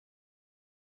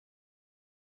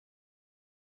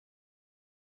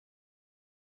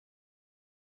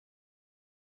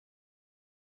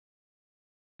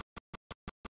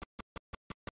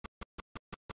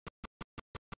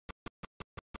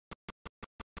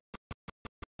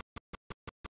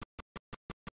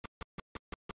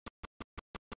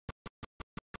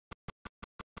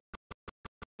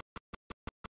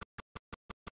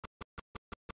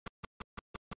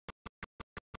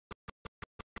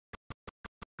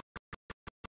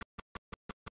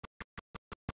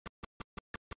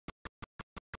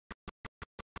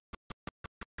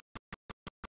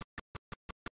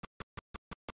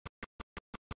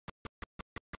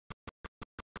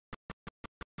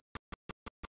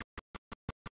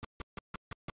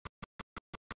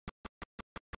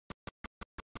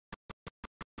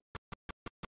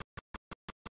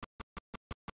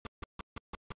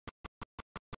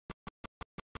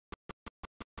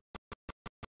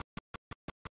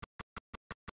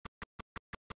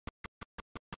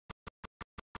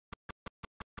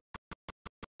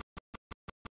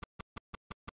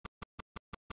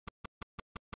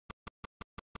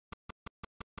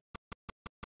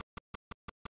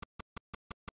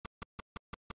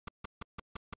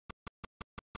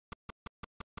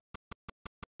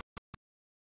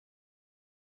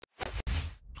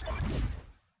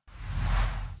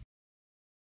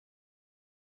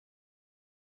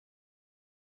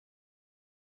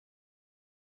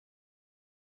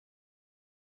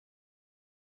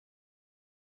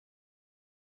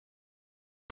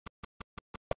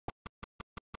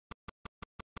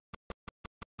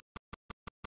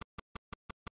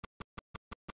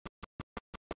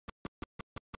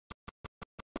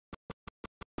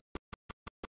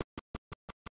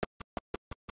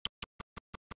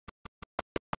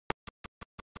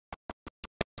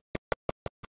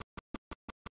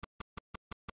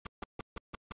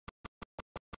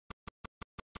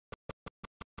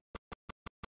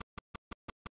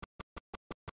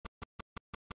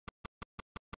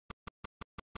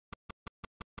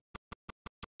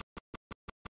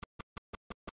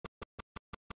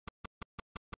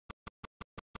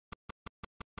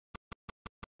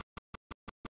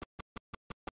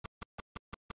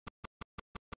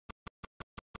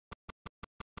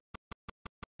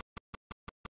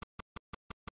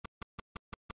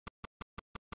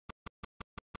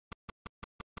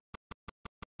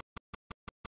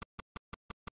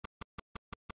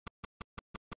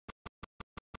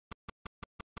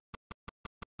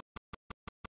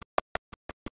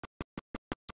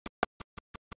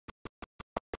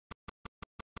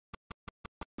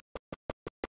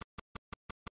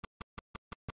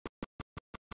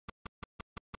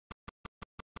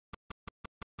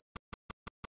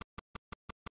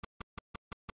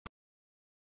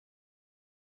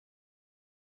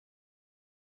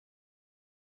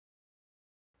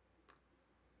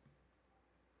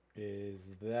Is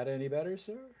that any better,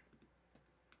 sir?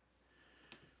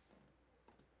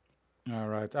 All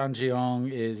right, An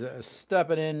Jeong is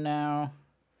stepping in now.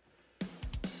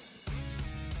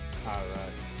 All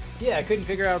right. Yeah, I couldn't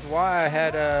figure out why I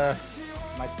had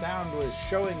my sound was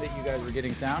showing that you guys were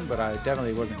getting sound, but I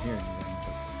definitely wasn't hearing anything.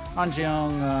 But An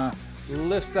Jeong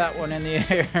lifts that one in the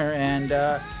air, and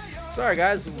sorry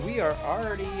guys, we are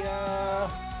already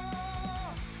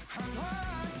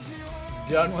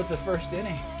done with the first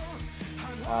inning.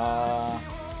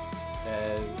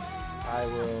 As I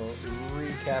will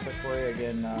recap it for you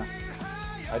again.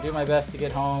 I do my best to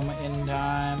get home in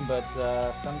time, but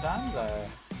sometimes I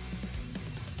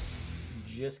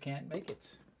just can't make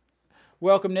it.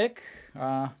 Welcome, Nick.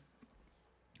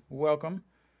 Welcome.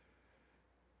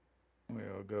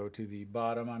 We'll go to the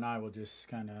bottom, and I will just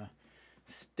kind of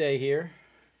stay here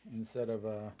instead of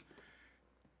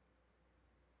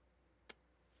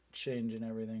changing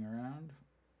everything around.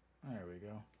 There we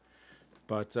go.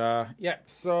 But, yeah,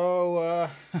 so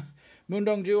Moon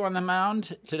Dong-ju on the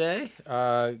mound today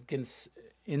against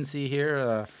NC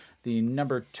here, the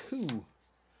number 2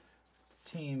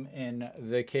 team in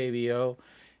the KBO.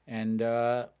 And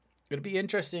it'll be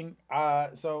interesting.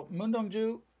 So Moon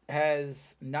Dong-ju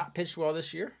has not pitched well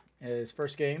this year. His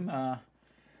first game.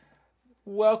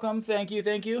 Welcome. Thank you.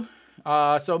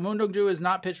 So Moon Dong-ju has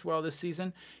not pitched well this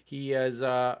season. He has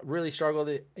really struggled.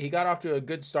 He got off to a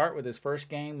good start with his first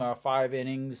game, 5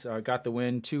 innings, got the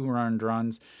win, 2 earned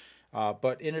runs,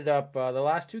 but ended up the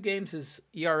last 2 games his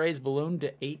ERA's ballooned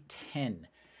to 8.10.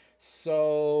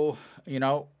 So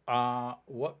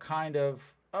what kind of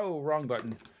wrong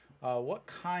button? What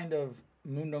kind of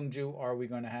Moon Dong-ju are we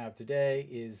going to have today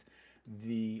is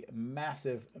the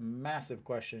massive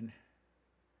question.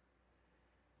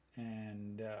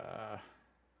 And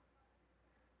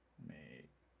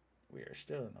we are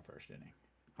still in the first inning.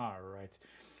 All right.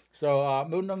 So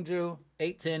Moon Dong-ju,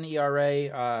 8.10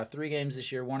 ERA, 3 games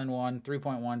this year, 1-1,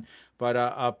 3.1. But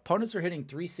opponents are hitting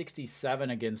 367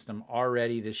 against him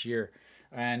already this year.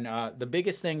 And the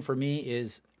biggest thing for me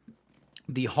is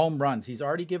the home runs. He's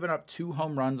already given up 2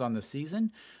 home runs on the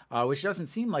season, which doesn't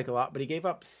seem like a lot, but he gave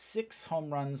up 6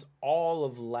 home runs all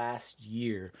of last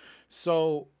year.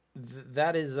 So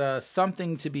that is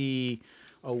something to be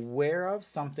aware of,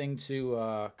 something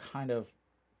to kind of,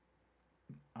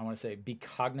 I want to say, be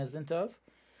cognizant of.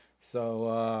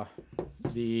 So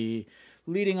the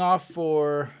leading off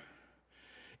for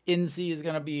NC is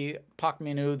going to be Park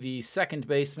Min-woo, the second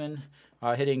baseman,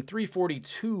 hitting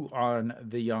 342 on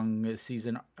the young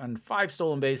season on 5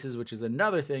 stolen bases, which is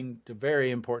another thing very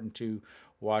important to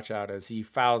watch out as he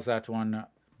fouls that one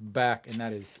back, and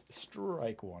that is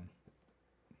strike 1.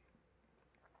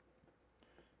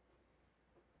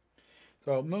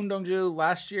 So Moon Dong-ju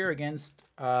last year against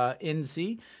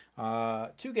NC,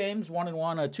 2 games,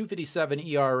 1-1, a 2.57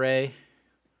 ERA.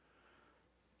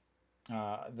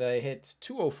 They hit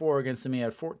 204 against him. He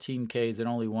had 14 Ks and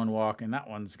only 1 walk, and that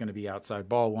one's going to be outside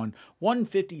ball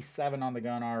 157 on the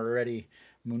gun already.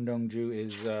 Moon Dong-ju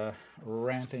is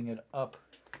ramping it up.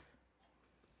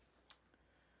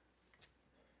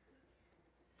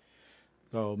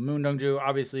 So Moon Dong-ju,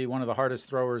 obviously one of the hardest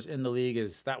throwers in the league,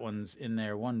 is that one's in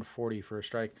there, 140 for a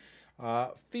strike.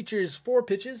 Features 4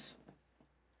 pitches.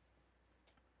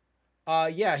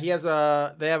 Yeah,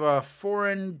 they have a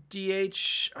foreign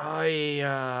DH.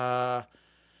 I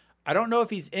don't know if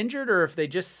he's injured or if they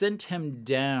just sent him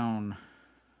down.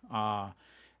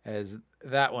 As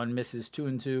that one misses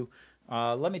 2-2.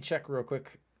 Let me check real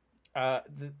quick.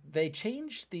 They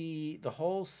changed the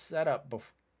whole setup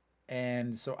before.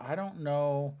 And so I don't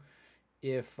know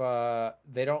if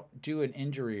they don't do an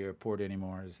injury report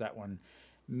anymore. As that one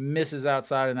misses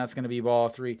outside, and that's going to be ball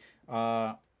 3.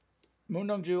 Moon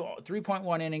Dong-ju,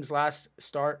 3.1 innings last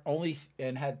start,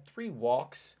 and had 3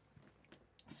 walks.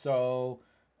 So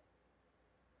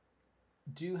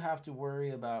do have to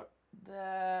worry about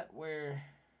that.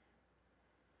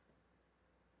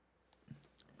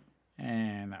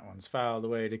 And that one's fouled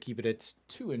away to keep it at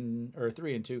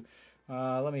 3-2.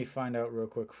 Let me find out real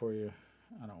quick for you.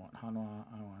 I don't want Hanwha.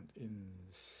 I want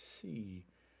NC.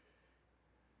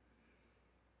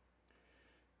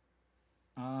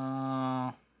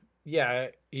 Yeah,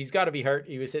 he's got to be hurt.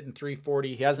 He was hitting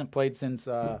 340. He hasn't played since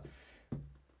April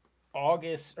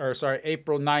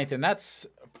 9th, and that's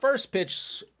first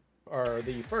pitch or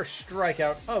the first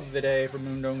strikeout of the day for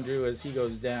Moon Dong-ju as he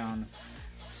goes down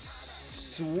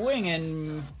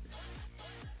swinging.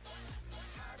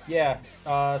 Yeah,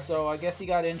 so I guess he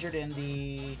got injured in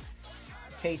the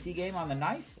KT game on the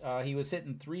 9th. He was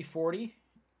hitting 340,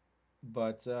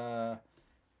 but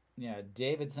yeah,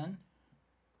 Davidson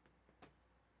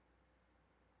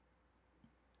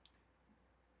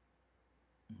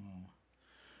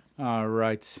All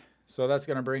right. So that's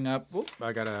going to bring up,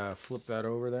 I got to flip that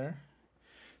over there.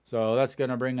 So that's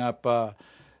going to bring up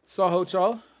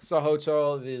Soho-Chol.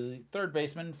 Soho-Chol, the third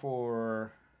baseman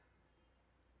for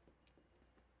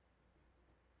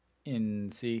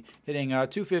NC, hitting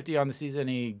 250 on the season.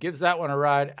 He gives that one a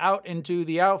ride out into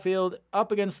the outfield,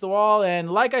 up against the wall. And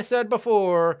like I said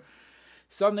before,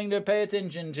 something to pay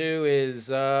attention to is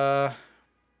the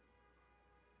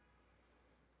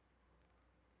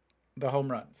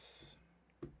home runs.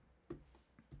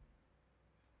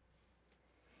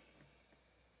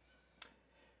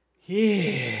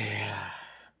 Yeah.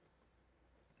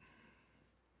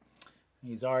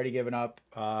 He's already given up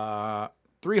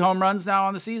 3 home runs now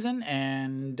on the season,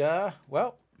 and,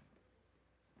 well,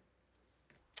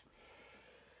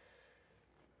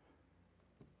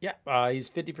 yeah, he's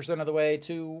 50% of the way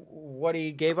to what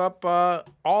he gave up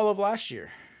all of last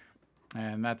year.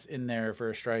 And that's in there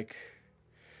for a strike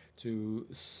to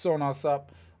Sonosap.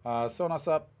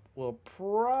 Sonosap will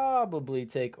probably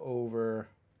take over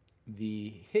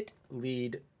the hit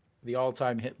lead, the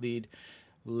all-time hit lead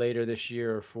later this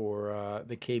year for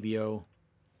the KBO,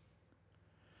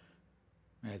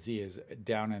 as he is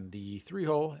down in the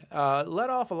 3-hole. Let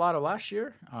off a lot of last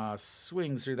year.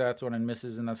 Swings through that one and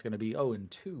misses, and that's going to be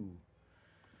 0-2.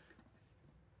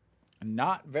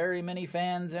 Not very many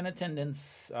fans in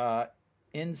attendance.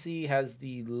 NC has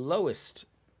the lowest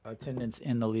attendance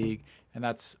in the league, and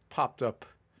that's popped up,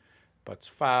 but it's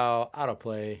foul, out of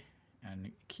play,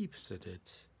 and keeps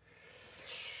it.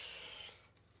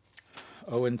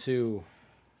 0-2.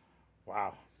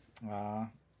 Wow.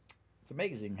 It's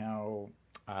amazing how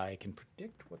I can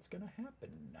predict what's going to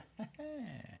happen.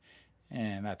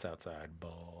 And that's outside.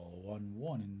 Ball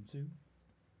 1-1-2.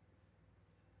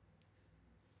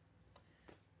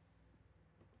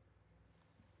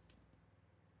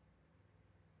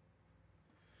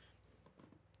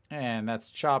 And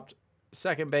that's chopped.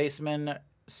 Second baseman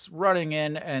running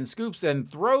in and scoops and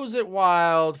throws it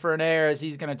wild for an error as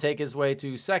he's going to take his way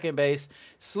to second base.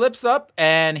 Slips up,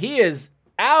 and he is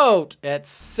out at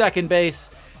second base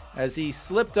as he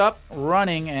slipped up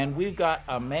running, and we've got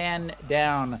a man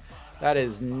down. That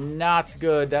is not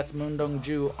good. That's Moon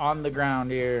Dong-ju on the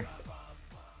ground here.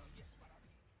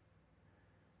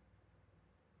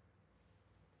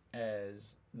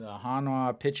 As the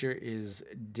Hanwha pitcher is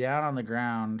down on the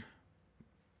ground.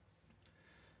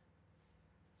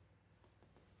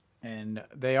 And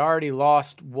they already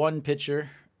lost one pitcher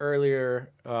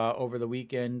earlier over the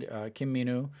weekend, Kim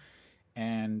Min-woo.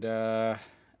 And to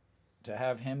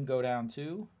have him go down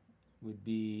too would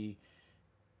be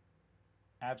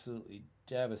absolutely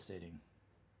devastating.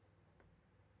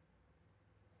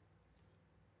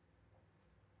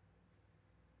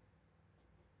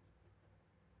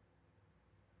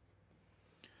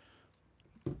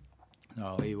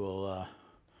 No, he will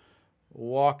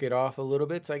walk it off a little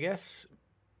bit, I guess.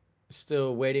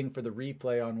 Still waiting for the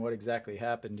replay on what exactly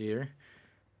happened here.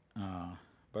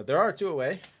 But there are 2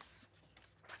 away.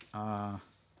 Wow,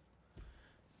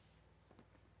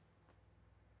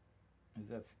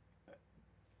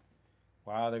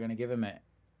 they're going to give him it.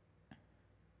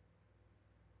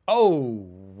 Oh,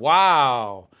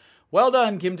 wow. Well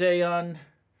done, Kim Tae-yeon.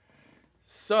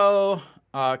 So,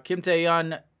 Kim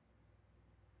Tae-yeon...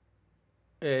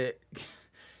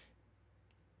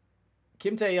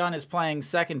 Kim Tae-yeon is playing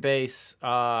second base.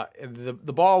 The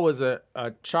ball was a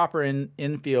chopper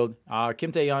infield.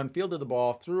 Kim Tae-yeon fielded the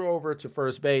ball, threw over to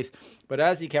first base, but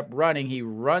as he kept running, he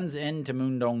runs into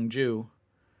Moon Dong-ju.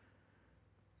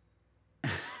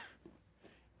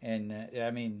 And, I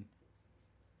mean,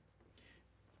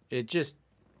 it just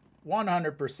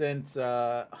 100%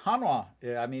 Hanwha.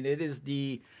 I mean, it is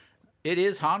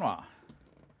Hanwha.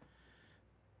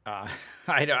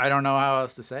 I don't know how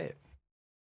else to say it.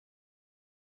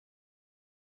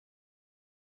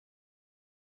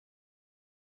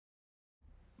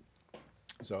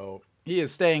 So he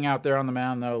is staying out there on the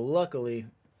mound, though. Luckily,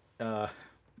 Hanwha's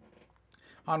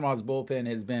bullpen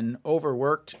has been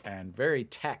overworked and very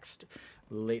taxed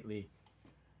lately.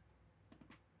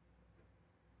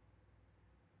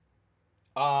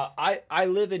 I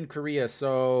live in Korea,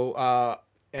 so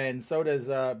and so does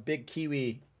Big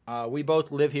Kiwi. We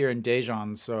both live here in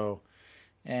Daejeon, so,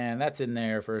 and that's in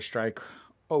there for a strike.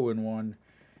 0-1.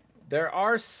 There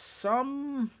are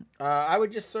some. I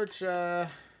would just search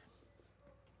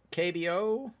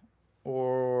KBO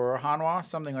or Hanwha,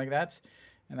 something like that,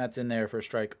 and that's in there for a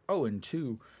strike.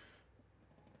 0-2.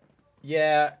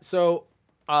 Yeah. So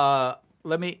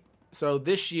So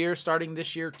this year, starting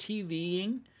this year,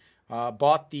 TVing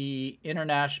bought the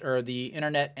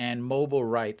internet and mobile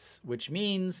rights, which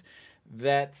means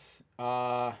that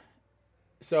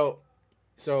So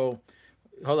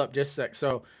hold up just a sec.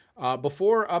 So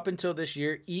before up until this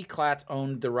year, eClat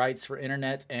owned the rights for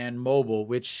internet and mobile,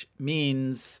 which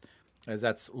means, as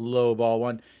that's low ball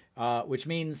one, which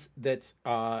means that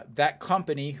that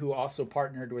company who also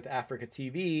partnered with Africa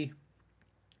TV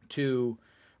to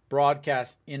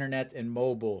broadcast internet and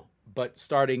mobile. But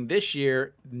starting this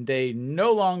year, they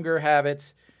no longer have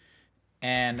it,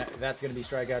 and that's going to be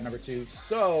strikeout number 2.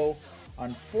 So,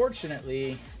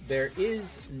 unfortunately, there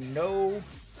is no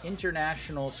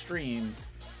international stream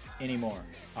anymore.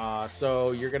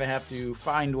 So you're going to have to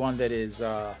find one that is,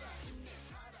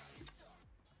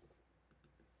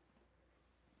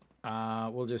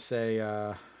 we'll just say,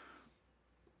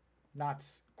 not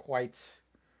quite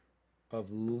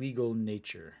of legal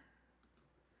nature.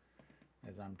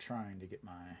 As I'm trying to get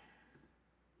my...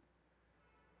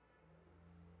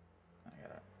 I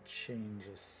gotta change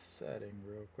a setting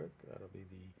real quick. That'll be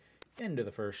the end of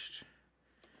the first.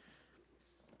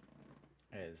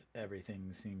 As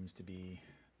everything seems to be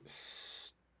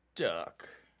stuck.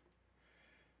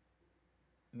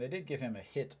 And they did give him a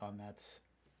hit on that.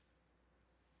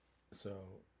 So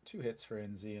 2 hits for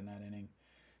NZ in that inning.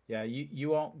 Yeah,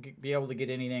 you won't be able to get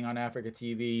anything on Africa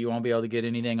TV. You won't be able to get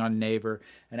anything on Naver.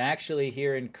 And actually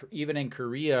here, even in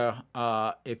Korea,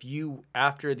 if you,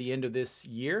 after the end of this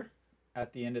year,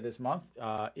 at the end of this month,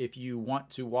 if you want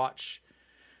to watch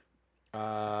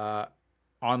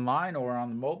online or on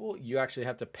the mobile, you actually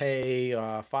have to pay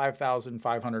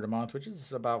 $5,500 a month, which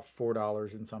is about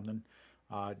 $4 and something,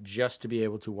 just to be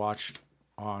able to watch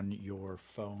on your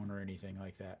phone or anything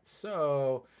like that.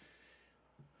 So...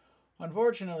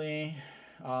 unfortunately,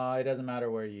 it doesn't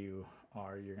matter where you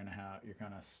are. You're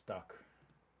kind of stuck.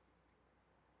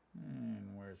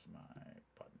 And where's my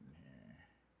button here?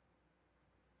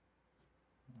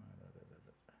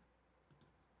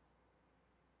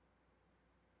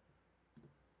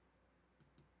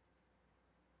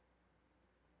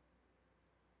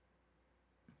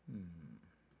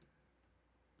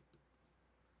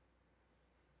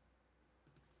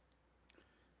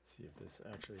 See if this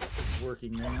actually is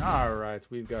working then. All right,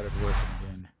 we've got it working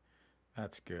again.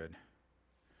 That's good.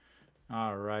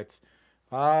 All right.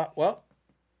 Well,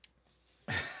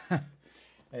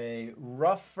 a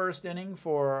rough first inning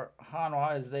for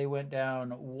Hanwha as they went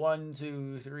down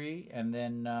 1-2-3, and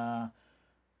then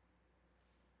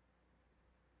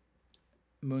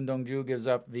Moon Dong-ju gives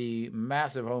up the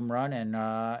massive home run,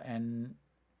 and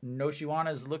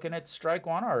Noshiwan is looking at strike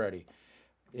 1 already.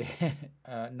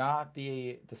 Not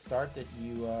the start that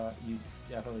you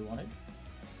definitely wanted.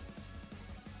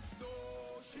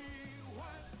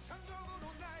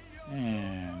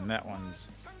 And that one's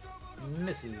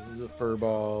misses a fur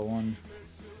ball one.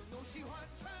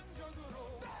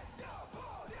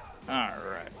 All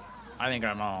right, I think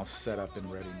I'm all set up and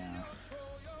ready now.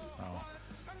 Oh,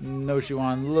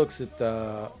 Noshiwan looks at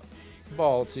the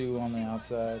ball 2 on the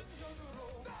outside.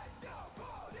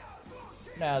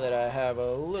 Now that I have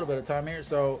a little bit of time here,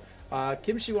 so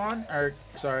Kim Shi-hoon,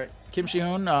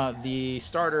 the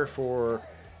starter for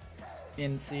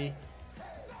NC,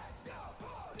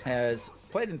 has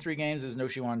played in 3 games as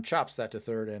Noshiwan chops that to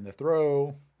third, and the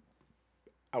throw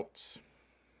out.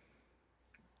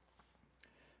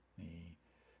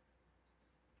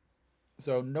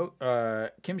 So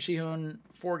Kim Shi-hoon,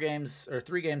 3 games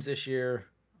this year.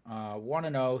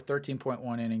 1-0,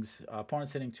 13.1 innings.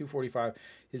 Opponent's hitting 245.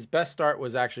 His best start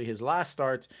was actually his last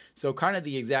start. So kind of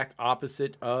the exact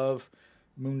opposite of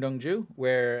Moon Dong-ju,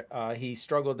 where he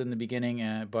struggled in the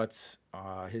beginning, but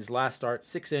his last start,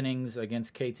 6 innings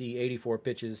against KT, 84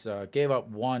 pitches, gave up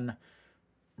 1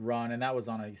 run, and that was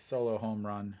on a solo home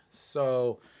run.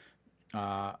 So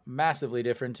massively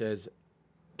different as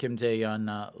Kim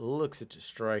Tae-yeon looks at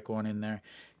strike 1 in there.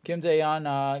 Kim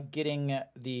Tae-yeon getting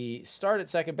the start at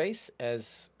second base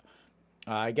as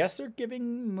I guess they're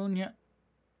giving Moon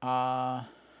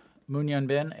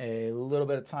Hyun-bin a little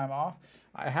bit of time off.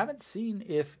 I haven't seen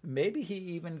if maybe he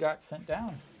even got sent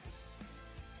down.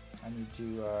 I need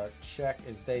to check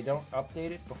as they don't update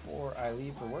it before I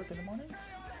leave for work in the mornings.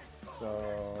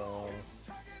 So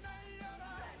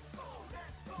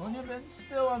Moon Hyun-bin's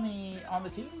still on the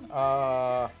team.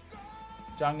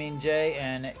 Jangmin Jae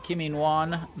and Kim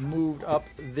In-won moved up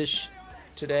this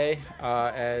today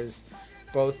as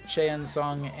both Chaeun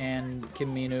Sung and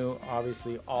Kim Min-woo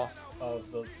obviously off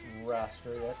of the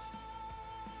roster yet.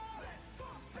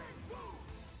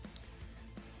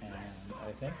 And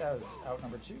I think that was out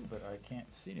number 2, but I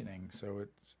can't see anything. So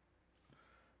it's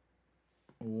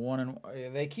 1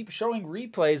 and they keep showing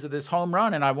replays of this home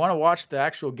run, and I want to watch the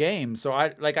actual game. So I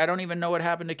don't even know what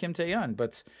happened to Kim Tae-yeon,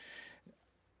 but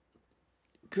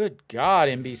good God,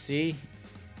 NBC.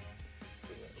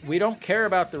 we don't care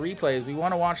about the replays. We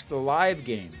want to watch the live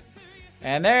game.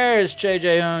 And there's Che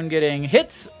Jae-hoon getting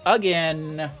hits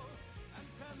again.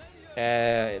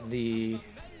 The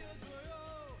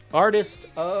artist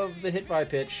of the hit by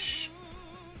pitch.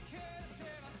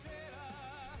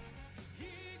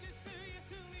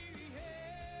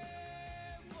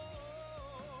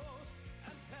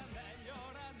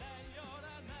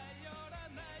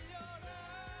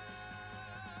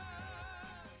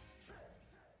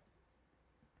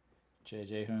 Che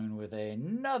Jae-hoon with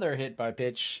another hit by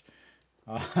pitch.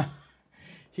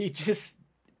 He just,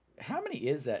 how many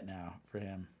is that now for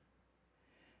him?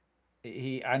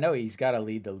 I know he's got to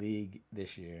lead the league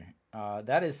this year.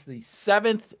 That is the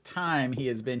 7th time he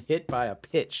has been hit by a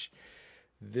pitch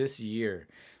this year.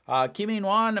 Kim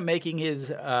In-won making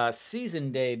his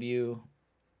season debut.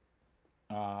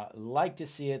 Like to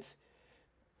see it.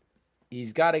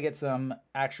 He's got to get some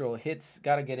actual hits.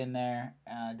 Got to get in there.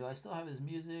 Do I still have his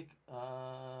music?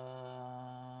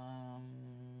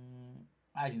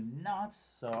 I do not,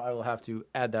 so I will have to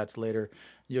add that later.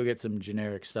 You'll get some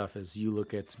generic stuff as you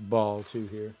look at ball too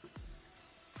here.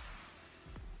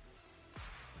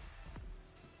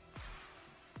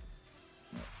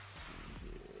 Let's see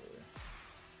here.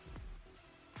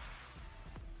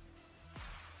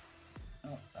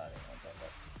 Oh, I didn't want that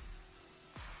back.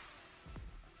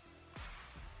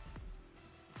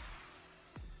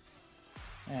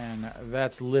 And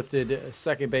that's lifted,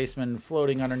 second baseman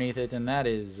floating underneath it, and that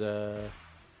is 3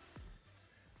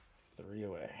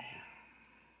 away.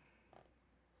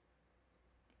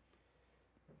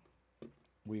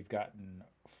 We've gotten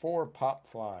 4 pop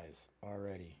flies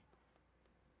already.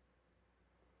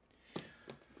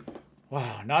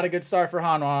 Wow, not a good start for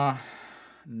Hanwha.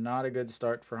 Not a good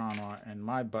start for Hanwha, and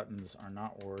my buttons are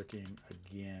not working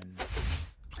again.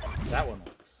 That one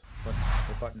works. What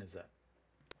button is that?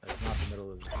 That's not the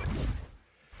middle of the screen.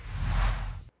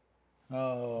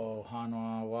 Oh,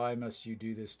 Hanwha, why must you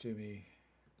do this to me?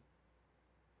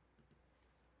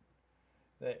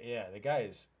 Yeah, the guy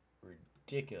is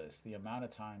ridiculous, the amount of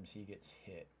times he gets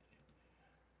hit.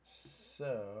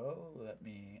 So, let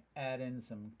me add in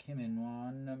some Kim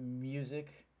In-won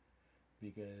music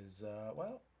because,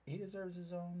 well, he deserves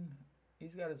his own,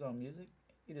 he's got his own music.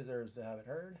 He deserves to have it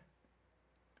heard.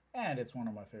 And it's one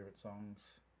of my favorite songs.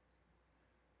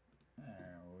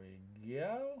 There we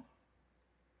go.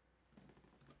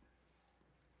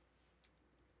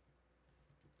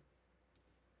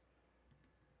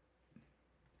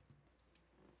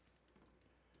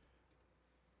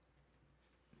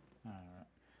 All right.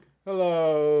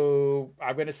 Hello.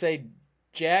 I'm going to say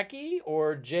Jackie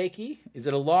or Jakey. Is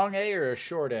it a long A or a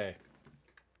short A?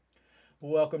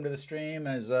 Welcome to the stream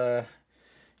as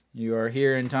you are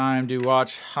here in time to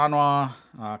watch Hanwha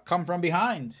come from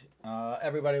behind.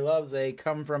 Everybody loves a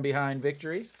come-from-behind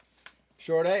victory.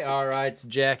 Short A? All right, it's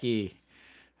Jackie.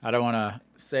 I don't want to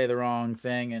say the wrong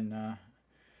thing and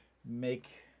make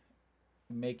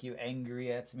you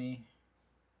angry at me.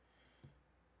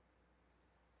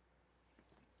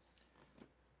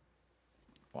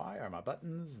 Why are my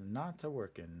buttons not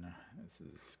working? This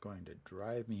is going to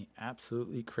drive me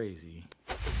absolutely crazy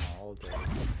all day.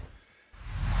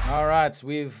 All right, so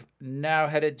we've now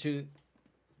headed to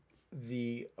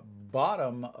the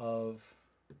bottom of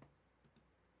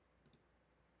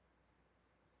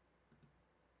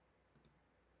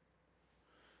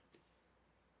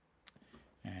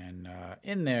and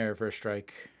in there for a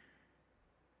strike.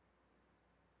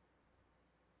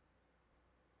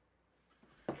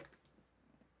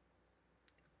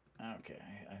 Okay,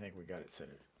 I think we got it set.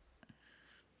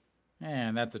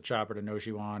 And that's a chopper to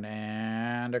Noshiwan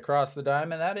and across the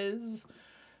diamond. That is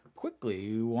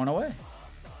quickly 1 away.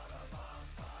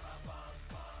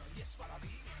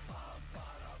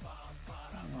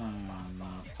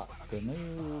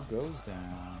 Canoe goes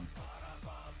down.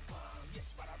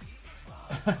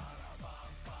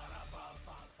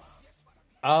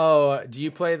 Oh, do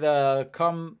you play the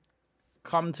come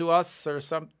to us or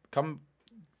come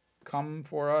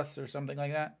for us or something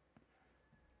like that?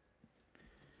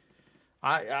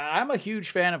 I'm a huge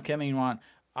fan of Kim In-won.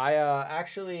 I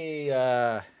actually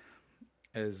as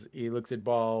he looks at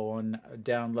ball one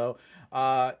down low.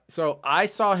 So I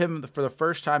saw him for the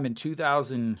first time in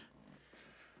 2000.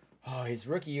 Oh, his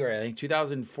rookie year, I think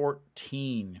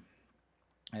 2014,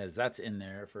 as that's in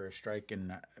there for a strike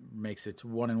and makes it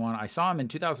 1-1. I saw him in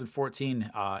 2014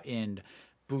 in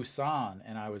Busan,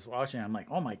 and I was watching. I'm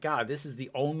like, oh my god, this is the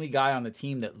only guy on the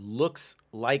team that looks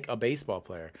like a baseball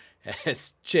player.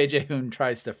 As Che Jae-hoon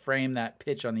tries to frame that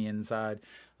pitch on the inside,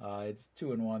 it's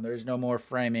 2-1. There's no more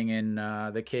framing in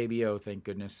the KBO, thank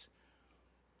goodness.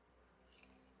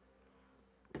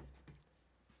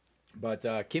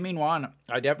 But Kim In-won,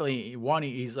 I definitely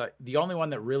he's like the only one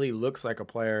that really looks like a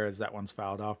player as that one's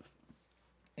fouled off,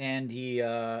 and he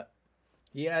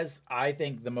has, I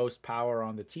think, the most power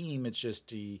on the team. It's just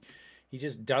he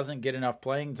just doesn't get enough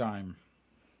playing time.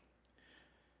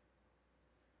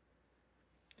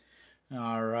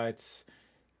 All right,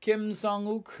 Kim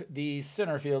Sung-uk, the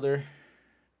center fielder.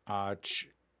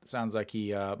 Sounds like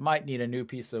he might need a new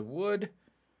piece of wood,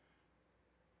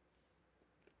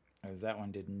 as that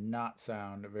one did not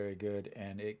sound very good,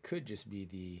 and it could just be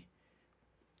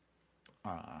the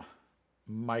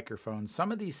microphone.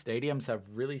 Some of these stadiums have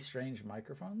really strange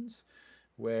microphones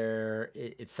where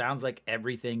it sounds like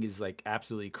everything is like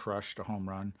absolutely crushed a home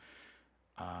run.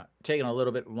 Taking a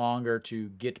little bit longer to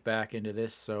get back into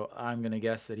this, so I'm going to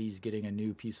guess that he's getting a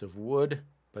new piece of wood,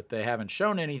 but they haven't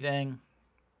shown anything.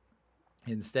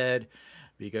 Instead,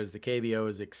 because the KBO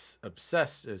is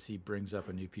obsessed, as he brings up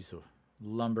a new piece of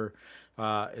lumber,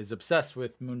 is obsessed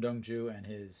with Moon Dong-ju and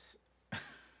his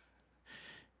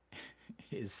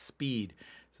speed.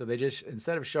 So they just,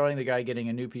 instead of showing the guy getting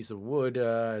a new piece of wood,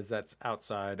 as that's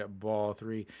outside ball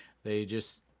 3, they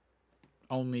just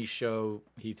only show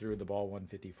he threw the ball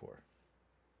 154.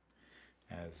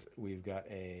 As we've got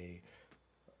a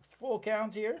full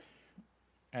count here.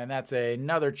 And that's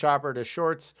another chopper to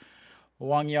shorts.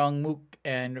 Wang Young-mook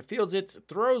and fields it,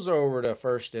 throws over to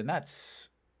first, and that's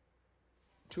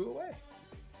 2 away.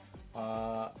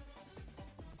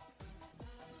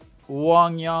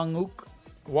 Wang Young-mook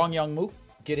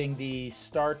getting the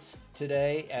starts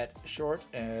today at short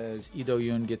as Lee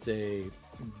Do-yoon gets a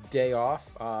day off.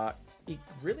 He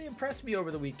really impressed me over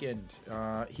the weekend.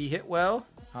 He hit well,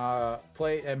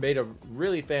 play and made a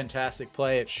really fantastic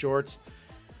play at short.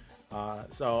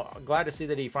 So glad to see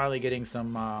that he finally getting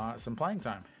some playing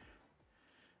time.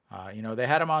 They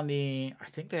had him on I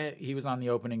think that he was on the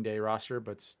opening day roster,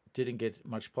 but didn't get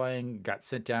much playing. Got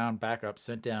sent down, back up,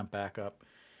 sent down, back up.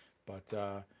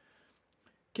 But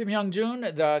Kim Hyung-jun,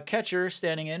 the catcher,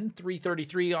 standing in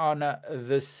 333 on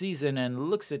the season, and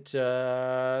looks at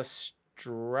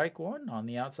strike one on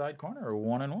the outside corner,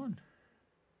 1-1.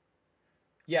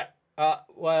 Yeah.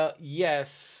 Well,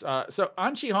 yes. So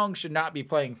An Chi-hong should not be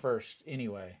playing first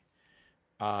anyway.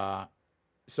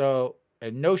 So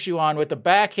No Shi-wan with the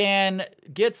backhand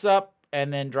gets up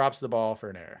and then drops the ball for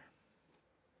an error.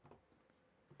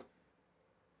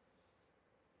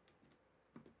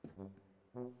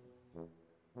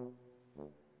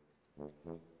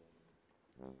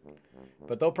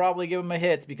 But they'll probably give him a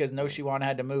hit because No Shi-wan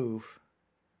had to move.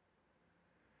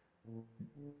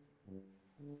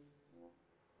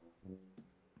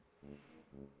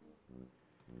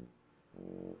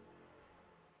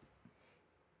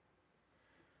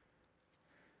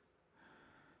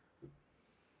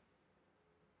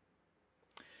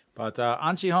 But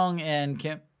An Chi-hong and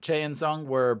Kim Chae-in-sung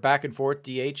were back and forth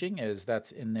DHing, as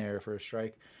that's in there for a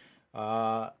strike.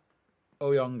 Oh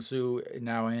Young-soo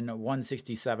now in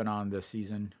 167 on the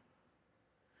season,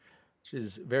 which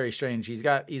is very strange. He's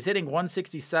hitting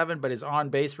 167, but his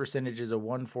on-base percentage is a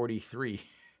 143.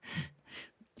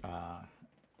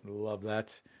 Love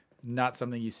that. Not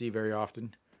something you see very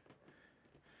often.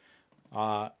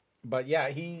 But yeah,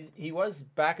 he was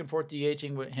back and forth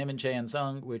DHing with him and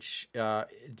Chae-in-sung, which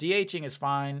DHing is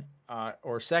fine,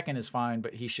 or second is fine,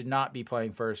 but he should not be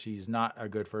playing first. He's not a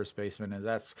good first baseman, and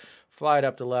that's flied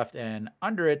up to left and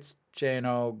under it.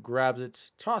 Chae-in-oh grabs it,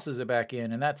 tosses it back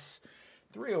in, and that's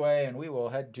 3 away, and we will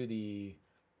head to the...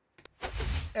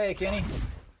 Hey, Kenny.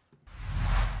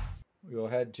 We will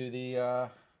head to the...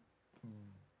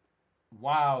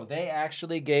 Wow, they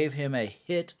actually gave him a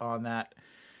hit on that.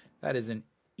 That is an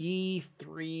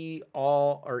E3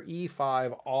 or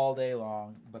E5 all day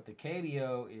long, but the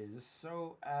KBO is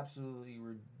so absolutely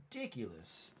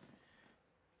ridiculous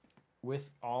with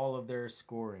all of their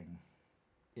scoring.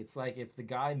 It's like if the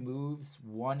guy moves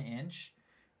 1 inch,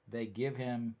 they give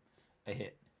him a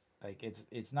hit. Like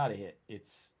it's not a hit.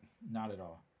 It's not at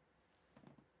all.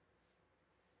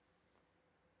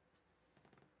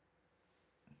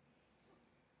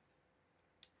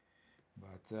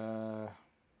 But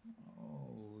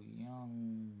Oh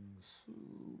Young-soo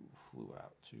flew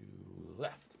out to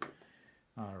left.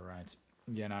 All right.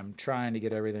 Again, I'm trying to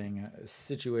get everything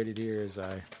situated here as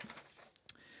I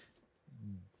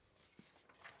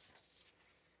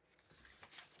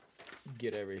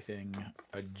get everything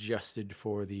adjusted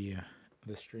for the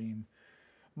stream.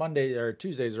 Monday or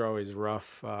Tuesdays are always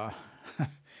rough. I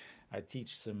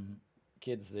teach some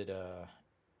kids that are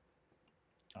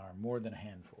more than a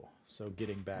handful, so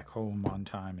getting back home on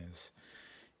time is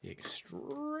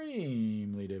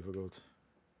extremely difficult.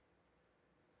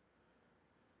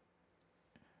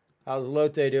 How's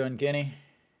Lotte doing, Kenny?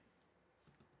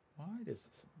 Why does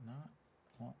this not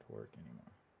want to work anymore?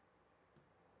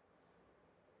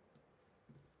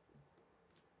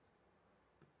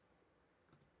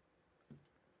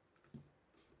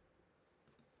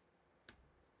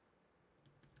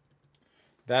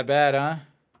 That bad, huh?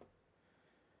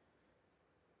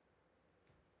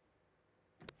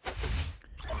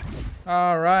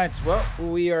 All right. Well,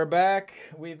 we are back.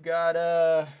 We've got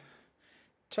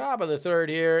top of the third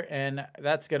here, and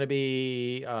that's going to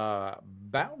be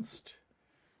bounced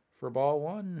for ball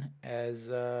one. As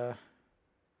my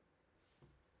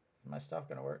stuff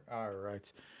going to work? All right.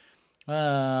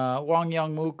 Wang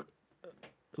Youngmook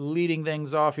leading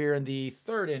things off here in the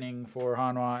third inning for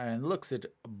Hanwha, and looks at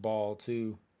ball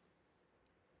two.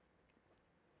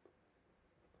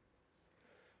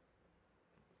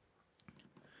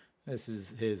 This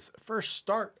is his first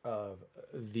start of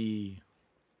his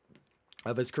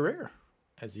career,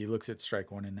 as he looks at strike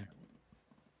one in there.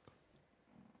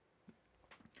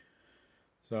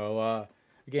 So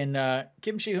again,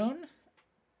 Kim Shi-hoon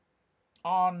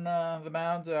on the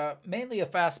mound, mainly a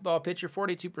fastball pitcher.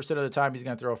 42% of the time he's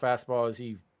going to throw a fastball as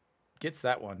he gets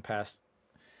that one past.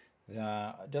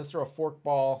 Does throw a fork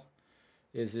ball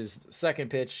is his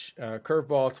second pitch.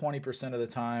 Curveball 20% of the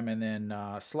time, and then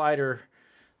slider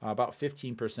about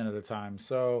 15% of the time.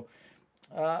 So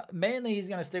mainly he's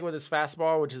going to stick with his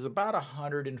fastball, which is about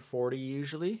 140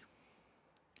 usually.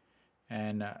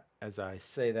 And as I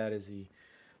say that, as he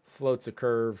floats a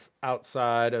curve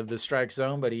outside of the strike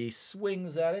zone, but he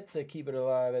swings at it to keep it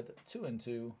alive at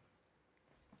 2-2.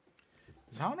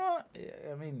 Is Hanwha?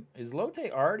 I mean, is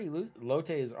Lotte already losing? Lotte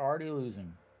is already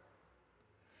losing.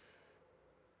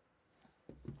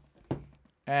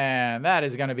 And that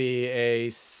is going to be a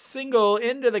single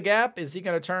into the gap. Is he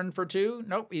going to turn for two?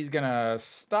 Nope, he's going to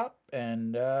stop.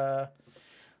 And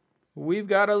we've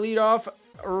got a leadoff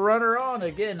runner on.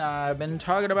 Again, I've been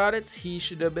talking about it. He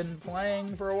should have been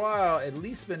playing for a while. At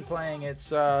least been playing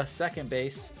its second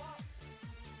base.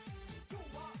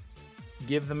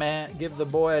 Give the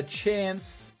boy a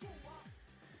chance.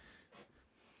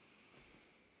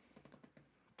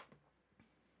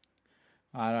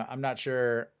 I'm not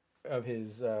sure of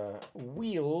his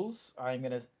wheels. You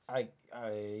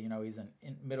know, he's a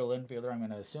middle infielder. I'm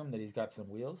gonna assume that he's got some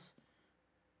wheels.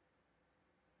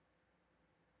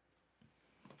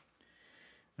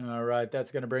 All right,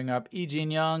 that's gonna bring up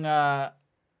Ejin Young,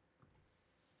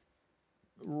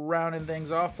 rounding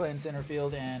things off, playing center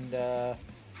field, and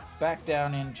back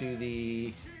down into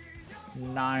the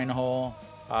 9-hole.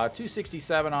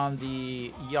 267 on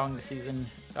the Young season.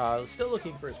 Still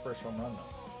looking for his first home run though.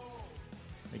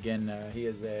 Again, he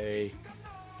is a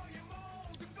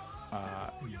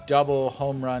double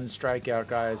home run strikeout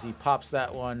guy as he pops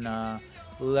that one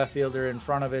left fielder in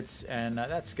front of it, and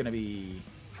that's going to be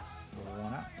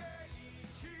one out.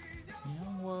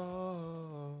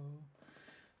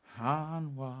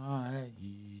 Hanwha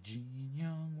Eagles.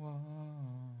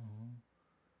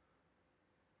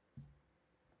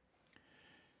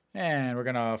 And we're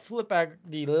going to flip back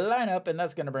the lineup, and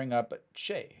that's going to bring up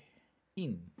Che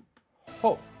In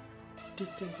Ho.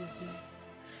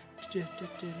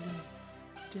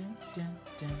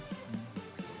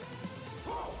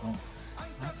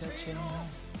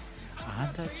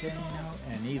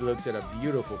 And he looks at a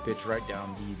beautiful pitch right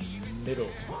down the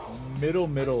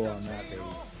middle on that baby.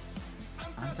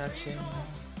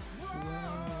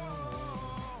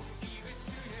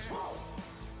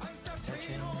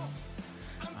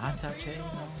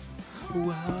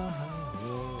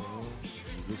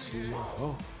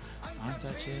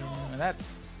 And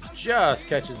that's just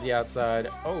catches the outside.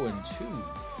 0-2.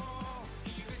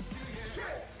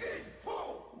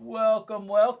 Welcome.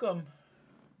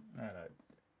 I gotta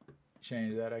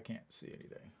change that. I can't see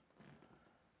anything.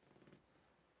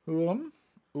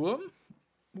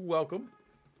 Welcome.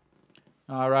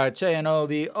 All right, Che-in-ho,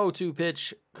 the 0-2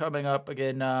 pitch coming up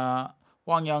again.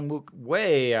 Wang Youngmook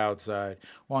way outside.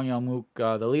 Wang Youngmook,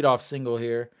 the leadoff single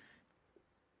here.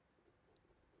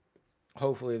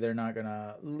 Hopefully they're not going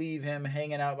to leave him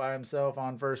hanging out by himself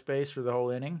on first base for the whole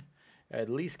inning. At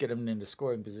least get him into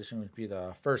scoring position, which would be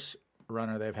the first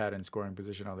runner they've had in scoring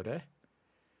position of the day.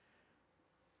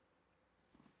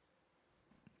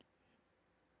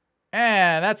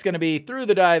 And that's going to be through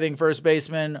the diving first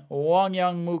baseman, Wang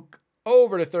Youngmook,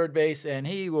 over to third base, and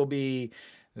he will be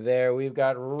there. We've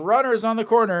got runners on the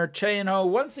corner. Che-in-ho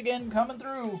once again coming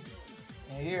through.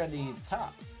 And here in the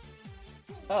top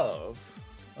of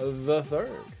the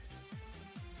third.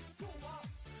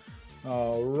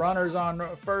 Runners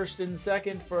on first and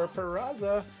second for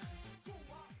Peraza.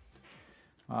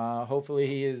 Hopefully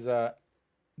he is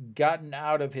gotten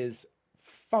out of his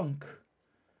funk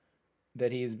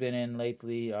that he's been in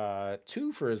lately.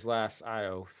 2 for his last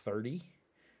IO 30.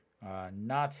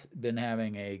 Not been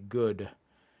having a good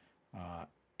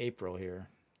April here.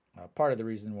 Part of the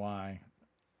reason why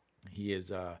he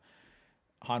is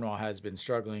Hanwha has been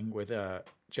struggling with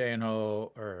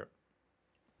Cheon-ho or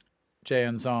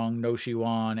Cheon-song, No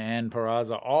Shiwon, and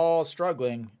Peraza all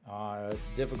struggling. It's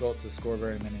difficult to score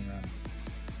very many runs.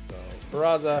 So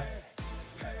Peraza,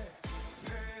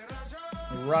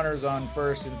 runners on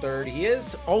first and third. He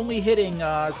is only hitting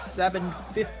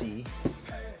 750,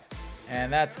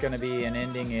 and that's going to be an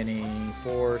ending inning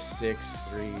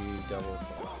 4-6-3 double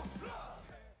play.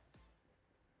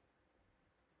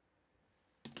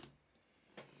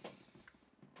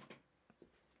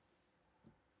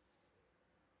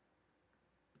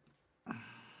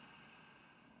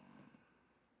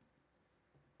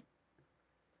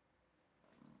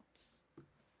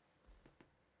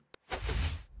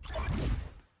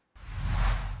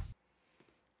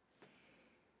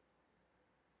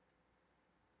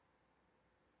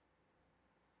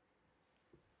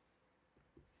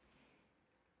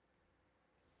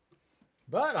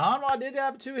 But Hanwha did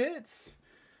have 2 hits.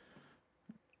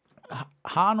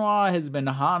 Hanwha has been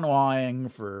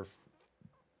Hanwhaing for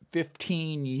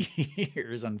 15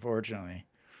 years, unfortunately.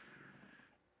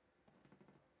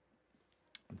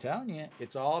 I'm telling you,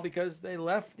 it's all because they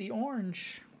left the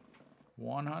orange.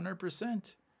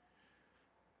 100%.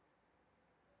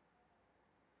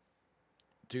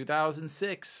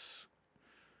 2006,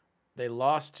 they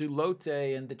lost to Lotte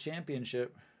in the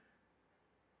championship.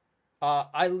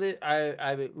 I live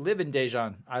in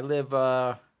Daejeon. I live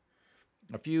a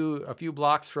few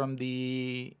blocks from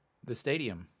the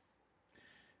stadium.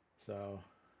 So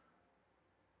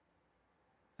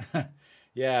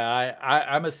yeah,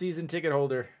 I'm a season ticket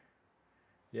holder.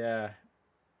 Yeah.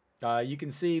 You can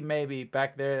see maybe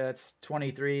back there, that's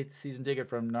 23 season ticket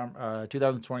from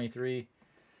 2023.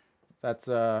 That's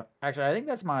actually, I think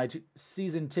that's my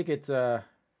season ticket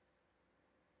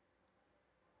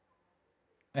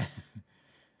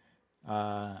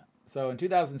so in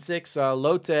 2006,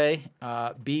 Lotte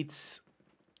beats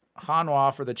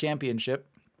Hanwha for the championship.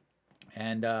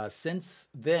 And since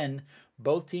then,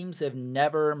 both teams have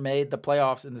never made the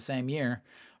playoffs in the same year.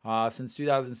 Since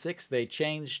 2006, they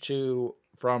changed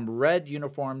from red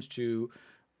uniforms to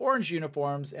orange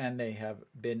uniforms, and they have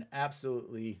been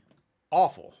absolutely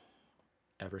awful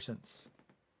ever since.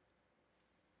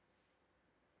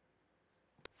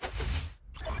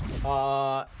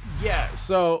 Yeah,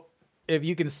 so if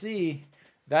you can see,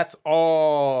 that's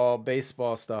all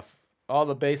baseball stuff. All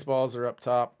the baseballs are up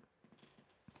top.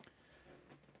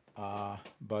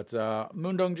 But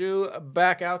Moon Dong-ju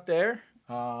back out there.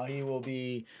 He will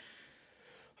be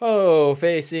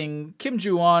facing Kim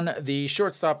Ju-won, the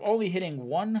shortstop, only hitting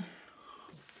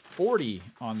 140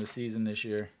 on the season this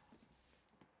year.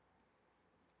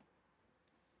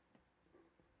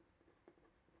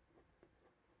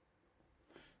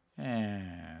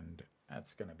 And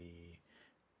that's going to be...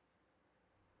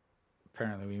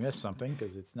 Apparently we missed something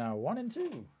because it's now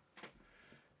 1-2.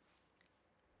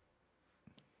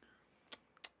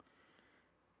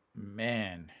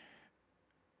 Man.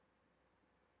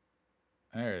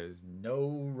 There is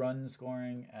no run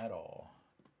scoring at all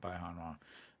by Hanwha.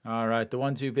 All right, the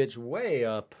 1-2 pitch way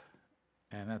up.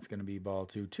 And that's going to be ball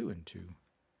 2, 2-2.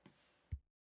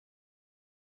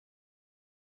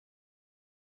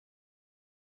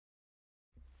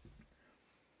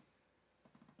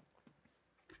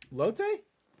 Lotte?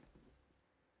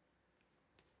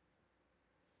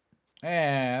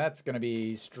 And that's going to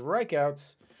be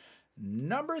strikeouts.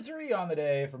 Number 3 on the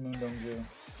day for Moon Dong-ju.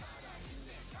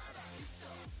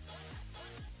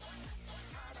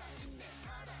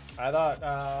 I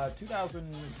thought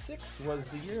 2006 was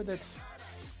the year that...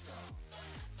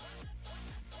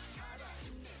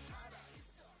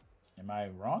 Am I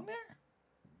wrong there?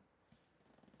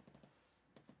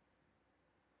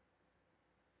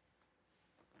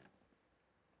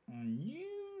 Are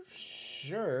you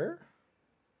sure?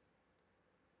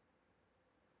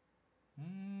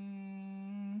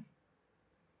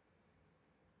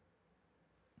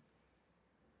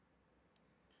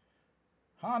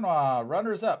 Hanwha,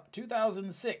 runners up,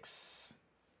 2006.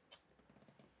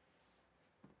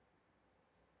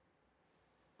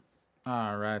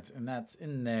 All right, and that's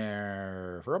in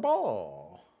there for a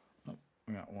ball. Oh,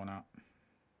 we got one out.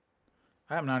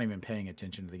 I'm not even paying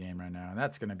attention to the game right now, and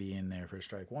that's going to be in there for a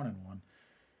strike. 1-1.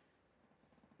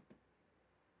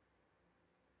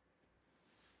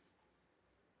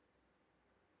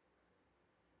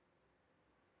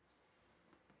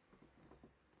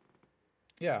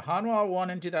 Yeah, Hanwha won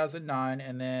in 2009,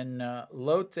 and then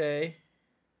Lotte.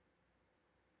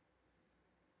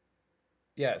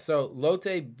 Yeah, so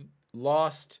Lotte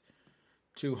lost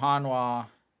to Hanwha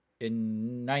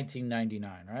in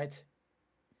 1999, right?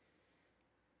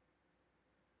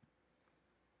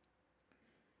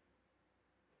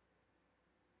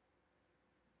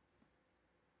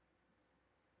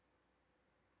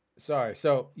 Sorry.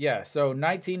 So, yeah, so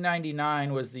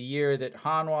 1999 was the year that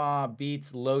Hanwha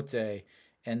beats Lotte,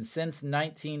 and since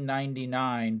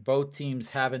 1999 both teams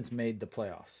haven't made the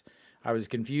playoffs. I was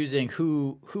confusing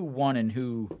who won and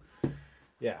who.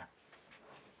 Yeah.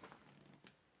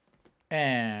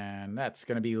 And that's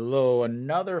going to be low.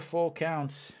 Another full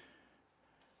count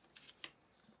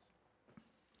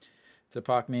to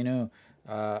Pak Minu.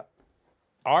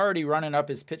 Already running up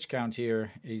his pitch count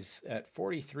here. He's at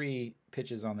 43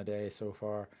 pitches on the day so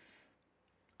far.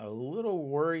 A little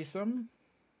worrisome.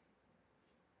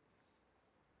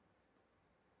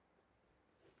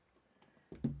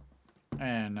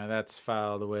 And that's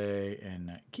fouled away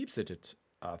and keeps it at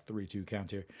 3-2 count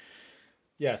here.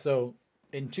 Yeah, so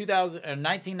in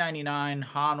 1999,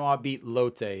 Hanwha beat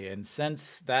Lotte. And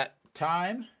since that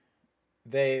time,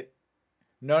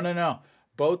 No.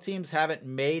 Both teams haven't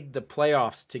made the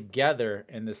playoffs together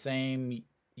in the same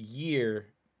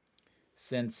year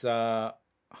since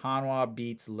Hanwha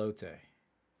beats Lotte.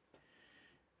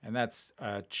 And that's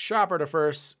a chopper to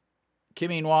first.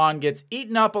 Kim In-won gets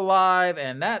eaten up alive,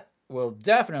 and that will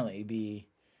definitely be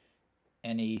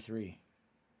an E3.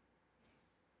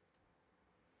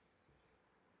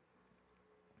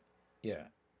 Yeah.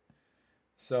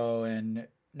 So in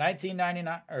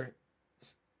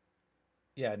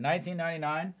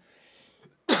 1999,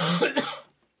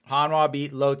 Hanwha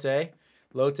beat Lotte.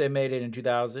 Lotte made it in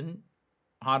 2000.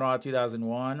 Hanwha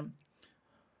 2001.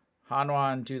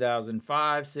 Hanwha in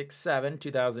 2005, 6, 7.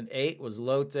 2008 was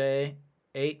Lotte.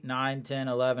 8, 9, 10,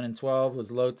 11, and 12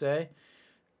 was Lotte.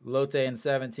 Lotte in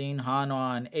 17.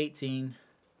 Hanwha in 18.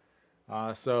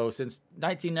 So since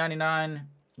 1999,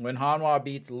 when Hanwha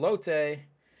beats Lotte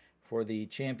for the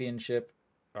championship,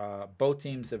 both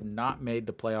teams have not made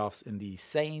the playoffs in the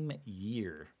same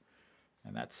year.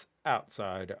 And that's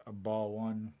outside of ball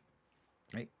one.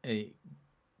 Hey,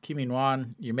 Kim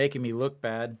In-won, you're making me look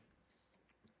bad.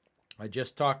 I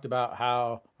just talked about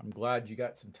how I'm glad you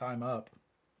got some time up.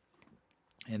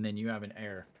 And then you have an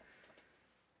error.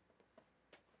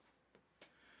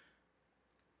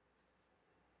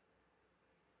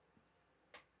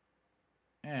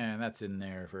 And that's in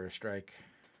there for a strike.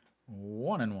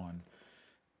 1-1.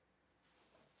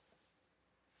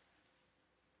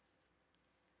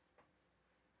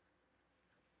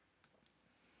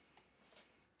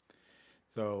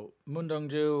 So Moon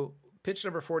Dong-ju, pitch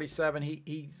number 47.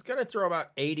 He's going to throw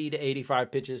about 80 to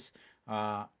 85 pitches.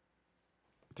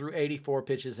 Threw 84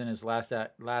 pitches in his last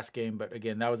game, but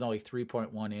again, that was only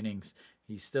 3.1 innings.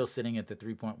 He's still sitting at the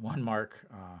 3.1 mark,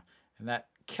 and that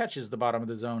catches the bottom of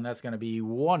the zone. That's going to be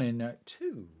 1-2.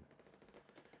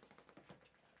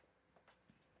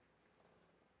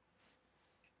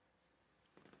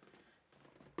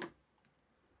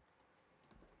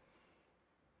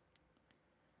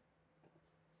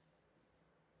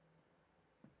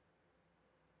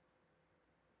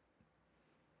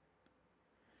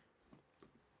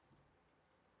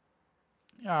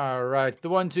 All right, the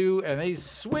 1-2, and he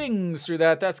swings through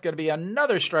that. That's going to be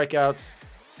another strikeout,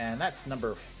 and that's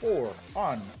number 4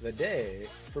 on the day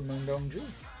for Moon Dong-ju.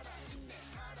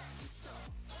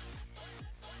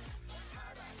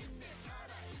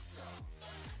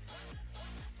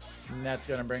 And that's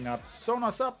going to bring up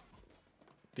Sonos up,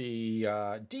 the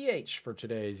DH for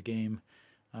today's game,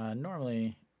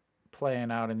 normally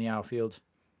playing out in the outfield.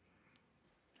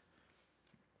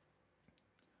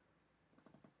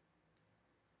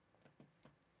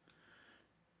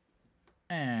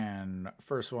 And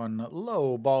first one,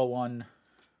 low, ball one.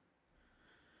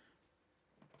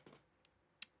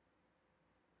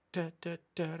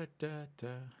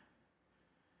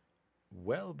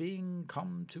 Well-being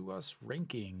come to us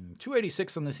ranking.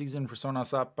 286 on the season for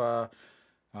Sonasap.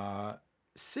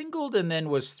 Singled and then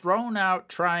was thrown out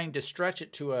trying to stretch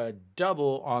it to a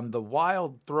double on the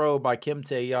wild throw by Kim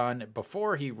Tae-yeon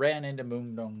before he ran into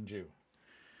Moon Dong-ju.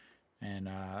 And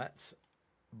that's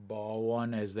ball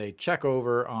one as they check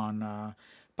over on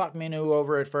Pak Min-woo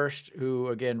over at first, who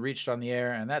again reached on the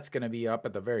air, and that's going to be up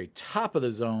at the very top of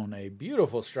the zone. A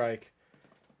beautiful strike.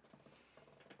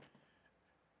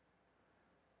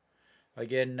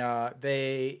 Again,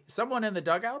 someone in the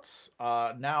dugouts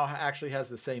now actually has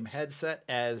the same headset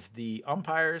as the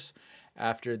umpires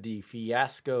after the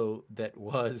fiasco that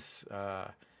was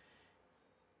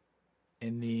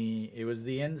it was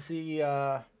the NC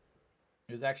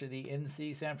it was actually the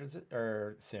NC San Francisco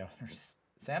or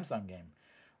Samsung game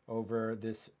over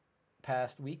this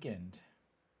past weekend.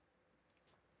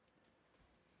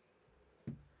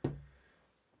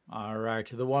 All right,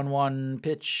 to the 1-1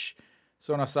 pitch.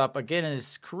 Sonasap again in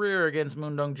his career against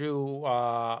Moon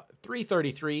Dongju,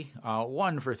 333,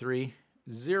 1 for 3,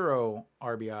 0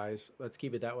 RBIs. Let's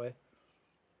keep it that way.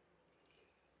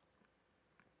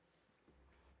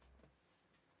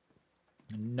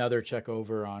 Another check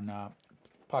over on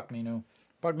Park Min-woo.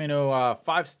 Park Min-woo,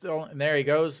 5 still, and there he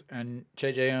goes. And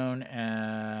Choi Jae-hoon,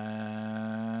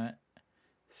 and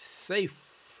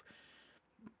safe.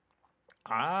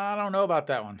 I don't know about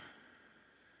that one.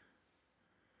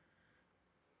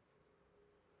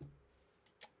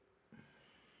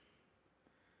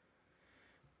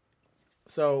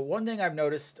 So one thing I've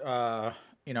noticed, I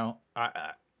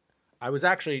was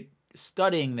actually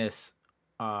studying this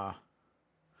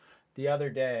the other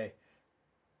day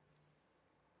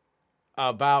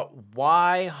about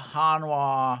why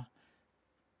Hanwha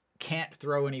can't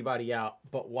throw anybody out,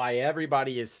 but why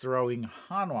everybody is throwing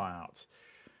Hanwha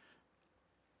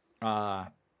out.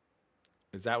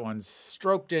 As that one's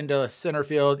stroked into center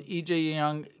field. E.J.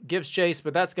 Young gives chase,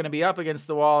 but that's going to be up against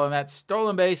the wall, and that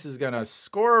stolen base is going to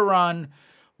score a run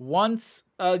once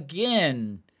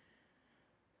again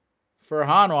for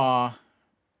Hanwha.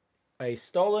 A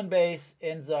stolen base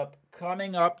ends up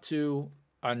coming up to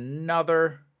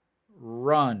another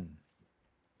run.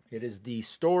 It is the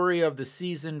story of the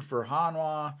season for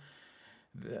Hanwha.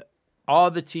 All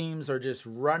the teams are just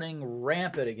running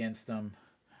rampant against them.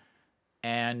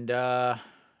 And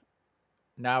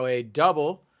now a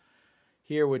double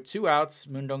here with 2 outs.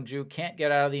 Moon Dongju can't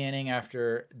get out of the inning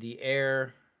after the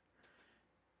error.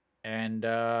 And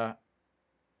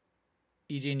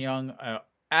Lee Young,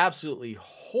 absolutely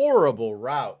horrible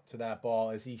route to that ball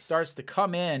as he starts to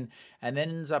come in and then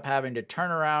ends up having to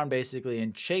turn around basically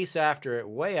and chase after it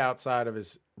way outside of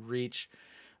his reach.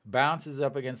 Bounces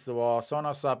up against the wall.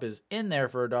 Sonasap is in there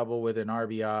for a double with an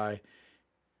RBI.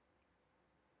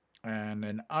 And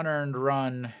an unearned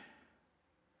run.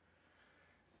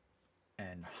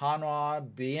 And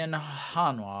Hanwha being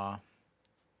Hanwha.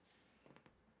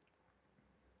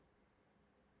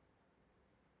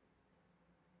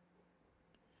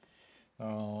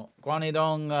 Kwon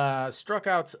Hee-dong struck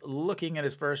out looking at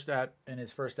his first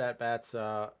at-bats,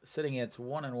 sitting at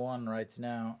 1-1 right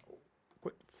now.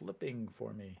 Quit flipping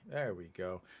for me. There we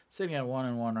go. Sitting at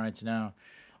 1-1 right now.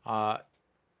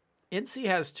 NC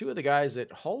has 2 of the guys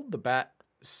that hold the bat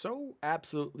so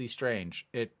absolutely strange.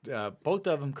 Both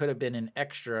of them could have been an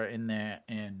extra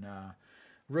in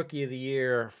Rookie of the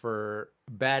Year for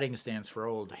batting stance for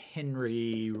old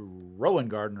Henry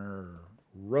Rowengartner,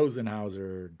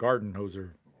 Rosenhauser, Gardenhoser,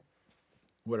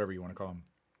 whatever you want to call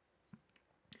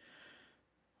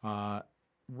him.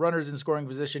 Runners in scoring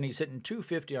position. He's hitting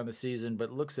 .250 on the season,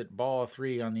 but looks at ball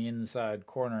 3 on the inside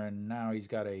corner, and now he's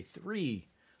got a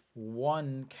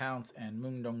 3-1 count, and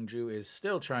Moon Dongju is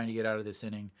still trying to get out of this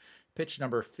inning. Pitch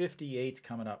number 58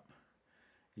 coming up.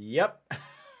 Yep.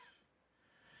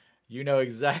 You know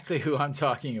exactly who I'm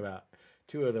talking about.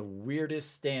 2 of the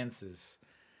weirdest stances.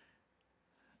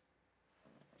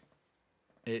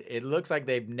 It looks like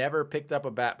they've never picked up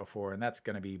a bat before, and that's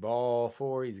going to be ball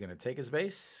 4. He's going to take his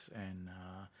base, and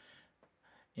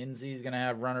NC's going to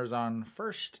have runners on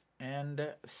first and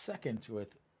second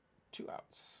with 2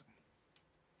 outs.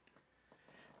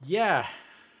 Yeah.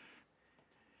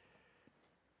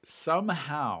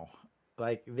 Somehow,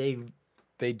 like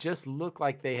they just look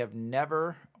like they have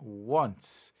never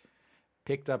once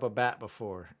picked up a bat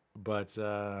before, but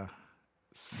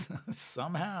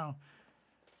somehow.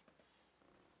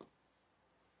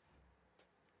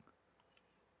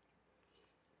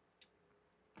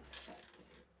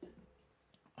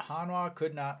 Hanwha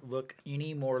could not look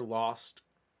any more lost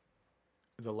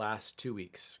the last 2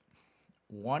 weeks.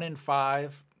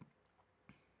 1-5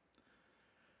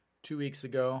 2 weeks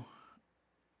ago,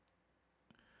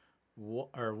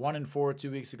 or 1-4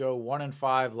 2 weeks ago,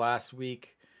 1-5 last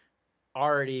week.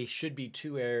 Already should be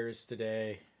 2 errors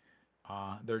today.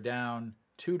 They're down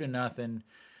 2-0.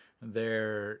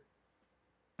 They're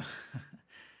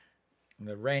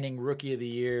the reigning Rookie of the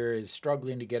Year is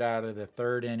struggling to get out of the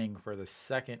 3rd inning for the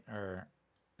second, or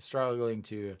struggling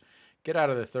to get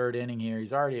out of the 3rd inning here.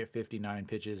 He's already at 59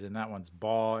 pitches, and that one's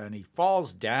ball, and he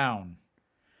falls down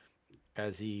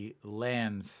as he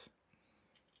lands.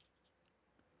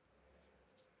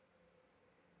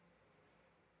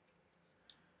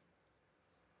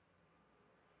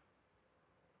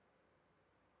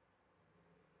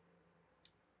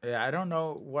 Yeah, I don't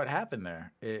know what happened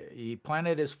there. He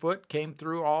planted his foot, came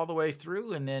through all the way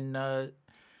through, and then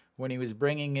when he was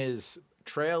bringing his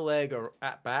trail leg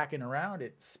back and around,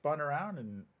 it spun around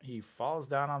and he falls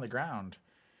down on the ground.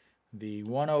 The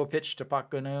 1-0 pitch to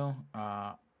Park Geun-woo,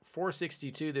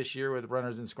 462 this year with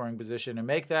runners in scoring position, and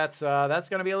that's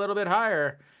going to be a little bit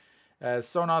higher as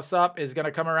Sona Sup is going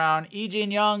to come around. Lee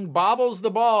Jin-young bobbles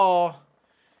the ball.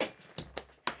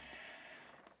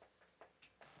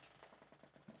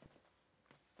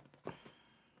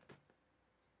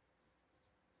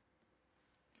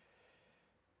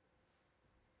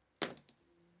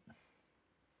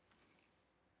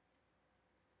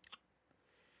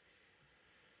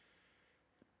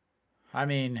 I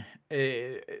mean,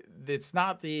 it's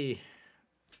not the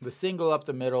single up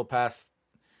the middle past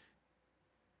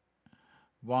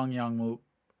Wang Youngmoo.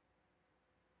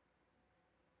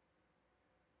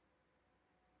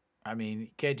 I mean,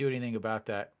 can't do anything about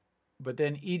that. But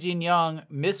then Lee Jin-young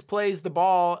misplays the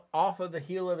ball off of the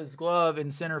heel of his glove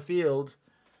in center field.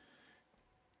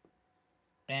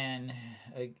 And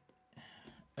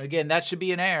again, that should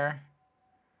be an error.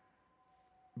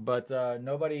 But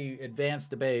nobody advanced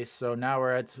the base, so now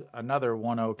we're at another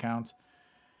 1-0 count.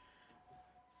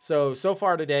 So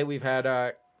far today, we've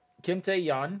had Kim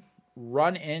Tae-yeon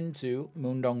run into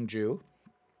Moon Dong-ju.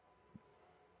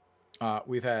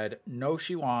 We've had No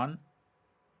Shi-won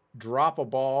drop a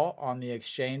ball on the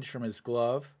exchange from his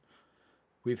glove.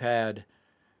 We've had,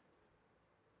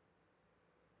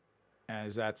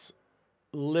 as that's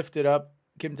lifted up,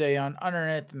 Kim Tae-yeon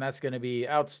underneath, and that's going to be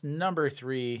outs number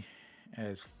 3.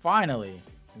 As finally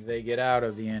they get out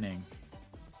of the inning.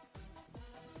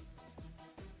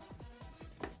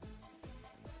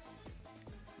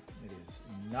 It is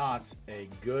not a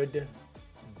good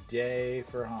day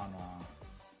for Hanwha.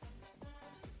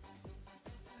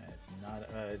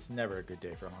 It's never a good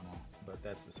day for Hanwha, but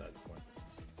that's beside the point.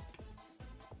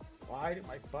 Why do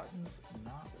my buttons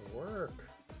not work?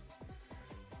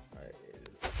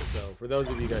 So for those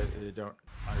of you guys that don't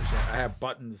understand, I have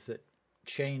buttons that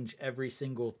change every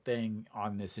single thing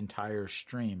on this entire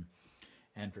stream,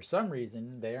 and for some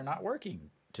reason they are not working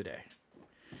today,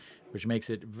 which makes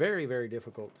it very, very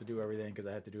difficult to do everything because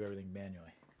I have to do everything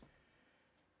manually.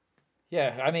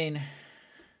 Yeah, I mean,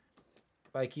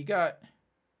 like you got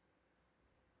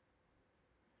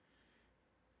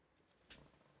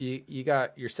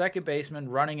your second baseman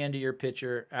running into your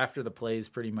pitcher after the play is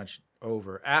pretty much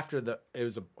over, it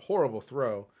was a horrible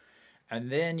throw,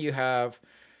 and then you have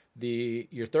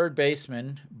your third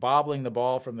baseman bobbling the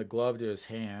ball from the glove to his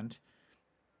hand.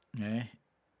 Okay.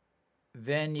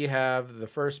 Then you have the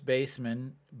first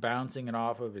baseman bouncing it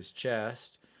off of his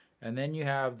chest. And then you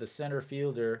have the center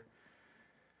fielder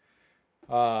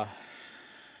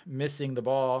missing the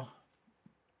ball.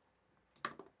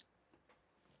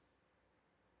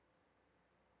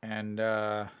 And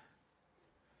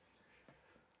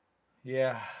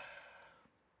yeah.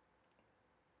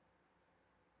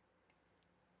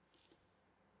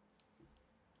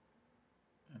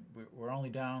 We're only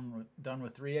done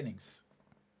with 3 innings.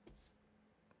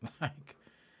 Like,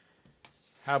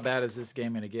 how bad is this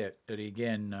game going to get? And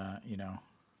again,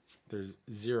 there's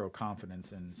zero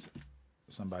confidence in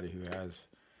somebody who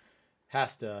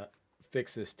has to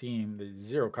fix this team. There's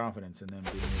zero confidence in them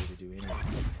being able to do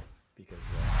anything because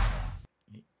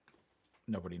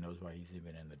nobody knows why he's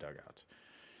even in the dugout.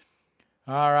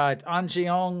 All right, An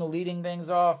Cheong leading things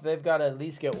off. They've got to at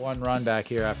least get 1 run back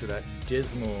here after that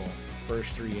dismal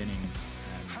first 3 innings.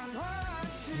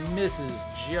 And misses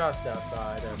just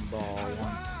outside of ball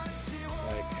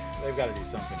 1. Like, they've got to do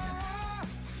something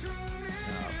here.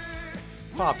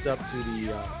 Popped up to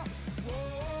the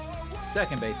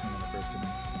second baseman in the first inning.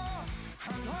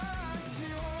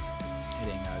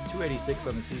 Hitting 286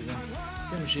 on the season.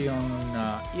 Kim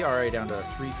Ji-young ERA down to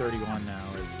 3.31 now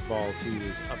as ball 2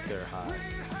 is up there high.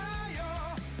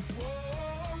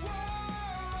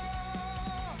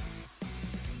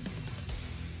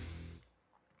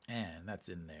 And that's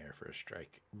in there for a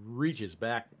strike. Reaches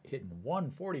back, hitting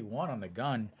 141 on the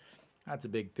gun. That's a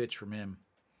big pitch from him.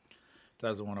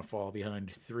 Doesn't want to fall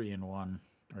behind 3-1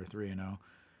 or 3-0.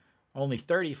 Only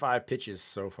 35 pitches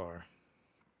so far.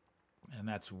 And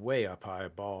that's way up high.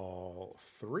 Ball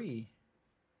 3.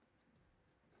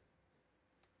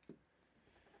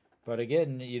 But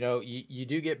again, you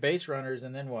do get base runners,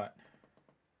 and then what?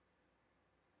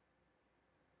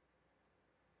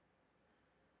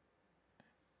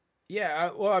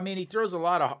 Yeah, well, I mean, he throws a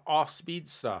lot of off-speed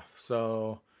stuff.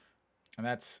 So, and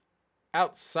that's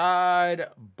outside.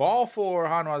 Ball 4,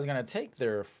 Hanwha is going to take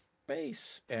their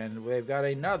base, and they've got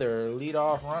another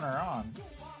leadoff runner on.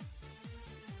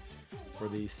 for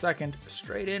the second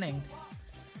straight inning.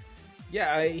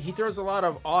 Yeah, he throws a lot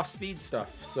of off-speed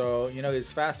stuff. So, you know,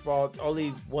 his fastball, only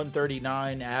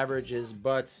 139 averages,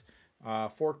 but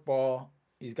forkball,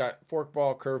 he's got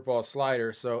forkball, curveball,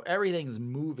 slider. So everything's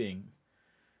moving.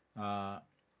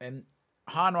 And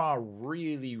Hanwha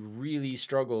really, really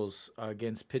struggles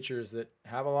against pitchers that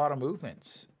have a lot of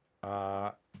movements.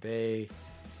 They,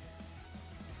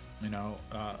 you know,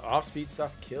 off-speed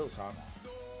stuff kills Hanwha.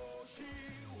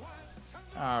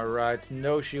 All right,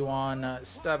 No Shiwan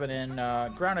stepping in,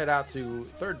 grounded out to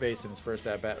third base in his first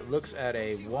at-bat. Looks at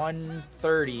a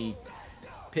 130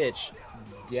 pitch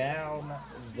down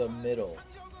the middle.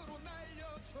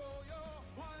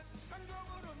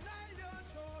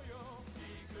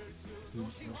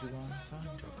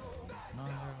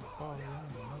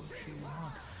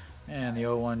 And the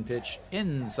 0-1 pitch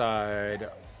inside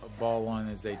ball one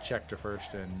as they check to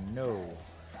first, and no,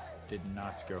 did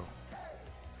not go.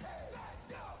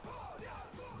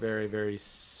 Very, very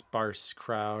sparse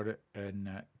crowd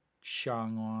in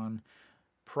Changwon.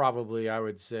 Probably, I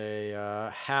would say,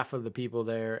 half of the people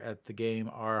there at the game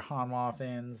are Hanwha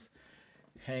fans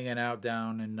hanging out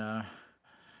down in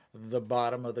the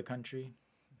bottom of the country.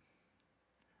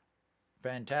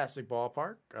 Fantastic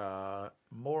ballpark.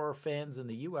 More fans in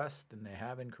the U.S. than they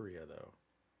have in Korea, though.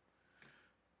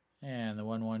 And the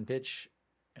 1-1 pitch,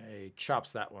 he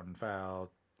chops that one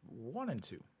foul.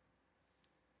 1-2.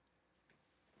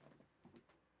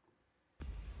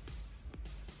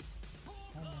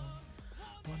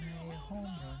 Home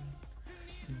run,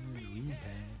 soon as we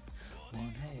had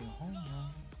one home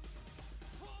run,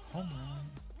 home run,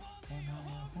 one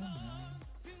home run,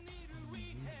 we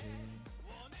had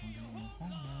one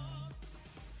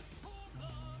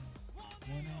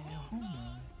home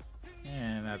run,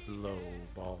 and that's a low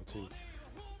ball too.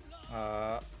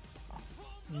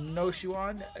 No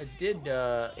Shiwan did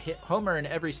hit homer in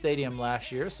every stadium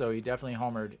last year, so he definitely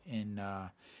homered in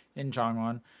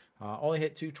Changwon. Only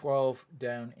hit 212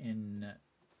 down in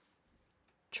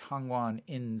Changwon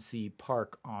NC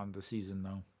Park on the season,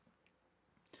 though.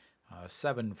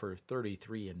 7 for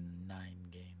 33 in 9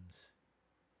 games.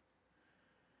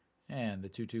 And the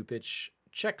 2-2 pitch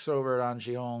checks over at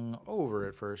Anjiong, over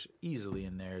at first, easily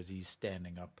in there as he's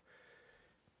standing up.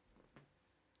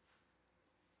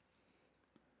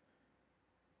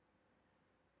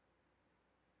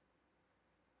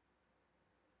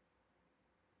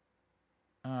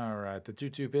 All right, the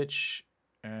 2-2 pitch,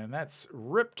 and that's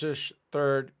ripped to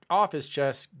third, off his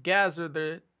chest.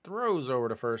 Gazer throws over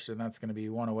to first, and that's going to be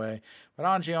one away. But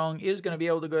Anjiong is going to be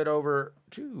able to get over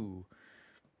to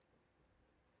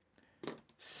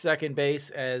second base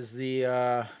as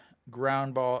the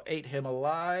ground ball ate him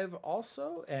alive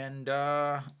also, and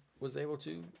was able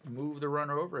to move the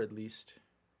runner over at least.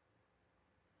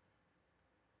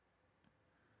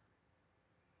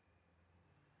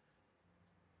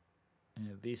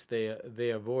 At least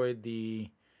they avoid the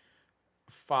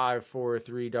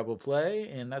 5-4-3 double play,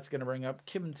 and that's going to bring up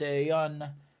Kim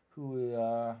Tae-yeon, who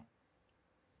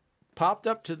popped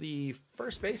up to the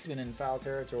first baseman in foul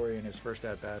territory in his first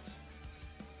at-bats,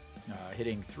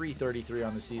 hitting .333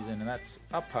 on the season, and that's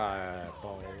up high,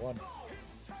 ball one.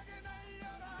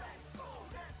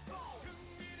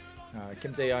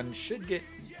 Kim Tae-yeon should get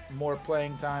more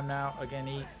playing time now. Again,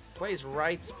 he plays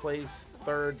right, plays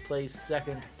third, plays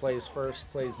second, plays first,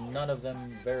 plays none of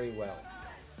them very well.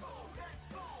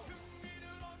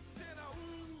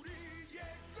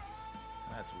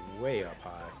 That's way up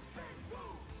high.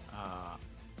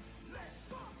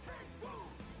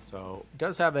 So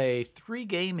does have a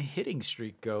 3-game hitting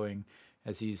streak going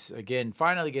as he's, again,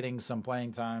 finally getting some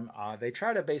playing time. They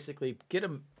try to basically get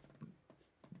him.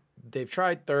 They've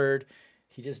tried third.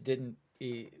 He just didn't.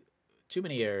 Too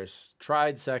many errors.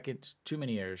 Tried second, too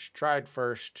many errors. Tried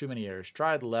first, too many errors.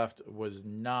 Tried left, was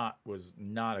not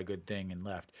a good thing in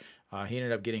left. He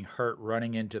ended up getting hurt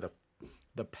running into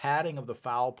the padding of the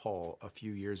foul pole a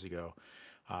few years ago.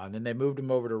 And then they moved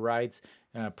him over to rights.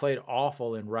 Played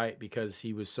awful in right because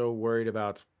he was so worried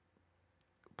about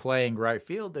playing right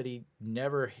field that he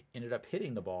never ended up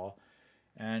hitting the ball.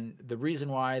 And the reason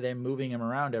why they're moving him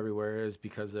around everywhere is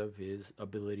because of his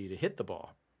ability to hit the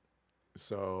ball.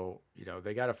 So, you know,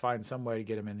 they got to find some way to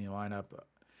get him in the lineup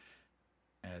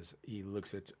as he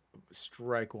looks at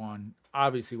strike one.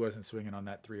 Obviously wasn't swinging on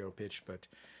that 3-0 pitch, but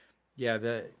yeah,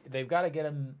 they've got to get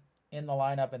him in the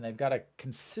lineup, and they've got to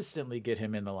consistently get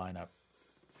him in the lineup.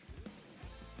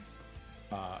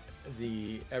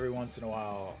 Every once in a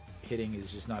while, hitting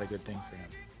is just not a good thing for him.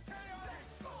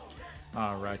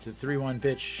 All right, the 3-1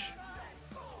 pitch.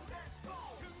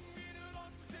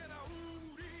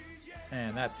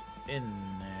 And that's in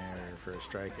there for a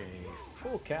strike. A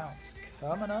full count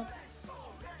coming up.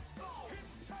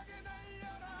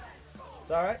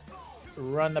 It's all right.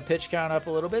 Run the pitch count up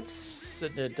a little bit.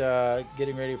 Sitting at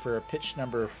getting ready for a pitch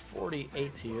number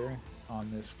 48 here on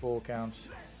this full count.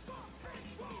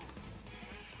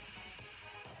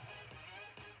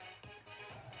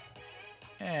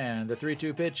 And the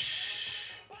 3-2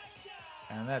 pitch.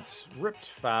 And that's ripped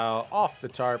foul off the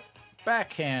tarp.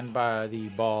 Backhand by the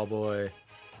ball boy.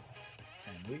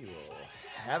 And we will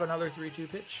have another 3-2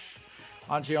 pitch.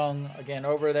 An Cheong again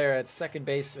over there at second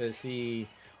base as he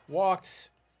walked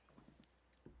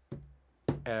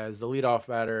as the leadoff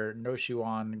batter, No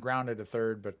Shiwan, grounded to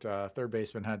third, but third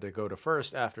baseman had to go to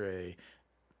first after a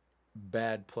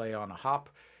bad play on a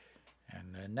hop.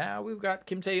 And then now we've got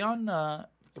Kim Tae-yeon,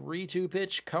 3-2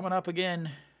 pitch coming up again.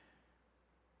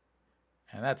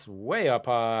 And that's way up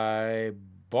high.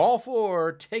 Ball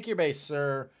 4. Take your base,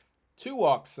 sir. 2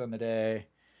 walks on the day.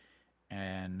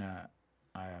 And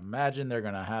I imagine they're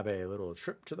going to have a little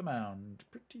trip to the mound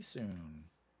pretty soon.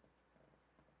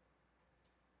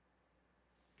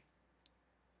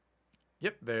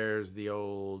 Yep, there's the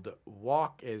old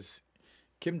walk. As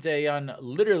Kim Tae-yeon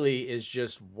literally is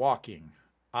just walking.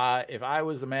 If I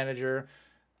was the manager,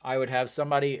 I would have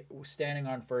somebody standing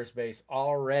on first base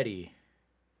already.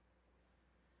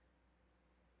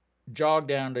 Jog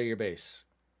down to your base.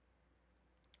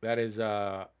 That is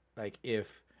like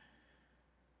if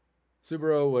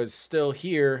Subaru was still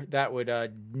here, that would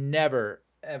never,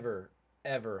 ever,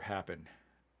 ever happen.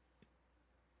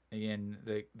 Again,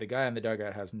 the guy in the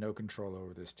dugout has no control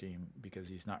over this team because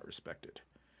he's not respected.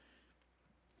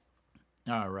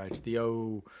 All right, the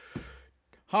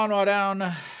Hanwha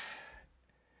down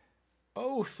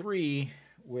 0-3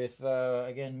 with,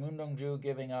 again, Moon Dong-ju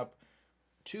giving up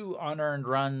 2 unearned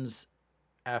runs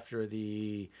after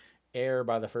the error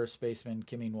by the first baseman,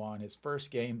 Kim In-won, his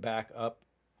first game back up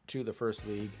to the first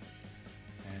league.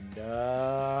 And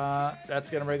that's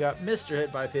going to bring up Mr.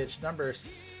 Hit by Pitch, number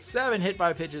 7 hit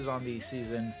by pitches on the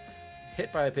season.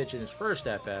 Hit by a pitch in his first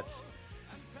at-bats.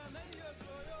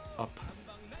 Up.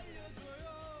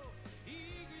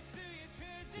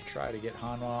 To try to get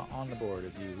Hanwha on the board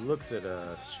as he looks at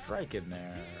a strike in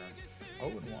there.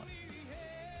 0-1.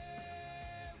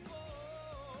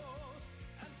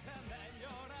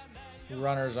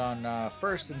 Runners on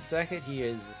first and second. He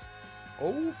is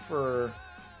 0 for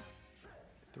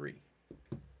 3.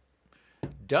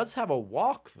 Does have a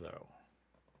walk, though.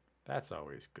 That's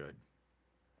always good.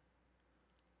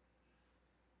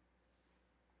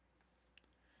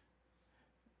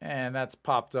 And that's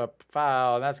popped up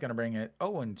foul. That's going to bring it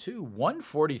 0-2.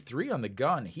 143 on the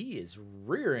gun. He is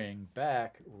rearing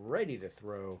back, ready to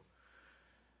throw.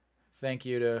 Thank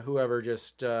you to whoever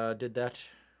just did that.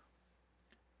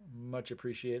 Much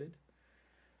appreciated.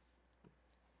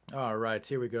 All right,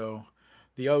 here we go.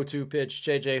 The 0-2 pitch.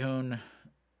 Choi Jae-hoon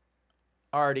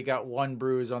already got 1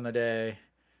 bruise on the day.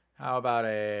 How about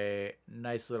a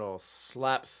nice little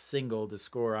slap single to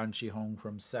score An Chi-hong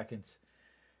from second?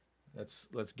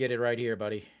 Let's get it right here,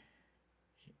 buddy.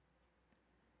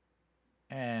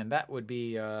 And that would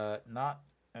be not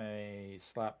a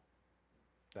slap.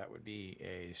 That would be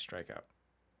a strikeout,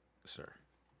 sir.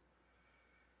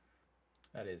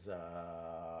 That is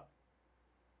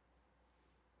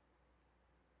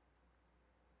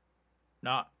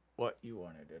not what you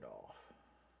wanted at all.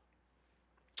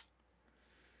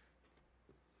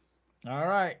 All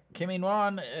right, Kim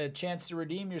In-won, a chance to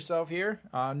redeem yourself here.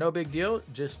 No big deal,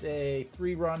 just a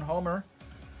 3-run homer.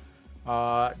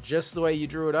 Just the way you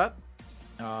drew it up.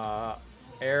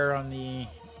 Error on the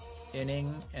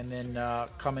inning, and then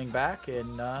coming back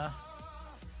and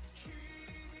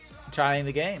tying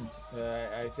the game.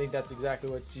 I think that's exactly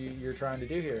what you're trying to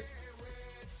do here.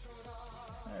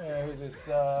 Who's this?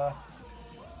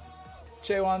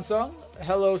 Chaewon Sung.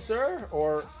 Hello, sir,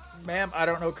 or ma'am. I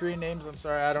don't know Korean names. I'm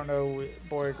sorry. I don't know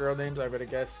boy or girl names. I would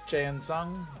guess Chaewon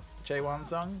Sung. Chaewon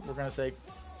Sung. We're gonna say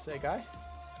guy.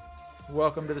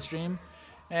 Welcome to the stream.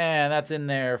 And that's in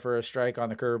there for a strike on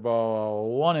the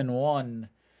curveball. 1-1.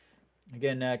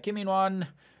 Again, Kim In-won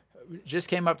just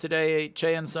came up today.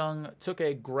 Chaeun Sung took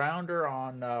a grounder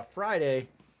on Friday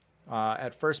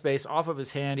at first base off of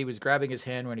his hand. He was grabbing his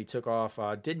hand when he took off.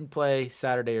 Didn't play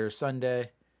Saturday or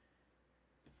Sunday.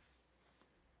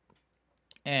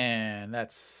 And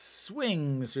that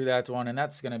swings through that one, and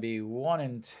that's going to be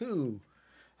 1-2.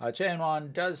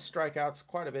 Changwon does strikeouts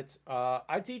quite a bit.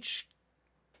 I teach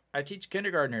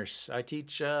kindergartners. I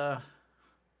teach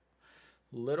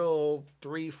little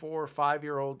 3, 4,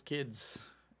 5-year-old kids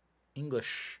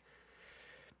English.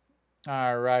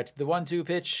 All right, the 1-2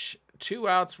 pitch, 2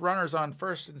 outs, runners on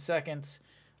first and second.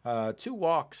 2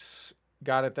 walks,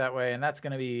 got it that way, and that's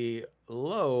going to be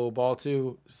low, ball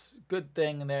 2. Good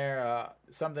thing there.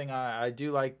 Something I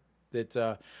do like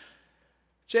that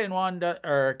Changwon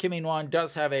or Kim In-won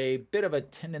does have a bit of a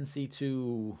tendency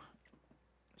to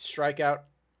strike out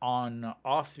on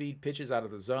off-speed pitches out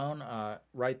of the zone.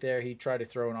 Right there, he tried to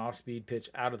throw an off-speed pitch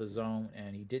out of the zone,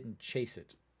 and he didn't chase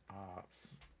it.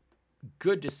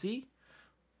 Good to see.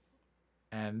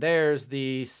 And there's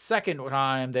the second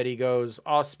time that he goes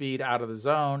off-speed out of the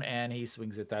zone, and he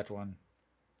swings at that one.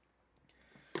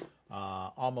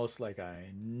 Almost like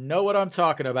I know what I'm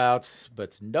talking about,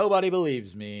 but nobody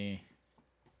believes me.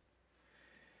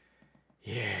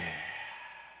 Yeah.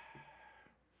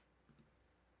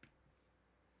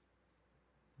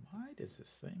 Why does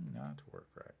this thing not work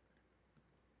right?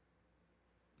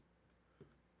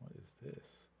 What is this?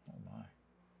 Oh my.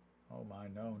 Oh my,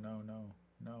 no, no, no,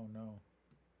 no, no.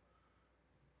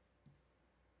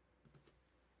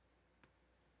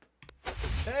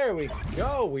 There we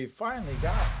go. We finally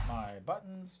got my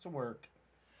buttons to work.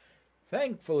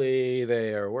 Thankfully,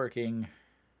 they are working.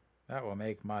 That will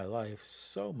make my life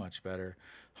so much better.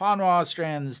 Hanwha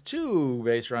strands 2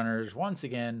 base runners once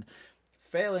again,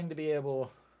 failing to be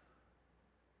able.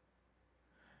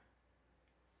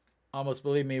 Almost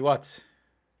believe me, what?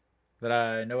 That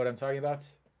I know what I'm talking about?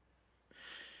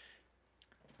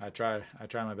 I try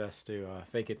my best to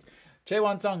fake it.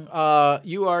 Changwon Sung,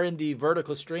 you are in the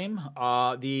vertical stream.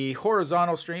 The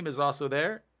horizontal stream is also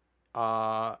there.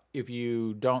 If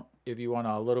you want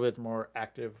a little bit more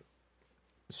active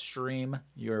stream,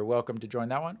 you're welcome to join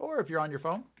that one. Or if you're on your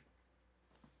phone,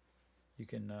 you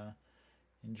can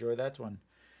enjoy that one.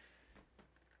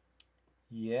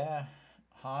 Yeah,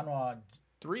 Hanwha,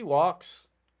 3 walks,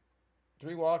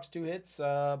 2 hits,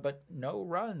 but no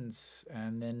runs.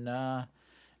 And then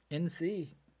NC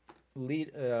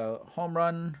lead home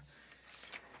run.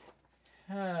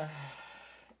 Yeah,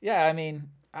 I mean,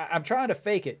 I'm trying to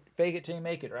fake it till you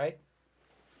make it, right?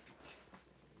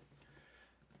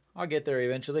 I'll get there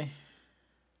eventually.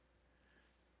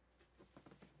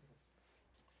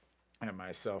 I have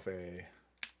myself a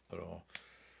little.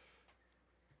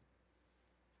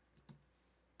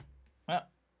 Well,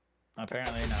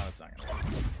 apparently no, it's not gonna work.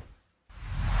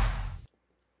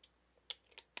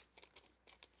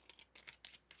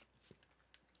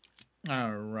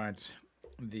 All right,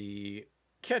 the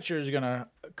catcher is gonna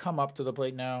come up to the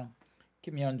plate now.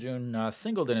 Kim Hyun-jun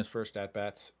singled in his first at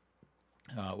bats.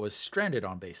 Was stranded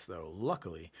on base though.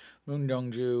 Luckily, Moon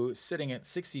Dong-ju sitting at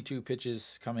 62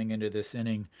 pitches coming into this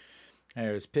inning.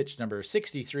 There's pitch number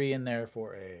 63 in there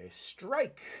for a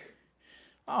strike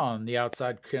on the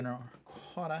outside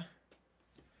corner.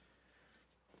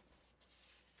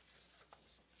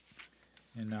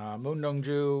 And Moon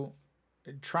Dong-ju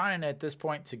trying at this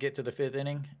point to get to the 5th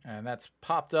inning, and that's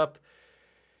popped up.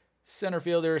 Center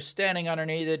fielder standing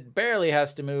underneath it, barely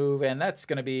has to move, and that's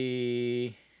going to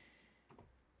be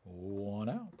 1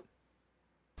 out.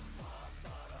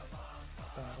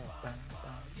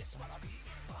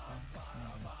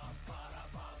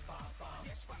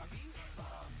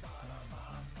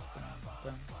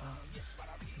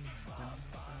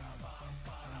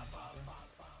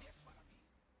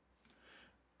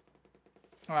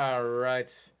 All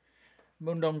right.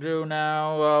 Moon Dong-ju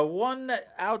now 1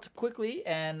 out quickly,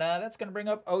 and that's going to bring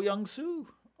up Oh Young-soo.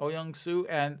 Oh Young-soo,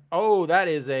 and oh, that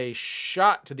is a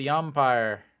shot to the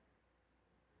umpire.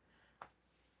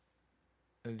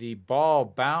 The ball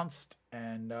bounced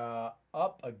and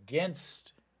up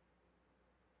against.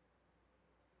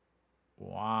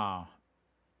 Wow.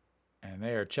 And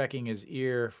they are checking his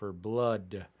ear for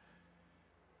blood.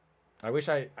 I wish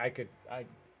I could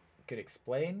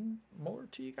explain more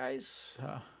to you guys.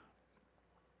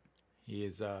 He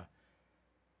is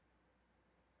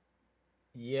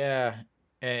yeah,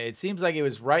 it seems like it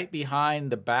was right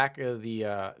behind the back of the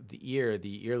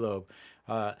earlobe.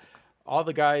 All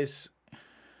the guys.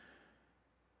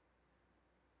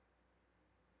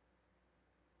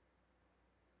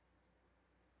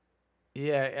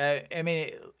 Yeah, I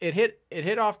mean it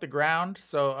hit off the ground.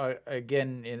 So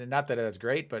again, not that that's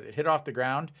great, but it hit off the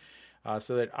ground,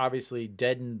 so that obviously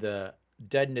deadened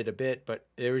it a bit. But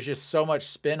there was just so much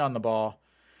spin on the ball,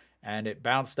 and it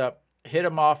bounced up, hit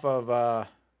him off of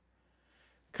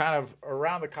kind of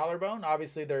around the collarbone.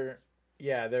 Obviously,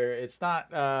 it's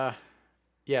not.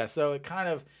 Yeah, so it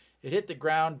hit the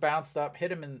ground, bounced up,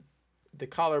 hit him in the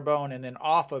collarbone, and then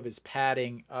off of his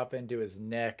padding up into his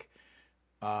neck.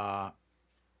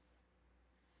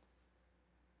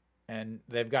 And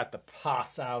they've got the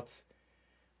pus out,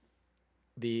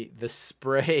 the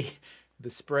spray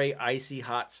icy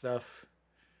hot stuff.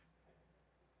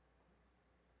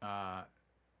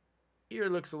 ear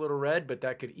looks a little red, but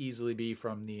that could easily be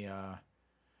from the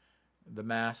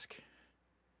mask.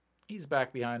 He's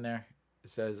back behind there.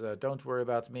 It says, "Don't worry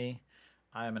about me.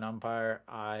 I am an umpire.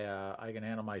 I can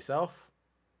handle myself."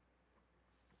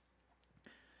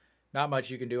 Not much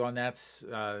you can do on that.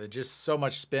 Just so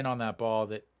much spin on that ball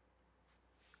that.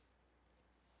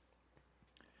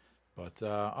 But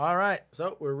all right,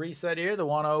 so we're reset here. The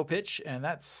 1-0 pitch, and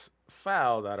that's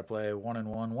fouled out of play. 1-1,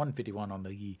 151 on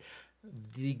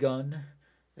the gun.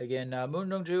 Again, Moon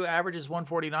Dong-ju averages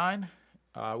 149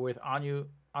 with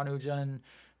Anujan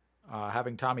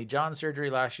having Tommy John surgery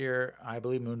last year. I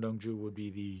believe Moon Dong-ju would be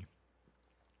the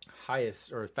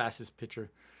highest or fastest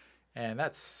pitcher. And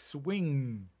that's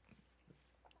swing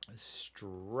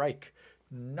strike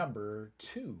number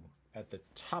 2 at the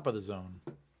top of the zone.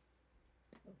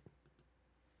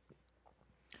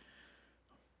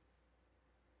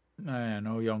 And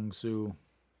Oh Young-soo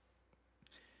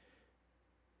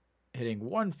hitting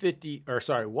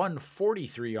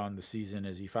 143 on the season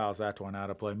as he fouls that one out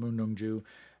of play. Moon Dong-ju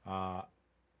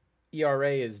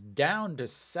ERA is down to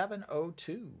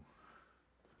 7.02.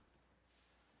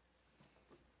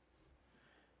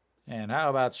 And how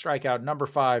about strikeout number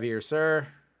 5 here, sir?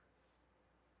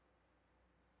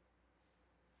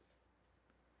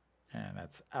 And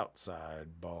that's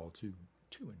outside, ball 2,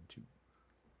 2-2.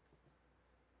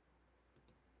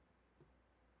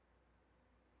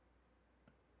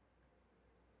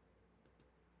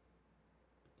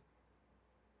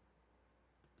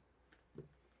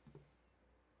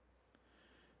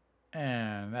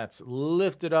 And that's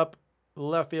lifted up,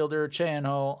 left fielder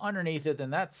Changwon underneath it,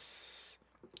 and that's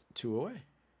 2 away.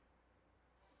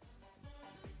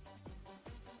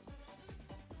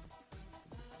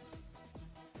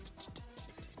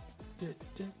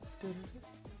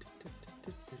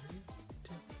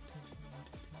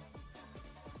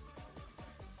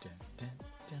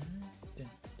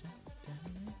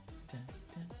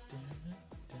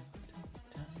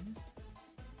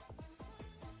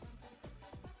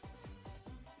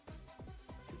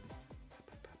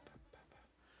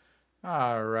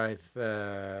 All right,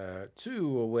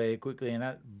 2 away quickly, and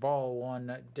that ball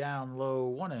 1 down low,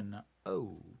 1-0.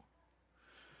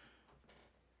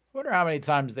 Wonder how many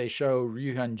times they show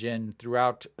Ryuhyun Jin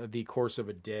throughout the course of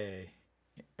a day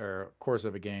or course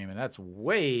of a game, and that's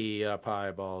way up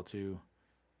high, ball 2.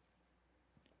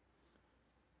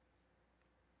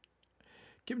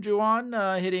 Kim Joo-won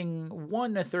hitting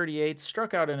 138,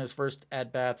 struck out in his first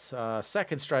at-bats.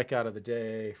 Second strikeout of the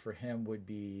day for him would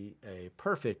be a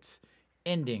perfect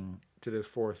ending to this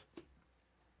 4th.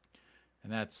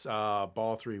 And that's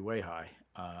ball 3 way high.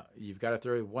 You've got to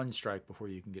throw 1 strike before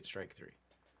you can get strike 3.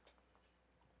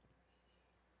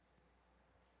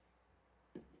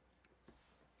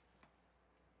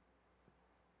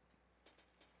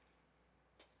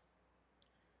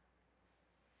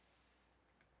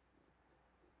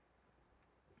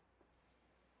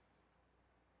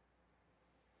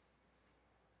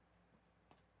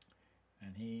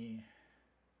 And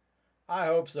I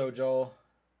hope so, Joel.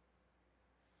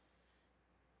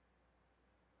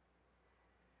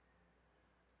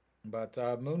 But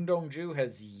Moon Dong-ju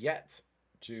has yet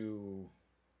to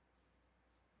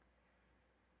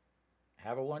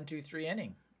have a 1-2-3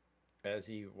 inning as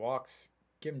he walks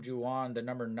Kim Joo-won, the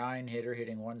number 9 hitter,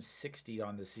 hitting 160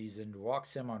 on the season,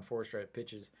 walks him on 4 straight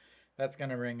pitches. That's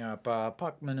going to bring up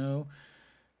Park Min-woo.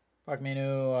 Park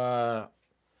Min-woo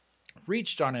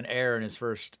reached on an error in his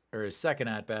second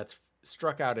at bat,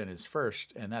 struck out in his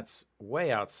first, and that's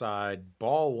way outside.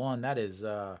 Ball 1. That is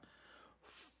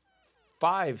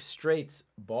 5 straight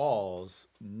balls,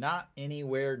 not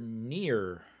anywhere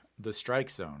near the strike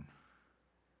zone.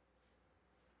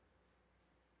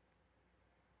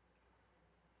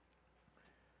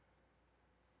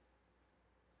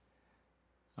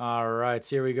 All right,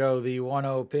 so here we go. The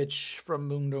 1-0 pitch from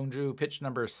Moon Dong-ju, pitch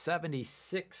number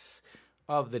 76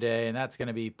 of the day, and that's going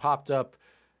to be popped up,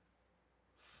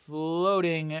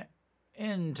 floating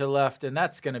into left, and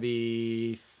that's going to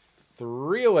be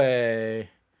 3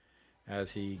 away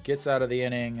as he gets out of the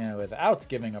inning without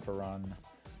giving up a run.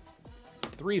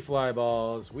 3 fly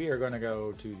balls. We are going to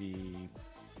go to the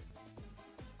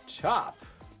top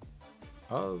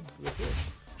of the pitch.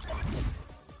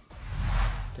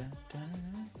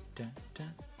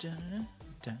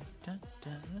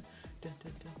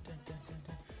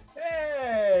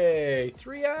 Hey,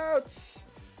 3 outs.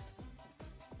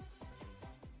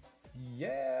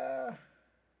 Yeah.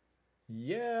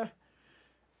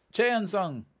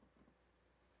 Chae-sung.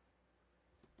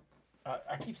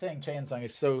 I keep saying Chae-sung.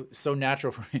 It's so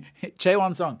natural for me.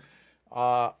 Chae-sung.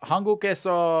 한국에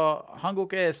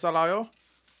살아요?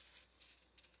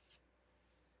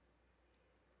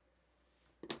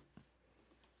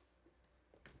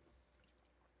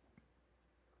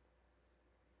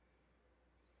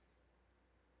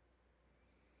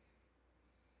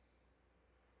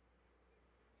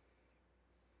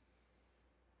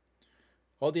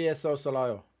 어디에서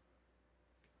살아요?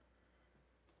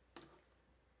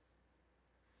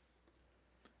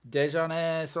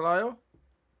 대전에 살아요?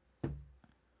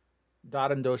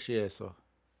 다른 도시에서.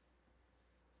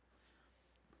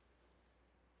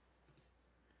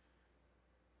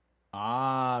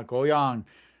 아, 고향.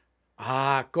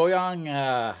 아, 고향.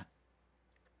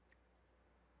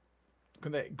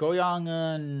 근데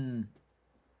고향은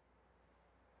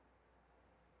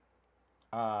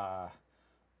아,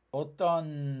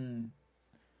 어떤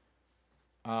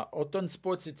어떤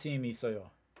스포츠 팀이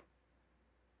있어요?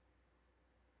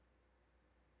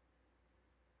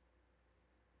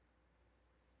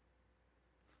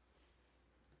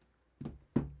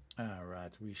 All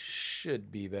right, we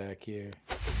should be back here.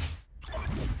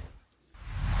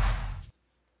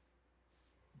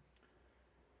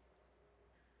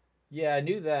 Yeah, I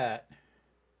knew that.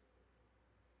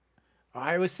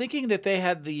 I was thinking that they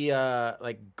had the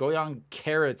like goyang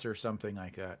carrots or something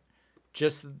like that.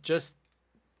 Just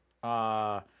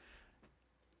uh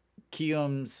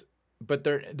Kium's, but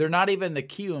they're not even the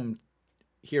Kium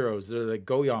heroes. They're the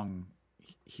goyang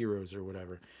heroes or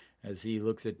whatever. As he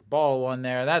looks at ball one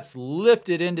there, that's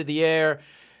lifted into the air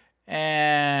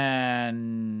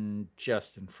and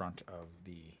just in front of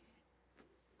the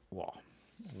wall.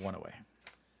 One away.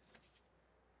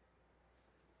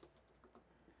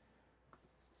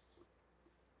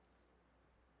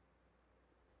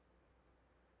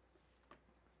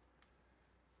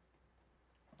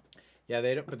 Yeah,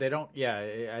 they don't. But they don't. Yeah,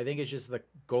 I think it's just the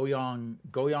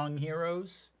Goyong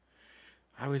heroes.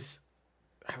 I was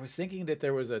I was thinking that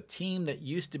there was a team that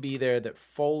used to be there that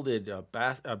folded a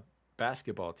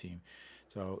basketball team.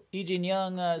 So Lee Jin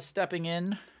Young stepping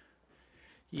in.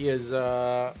 He is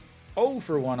 0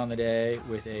 for 1 on the day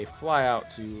with a fly out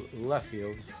to left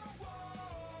field.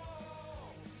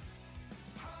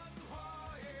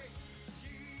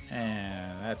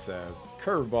 And that's a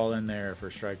curveball in there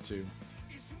for strike 2.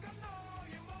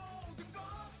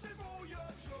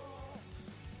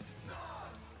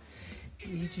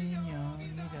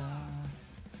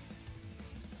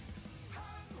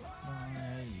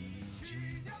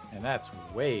 And that's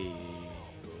way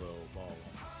low ball.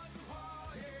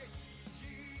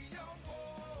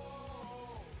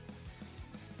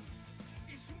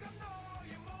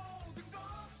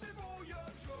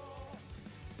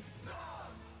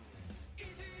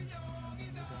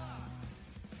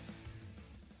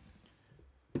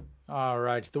 All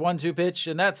right, the 1-2 pitch,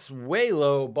 and that's way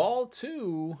low. Ball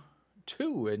 2,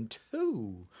 2-2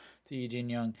 to Lee Jin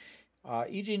Young.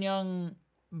 Lee Jin Young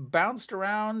bounced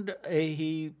around.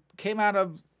 He came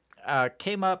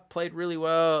up, played really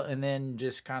well, and then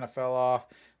just kind of fell off.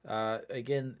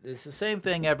 Again, it's the same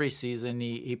thing every season.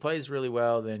 He plays really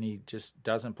well, then he just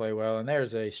doesn't play well. And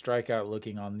there's a strikeout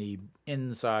looking on the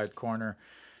inside corner.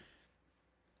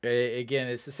 Again,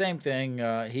 it's the same thing.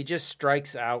 He just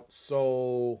strikes out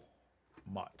so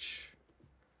much.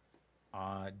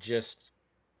 I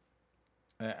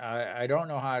don't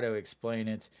know how to explain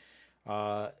it.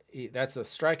 That's a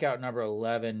strikeout number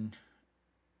 11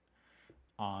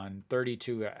 on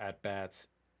 32 at bats.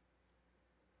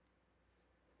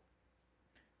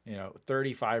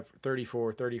 35%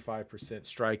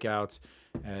 strikeouts,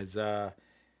 as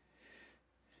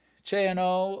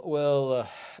Chano will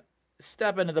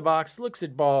step into the box, looks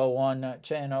at ball 1.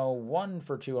 Chano 1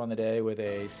 for 2 on the day with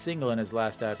a single in his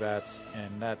last at bats,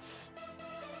 and that's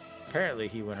apparently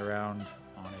he went around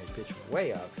on a pitch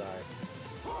way outside.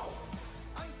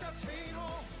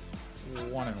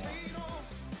 1-1.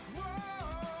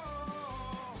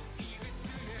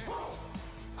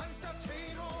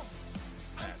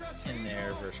 That's in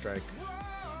there for a strike.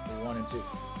 1-2.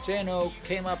 Chano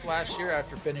came up last year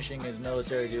after finishing his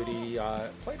military duty.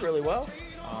 Played really well.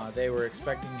 They were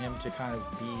expecting him to kind of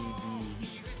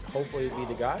hopefully be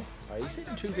the guy. He's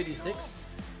hitting 256.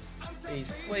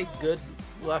 He's played good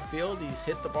left field. He's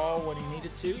hit the ball when he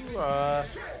needed to.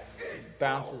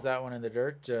 Bounces that one in the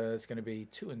dirt. It's going to be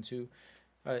 2-2.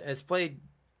 Has played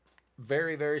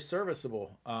very, very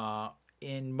serviceable.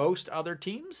 In most other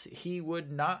teams, he would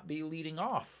not be leading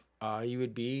off. He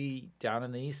would be down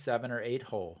in the 7 or 8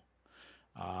 hole.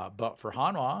 But for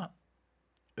Hanwha,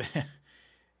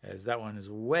 as that one is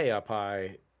way up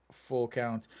high, full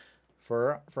count.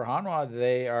 For Hanwha,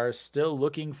 they are still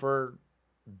looking for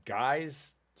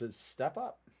guys to step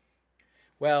up.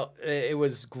 Well, it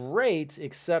was great,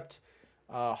 except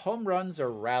home runs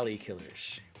are rally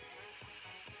killers.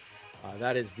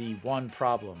 That is the one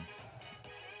problem,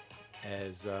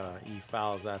 as he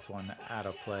fouls that one out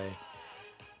of play.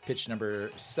 Pitch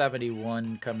number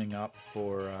 71 coming up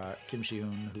for Kim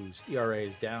Si-hoon, whose ERA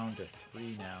is down to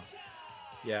 3 now.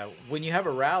 Yeah, when you have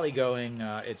a rally going,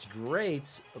 it's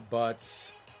great,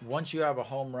 but once you have a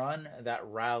home run, that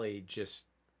rally just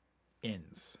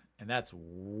ends. And that's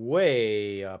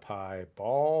way up high.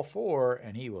 Ball 4,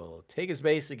 and he will take his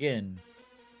base again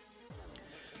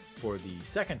for the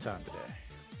second time today.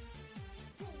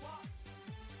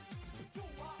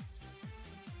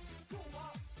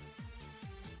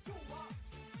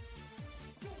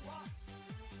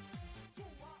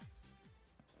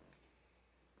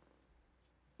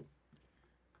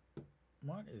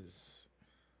 What is...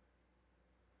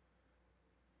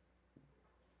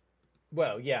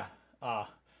 Well, yeah.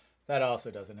 That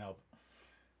also doesn't help.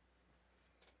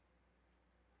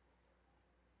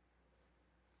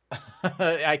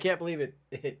 I can't believe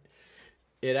it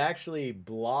actually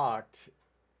blocked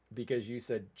because you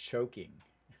said choking.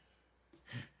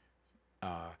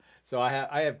 So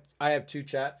I have two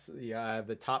chats. Yeah, I have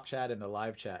the top chat and the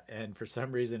live chat, and for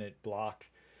some reason it blocked.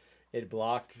 It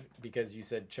blocked because you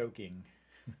said choking,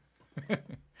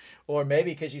 or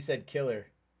maybe because you said killer.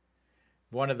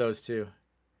 One of those two.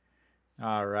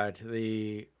 All right,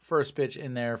 the first pitch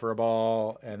in there for a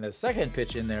ball, and the second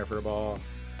pitch in there for a ball.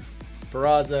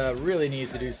 Peraza really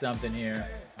needs to do something here.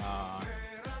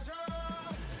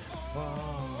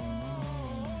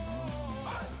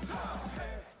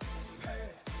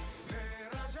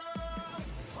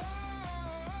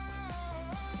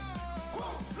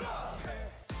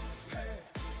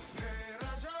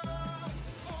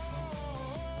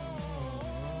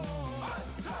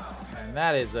 And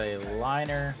that is a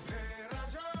liner.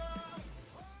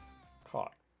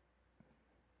 Caught.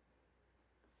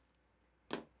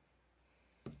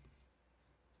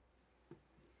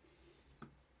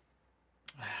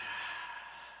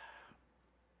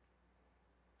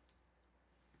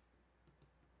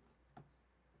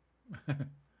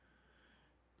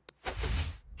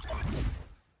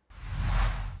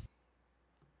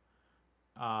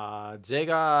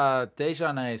 제가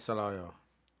대전에 살아요.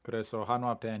 그래서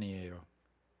한화 팬이에요.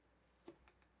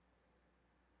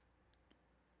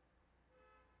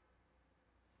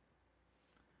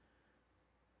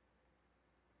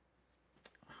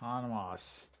 Hanwha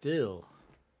still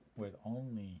with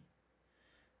only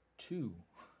 2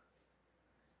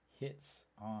 hits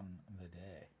on the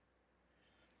day.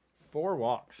 4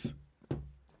 walks.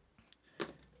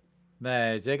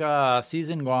 네, 제가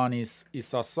시즌1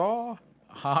 있어서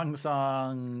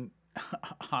항상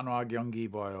한화 경기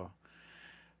봐요.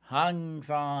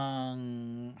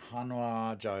 항상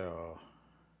한화 져요.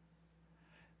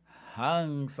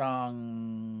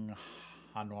 항상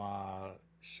한화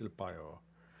실패요.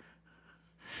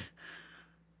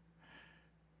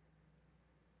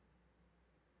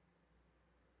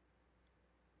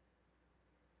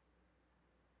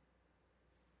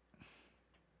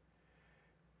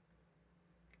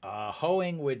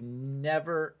 Hoing would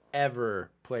never,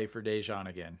 ever play for Daejeon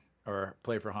again, or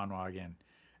play for Hanwha again.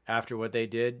 After what they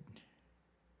did,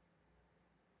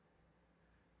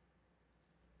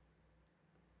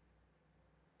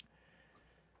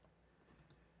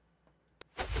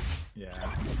 yeah,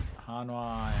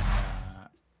 Hanwha and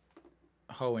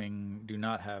Hoing do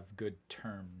not have good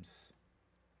terms.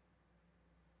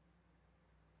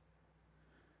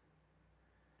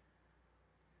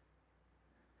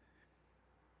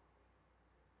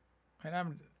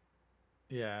 And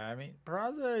yeah, I mean,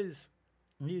 Peraza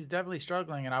he's definitely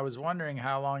struggling, and I was wondering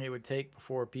how long it would take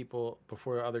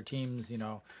before other teams,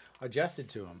 adjusted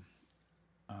to him.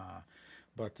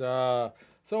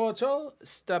 So Ocho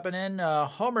stepping in,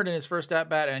 homered in his first at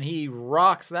bat, and he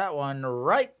rocks that one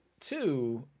right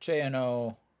to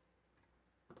Cheano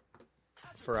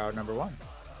for out number 1.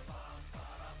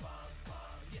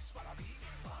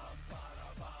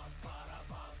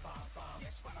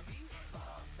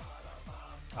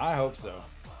 I hope so.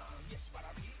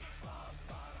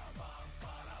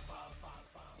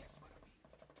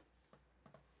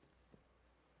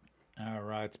 All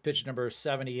right, pitch number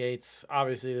 78.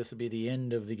 Obviously, this will be the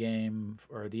end of the game,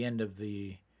 or the end of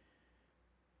the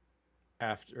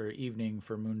evening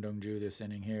for Moon Dong-ju this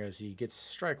inning here, as he gets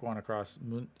strike 1 across.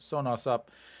 Sonos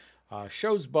up,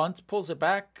 shows bunt, pulls it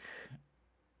back,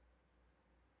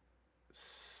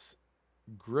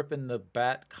 gripping the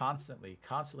bat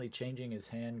constantly changing his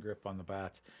hand grip on the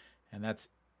bat, and that's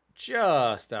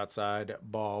just outside.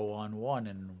 Ball 1,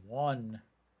 1-1.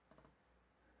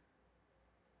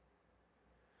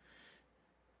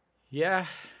 Yeah,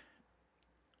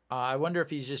 I wonder if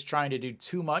he's just trying to do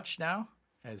too much now,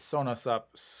 as Sonos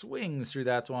up swings through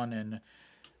that one and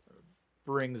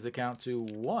brings the count to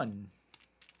 1-2.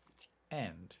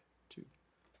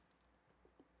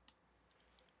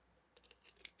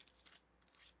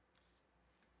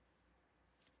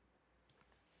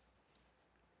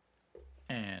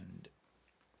 And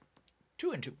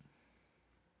 2-2.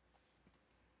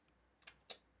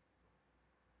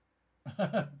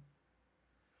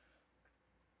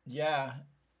 Yeah.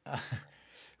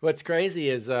 What's crazy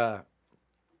is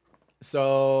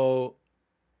so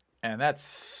and that's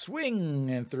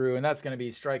swinging through, and that's going to be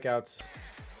strikeouts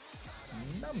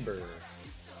number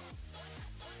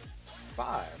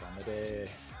 5 on the day.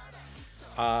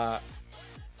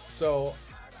 So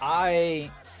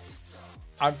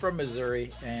I'm from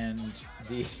Missouri, and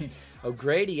the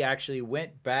O'Grady actually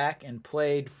went back and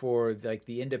played for like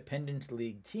the Independent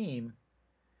League team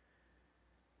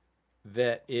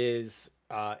that is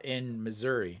in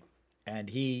Missouri, and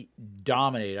he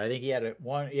dominated. I think he had a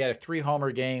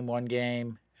 3-homer game, one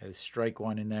game, has strike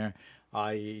one in there.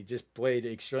 He just played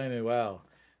extremely well.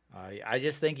 I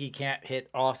just think he can't hit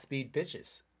off-speed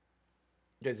pitches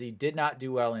because he did not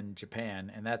do well in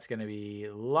Japan, and that's going to be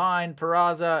line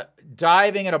Peraza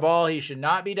diving at a ball he should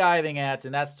not be diving at,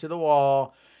 and that's to the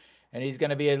wall. And he's going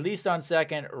to be at least on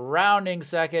second, rounding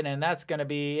second, and that's going to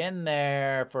be in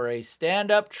there for a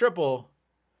stand-up triple.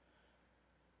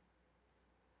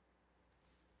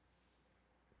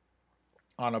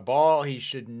 On a ball he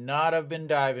should not have been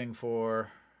diving for.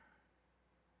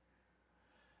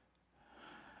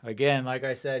 Again, like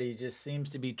I said, he just seems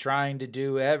to be trying to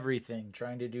do everything,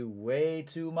 trying to do way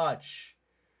too much.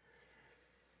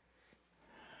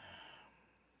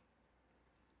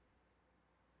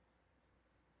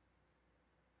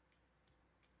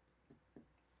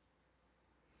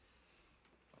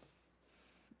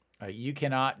 You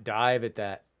cannot dive at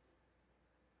that.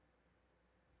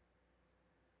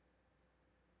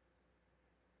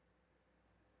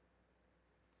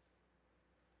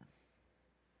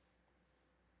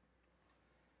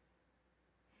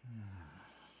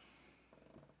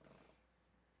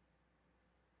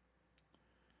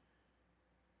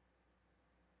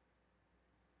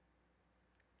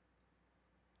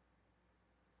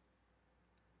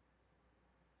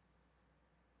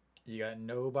 You got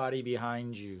nobody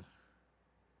behind you.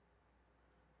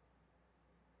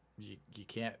 You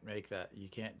can't make that. You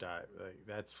can't dive. Like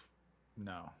that's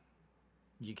no.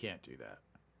 You can't do that.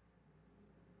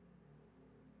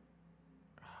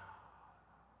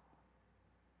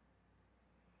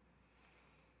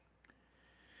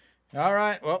 All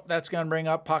right. Well, that's going to bring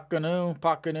up Pak Ganu.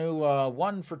 Pak Ganu,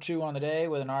 1 for 2 on the day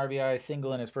with an RBI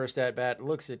single in his first at bat.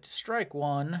 Looks at strike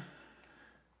one.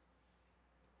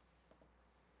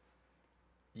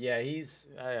 Yeah, he's.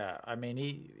 I mean,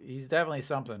 he's definitely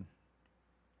something.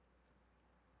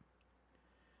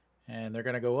 And they're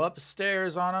going to go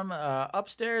upstairs on him.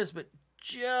 Upstairs, but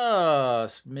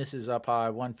just misses up high.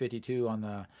 152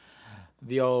 on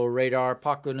the old radar.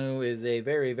 Pak Ganu is a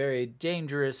very, very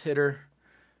dangerous hitter.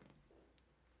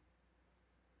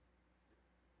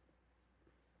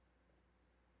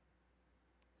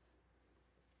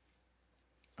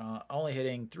 Only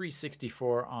hitting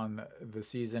 364 on the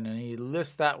season, and he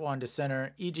lifts that one to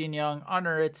center. Eugene Young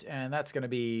under it, and that's going to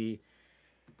be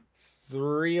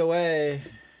 3 away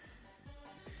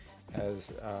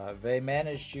as they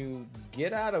managed to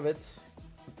get out of it.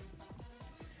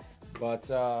 But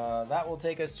that will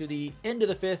take us to the end of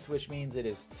the 5th, which means it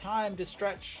is time to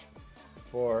stretch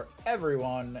for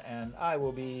everyone, and I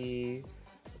will be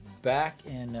back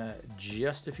in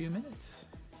just a few minutes.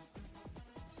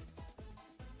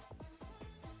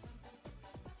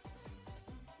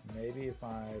 Maybe if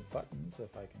my buttons,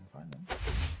 if I can find them.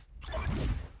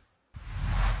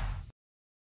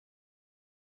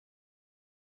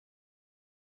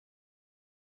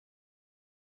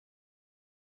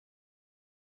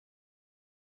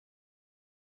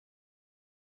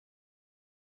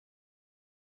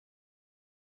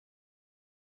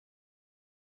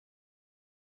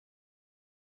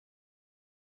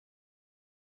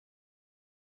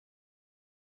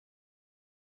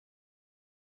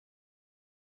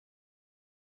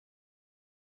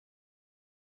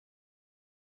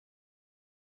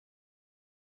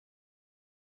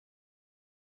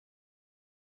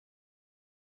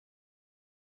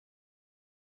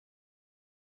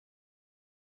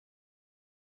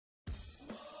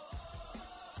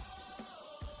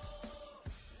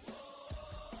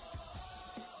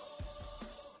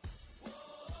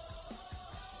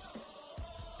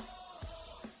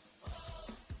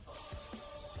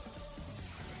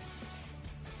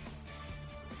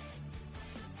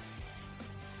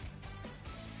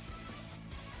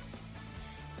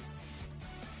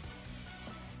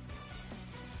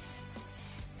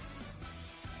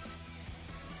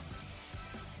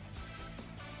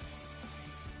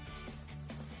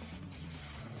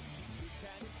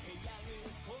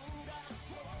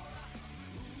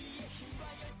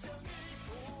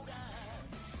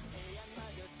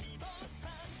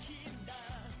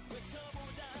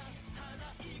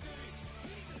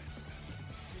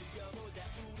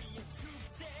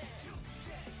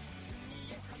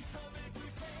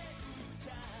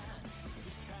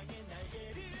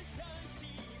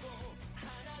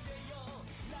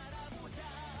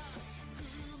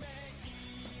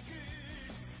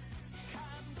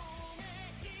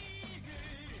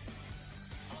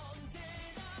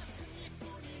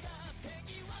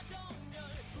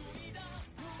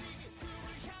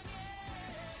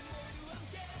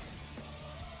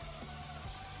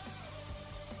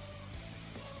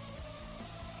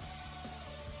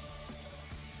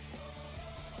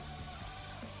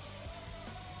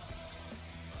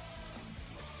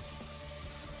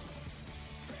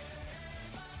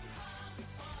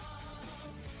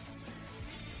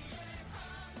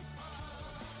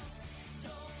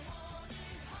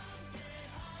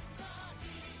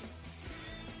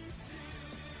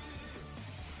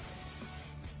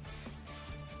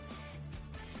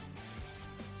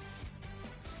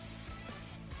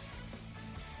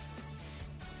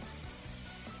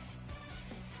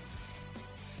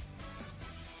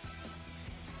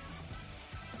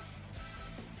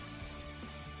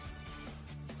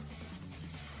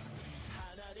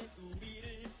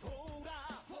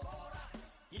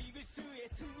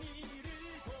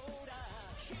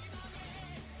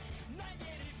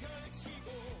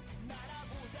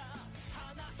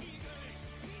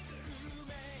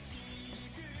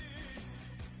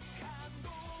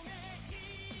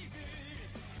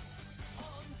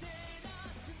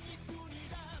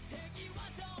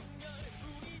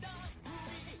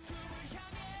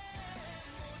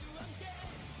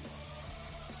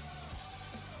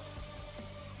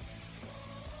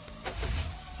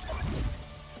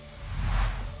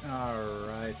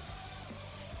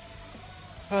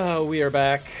 Oh, we are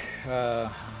back.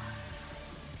 Lotte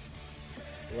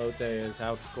has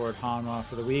outscored Hanwha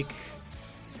for the week.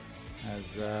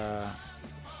 As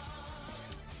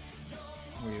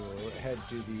we will head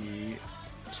to the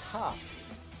top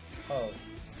of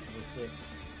the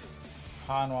sixth.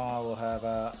 Hanwha will have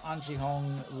An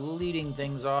Chi-hong leading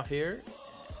things off here.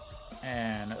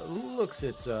 And looks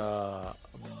at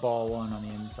ball one on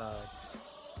the inside.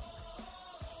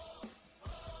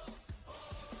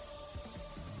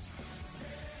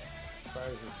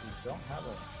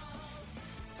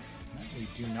 We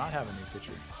do not have a new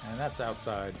pitcher, and that's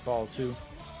outside ball two.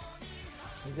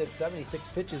 He's at 76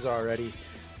 pitches already,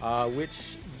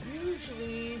 which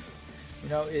usually,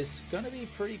 is going to be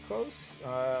pretty close.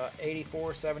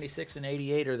 84, 76, and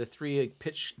 88 are the three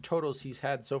pitch totals he's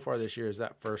had so far this year. Is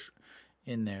that first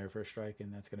in there for a strike,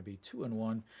 and that's going to be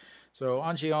 2-1. So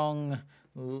An Chi-hong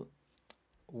 0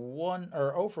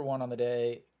 for 1 on the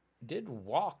day. Did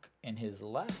walk in his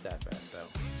last at bat though.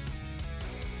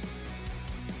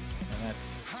 And that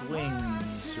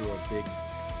swings to a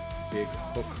big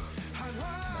hook. And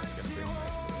that's going to bring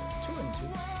that to 2-2.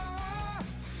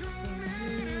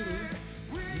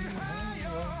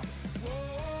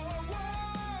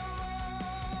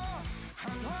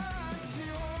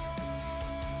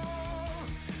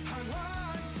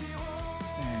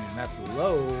 And that's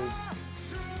low.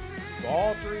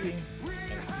 Ball three.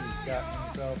 NC's got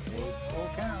himself a full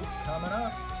count coming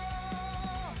up.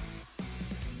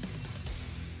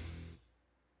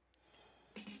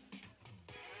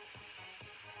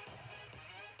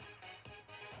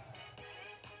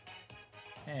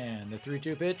 And the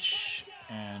 3-2 pitch,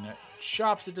 and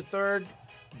chops it to third,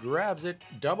 grabs it,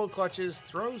 double clutches,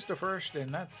 throws to first,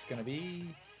 and that's going to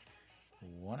be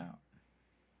 1 out.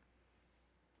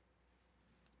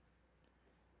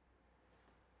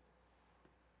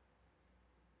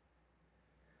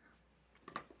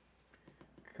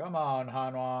 Come on,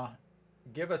 Hanwha.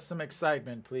 Give us some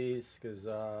excitement, please, because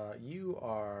you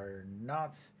are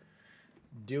not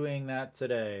doing that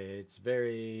today. It's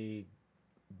very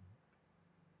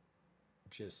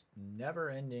just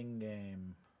never-ending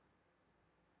game.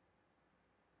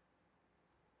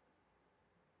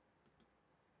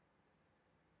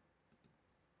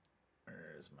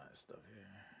 Where's my stuff here?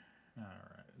 All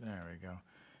right, there we go.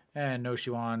 And No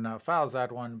Shiwan fouls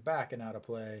that one back and out of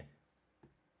play.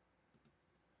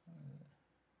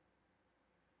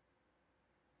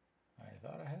 I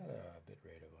thought I had a bit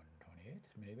rate of 128.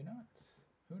 Maybe not.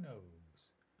 Who knows?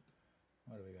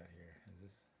 What do we got here? Is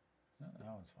this? No,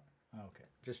 that one's fine. Okay,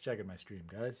 just checking my stream,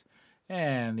 guys.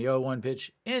 And the 0-1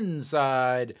 pitch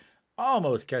inside.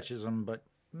 Almost catches him, but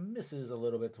misses a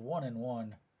little bit.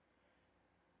 1-1.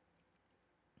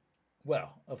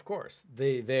 Well, of course,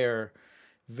 they're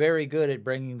very good at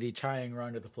bringing the tying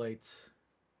run to the plates.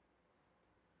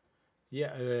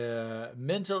 Yeah,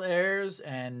 mental errors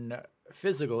and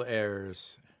physical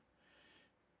errors.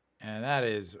 And that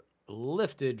is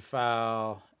lifted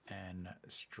foul and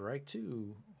strike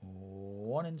two.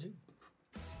 1-2.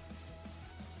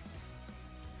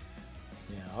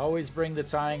 Yeah, always bring the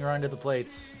tying run to the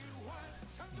plates.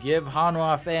 Give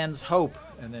Hanwha fans hope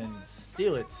and then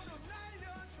steal it.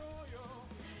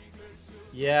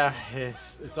 Yeah,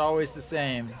 it's always the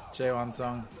same, Changwon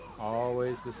Sung.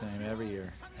 Always the same every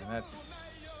year. And that's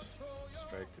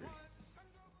strike three.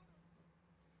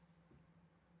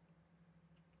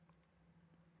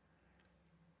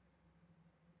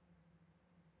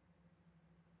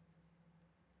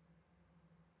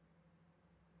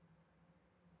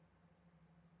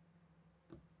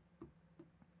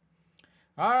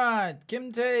 All right,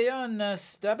 Kim Tae-yeon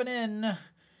stepping in.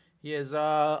 He is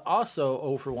also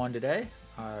 0 for 1 today.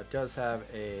 Does have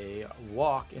a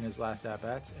walk in his last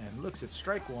at-bats and looks at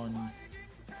strike one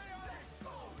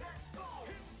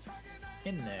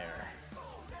in there.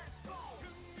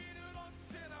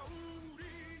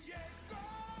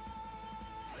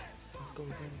 Let's go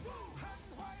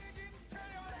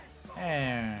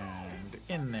and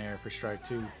in there for strike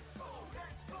two.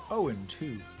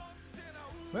 0-2.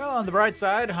 Well, on the bright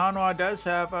side, Hanwha does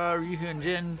have Ryu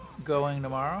Hyun-jin going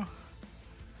tomorrow.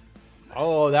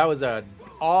 Oh, that was an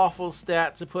awful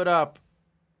stat to put up.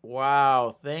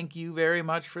 Wow, thank you very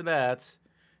much for that.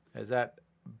 As that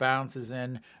bounces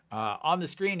in. On the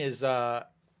screen is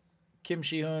Kim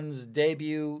Shi-hoon's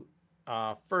debut.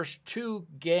 First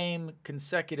 2-game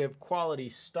consecutive quality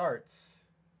starts.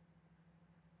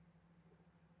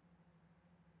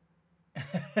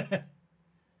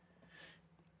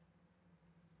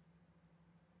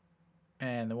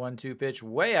 And the 1-2 pitch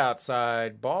way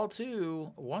outside. Ball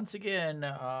two. Once again,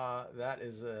 that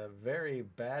is a very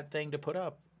bad thing to put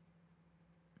up.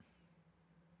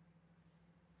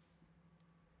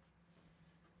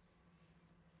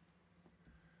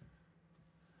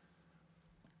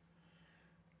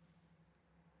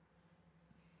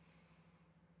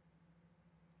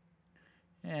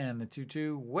 And the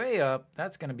 2-2 way up.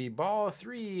 That's going to be ball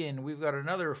 3, and we've got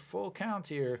another full count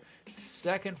here.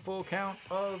 Second full count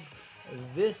of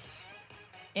this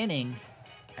inning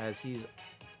as he's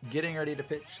getting ready to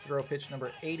throw pitch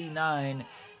number 89,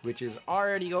 which is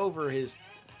already over his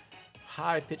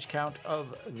high pitch count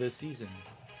of the season.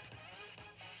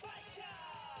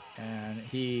 And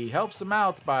he helps him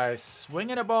out by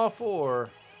swinging a ball 4.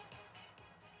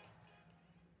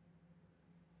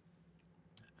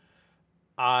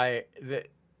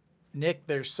 Nick,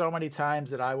 there's so many times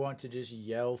that I want to just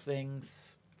yell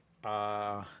things,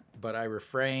 but I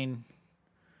refrain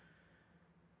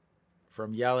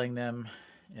from yelling them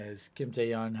as Kim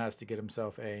Tae-yeon has to get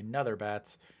himself another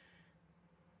bat.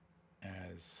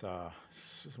 As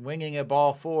swinging a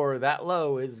ball 4 that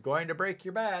low is going to break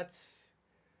your bats.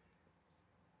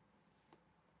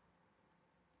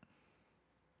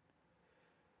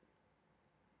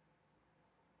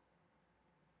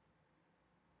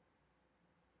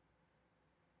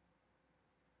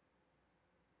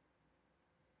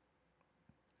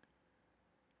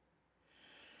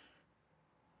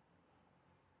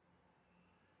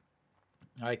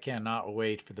 I cannot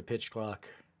wait for the pitch clock.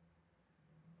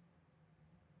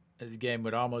 This game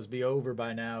would almost be over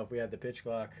by now if we had the pitch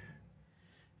clock.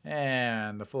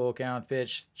 And the full count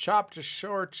pitch. Chopped to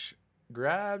short.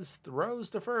 Grabs. Throws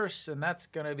to first. And that's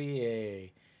going to be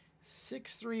a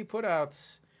 6-3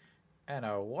 putouts. And a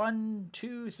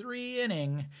 1-2-3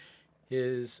 inning.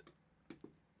 His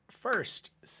first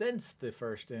since the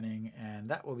first inning. And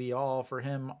that will be all for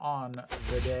him on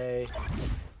the day.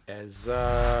 As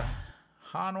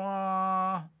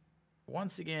Hanwha,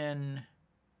 once again,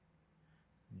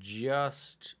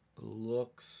 just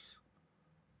looks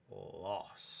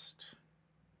lost.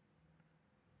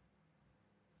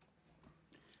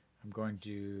 I'm going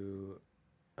to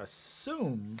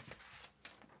assume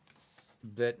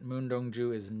that Moon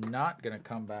Dong-ju is not going to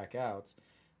come back out,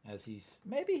 as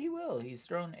maybe he will. He's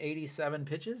thrown 87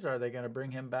 pitches. Are they going to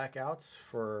bring him back out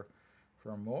for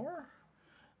more?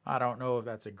 I don't know if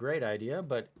that's a great idea,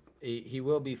 but he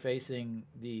will be facing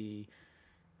the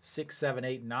 6, 7,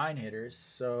 8, 9 hitters.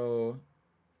 So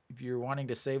if you're wanting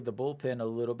to save the bullpen a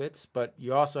little bit, but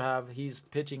you also he's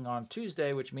pitching on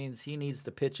Tuesday, which means he needs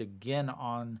to pitch again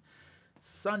on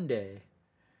Sunday.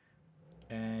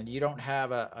 And you don't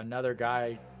have another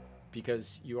guy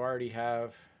because you already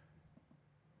have.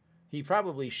 He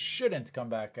probably shouldn't come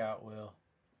back out, Will.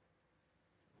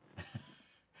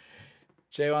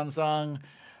 Changwon-sung.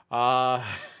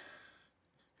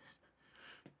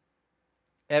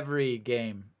 Every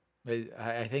game,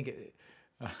 I think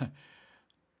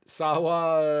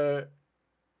사월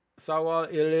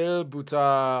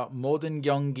 1일부터 모든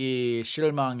경기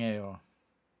실망해요.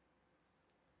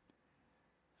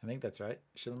 I think that's right.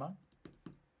 실망?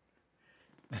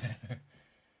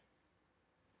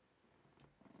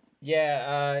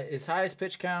 Yeah, his highest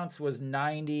pitch counts was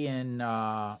 90, and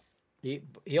he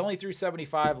only threw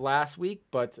 75 last week,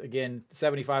 but again,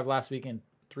 75 last week in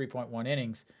 3.1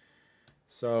 innings.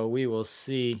 So we will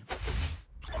see.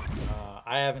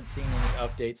 I haven't seen any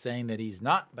updates saying that he's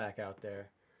not back out there.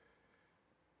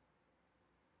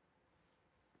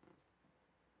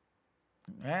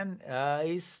 And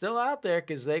he's still out there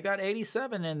because they got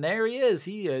 87, and there he is.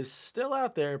 He is still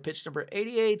out there. Pitch number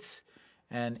 88,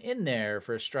 and in there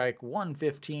for strike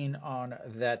 115 on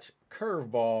that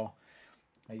curveball.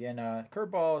 Again,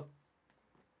 curveball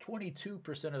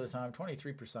 22% of the time,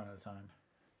 23% of the time.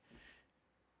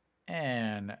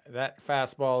 And that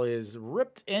fastball is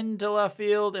ripped into left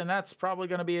field, and that's probably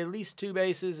going to be at least 2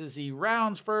 bases as he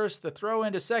rounds first. The throw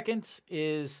into second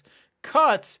is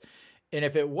cut, and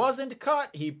if it wasn't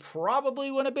cut, he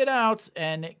probably would have been out.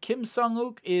 And Kim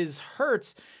Sung-wook is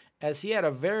hurt as he had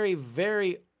a very,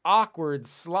 very awkward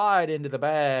slide into the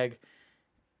bag.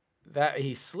 That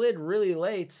he slid really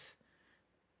late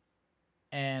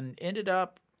and ended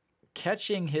up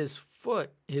catching his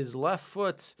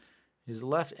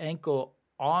left ankle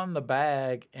on the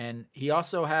bag, and he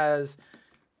also has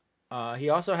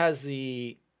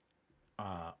the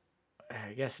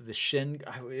I guess the shin.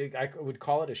 I would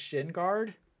call it a shin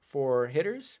guard for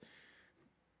hitters.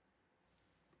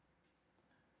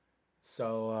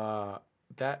 So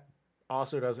that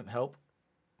also doesn't help.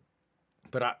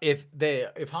 But if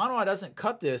Hanwha doesn't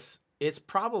cut this, he's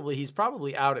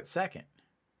probably out at second.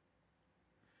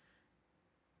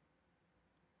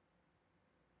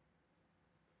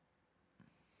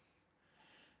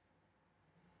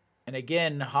 And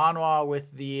again, Hanwha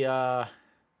with the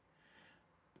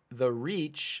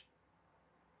reach.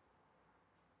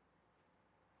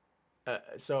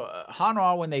 So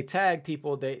Hanwha, when they tag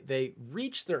people, they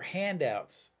reach their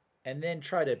handouts and then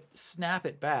try to snap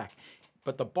it back.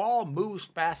 But the ball moves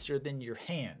faster than your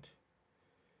hand.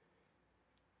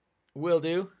 Will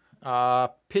do.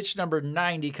 Pitch number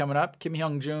 90 coming up. Kim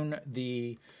Hyung-jun,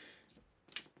 the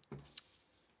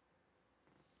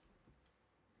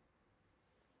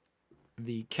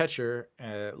catcher,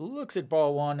 looks at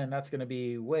ball one, and that's going to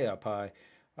be way up high.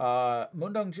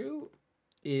 Moon Dong-ju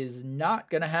is not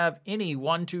going to have any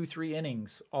 1, 2, 3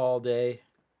 innings all day.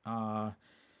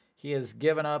 He has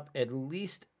given up at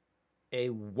least a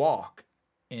walk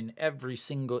in every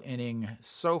single inning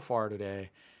so far today.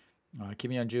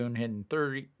 Kim Hyun-jun hitting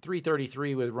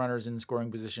 333 with runners in scoring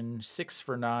position, 6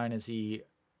 for 9 as he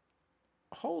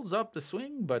holds up the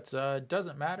swing, but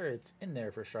doesn't matter. It's in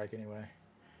there for a strike anyway.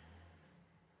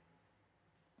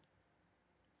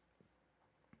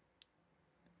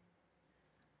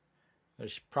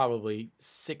 There's probably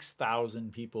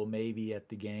 6,000 people maybe at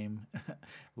the game.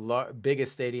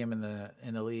 Biggest stadium in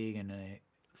the league and the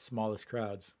smallest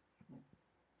crowds.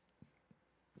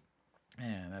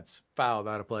 And that's fouled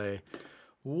out of play.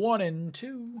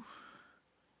 1-2.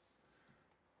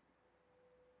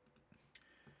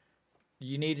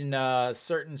 You need a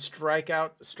certain strike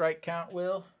count,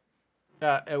 Will?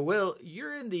 Will,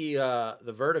 you're in the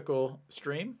vertical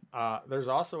stream. There's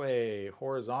also a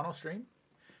horizontal stream.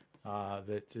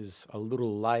 That is a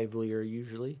little livelier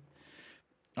usually.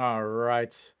 All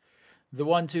right. The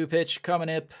 1-2 pitch coming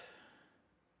up.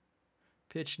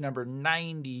 Pitch number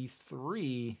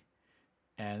 93.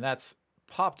 And that's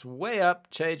popped way up.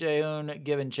 Choi Jae-hoon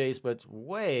giving chase, but it's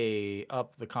way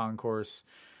up the concourse.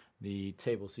 The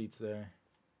table seats there.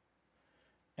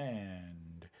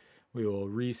 And we will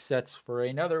reset for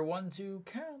another 1-2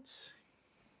 count.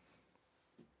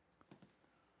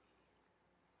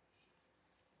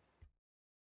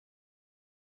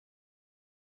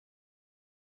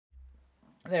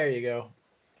 There you go.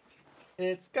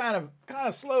 It's kind of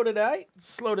slow tonight.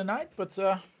 But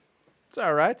it's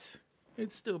all right.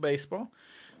 It's still baseball.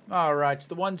 All right,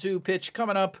 the 1-2 pitch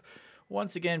coming up.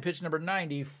 Once again, pitch number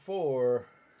 94.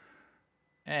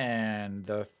 And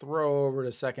the throw over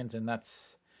to second, and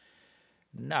that's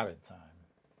not in time.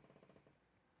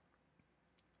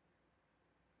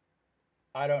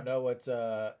 I don't know what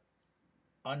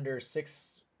under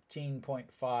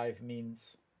 16.5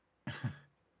 means.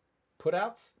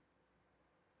 Putouts?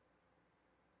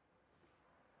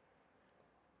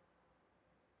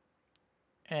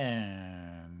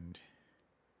 And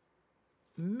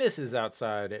misses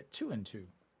outside at 2-2.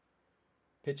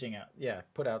 Pitching out. Yeah,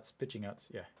 putouts, pitching outs.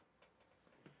 Yeah.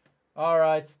 All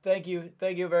right. Thank you.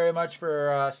 Thank you very much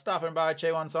for stopping by,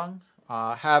 Changwon Sung.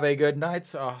 Have a good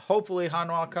night. Hopefully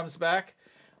Hanwha comes back.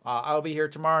 I'll be here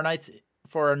tomorrow night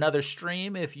for another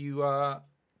stream if you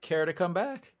care to come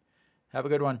back. Have a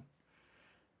good one.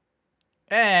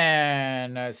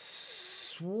 And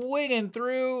swinging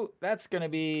through. That's going to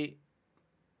be...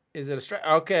 Is it a strike?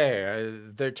 Okay.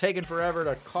 They're taking forever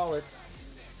to call it.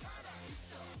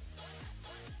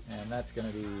 And that's going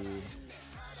to be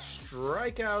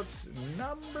strikeouts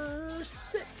number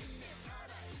 6.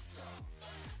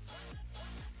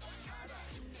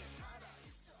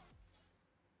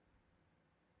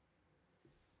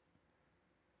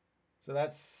 So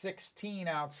that's 16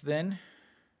 outs then.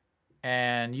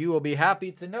 And you will be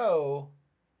happy to know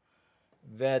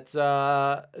that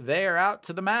they are out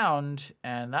to the mound.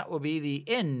 And that will be the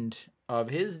end of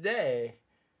his day,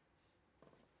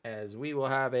 as we will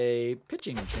have a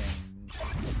pitching change.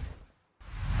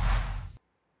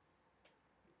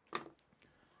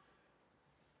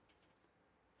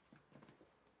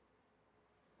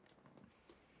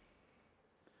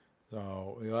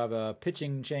 So we'll have a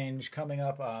pitching change coming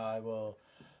up. I will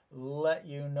let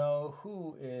you know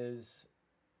who is.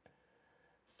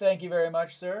 Thank you very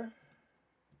much, sir.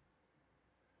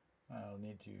 I'll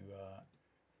need to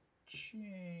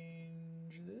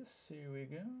change this. Here we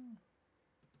go.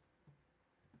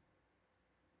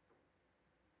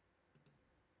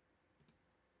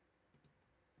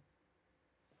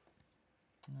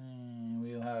 And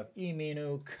we'll have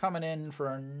Iminu coming in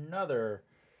for another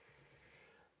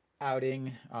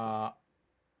outing.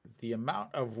 The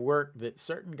amount of work that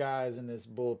certain guys in this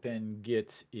bullpen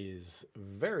get is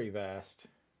very vast.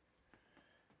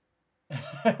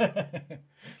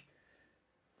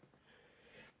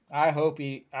 I hope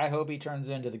he turns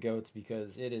into the GOATs,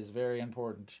 because it is very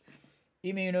important.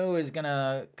 Iminu is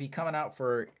gonna be coming out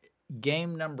for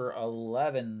game number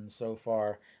 11 so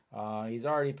far. He's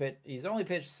only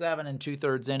pitched 7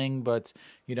 2/3 inning, but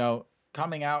you know,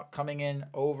 coming in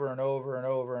over and over and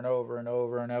over and over and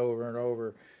over and over and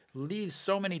over, leaves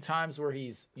so many times where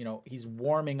he's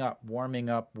warming up,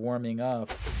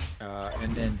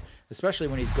 and then especially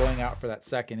when he's going out for that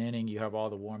second inning. You have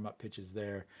all the warm-up pitches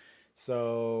there.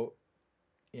 So,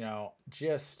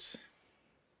 just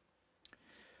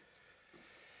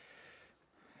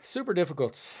super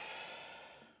difficult.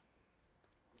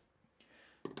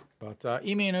 But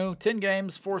Iminu, 10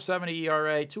 games, 4.70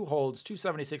 ERA, 2 holds,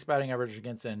 2.76 batting average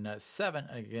against in 7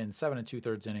 and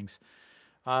 2/3 innings.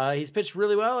 He's pitched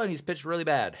really well and he's pitched really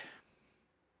bad.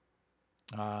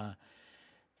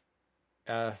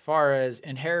 As far as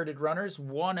inherited runners,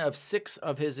 1 of 6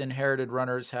 of his inherited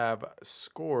runners have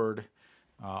scored.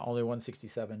 Only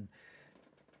 167,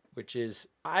 which is,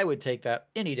 I would take that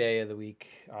any day of the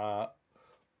week. Oh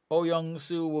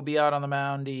Young-soo will be out on the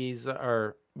mound.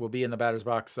 Will be in the batter's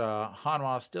box.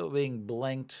 Hanwha still being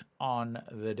blanked on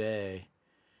the day.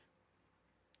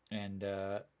 And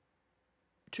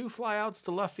 2 flyouts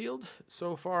to left field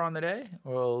so far on the day.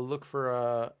 We'll look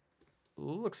for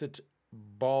looks at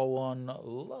ball 1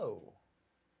 low.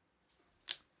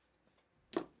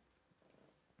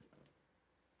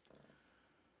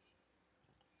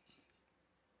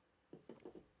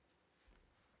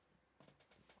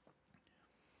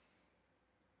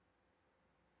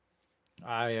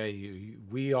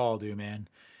 We all do, man.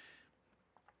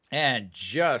 And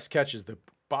just catches the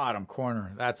bottom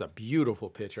corner. That's a beautiful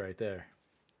pitch right there.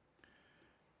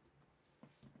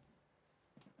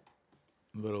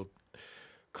 Little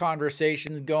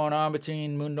conversations going on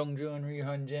between Moon Dong-ju and Ryu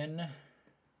Hyun-jin.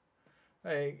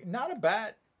 Hey, not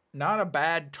a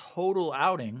bad total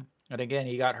outing. And again,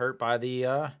 he got hurt by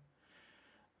the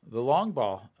long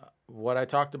ball. What I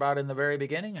talked about in the very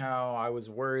beginning, how I was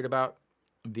worried about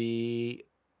the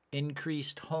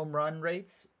increased home run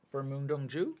rates for Moon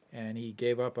Dong-ju, and he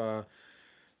gave up a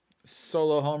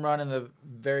solo home run in the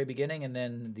very beginning, and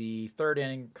then the third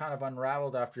inning kind of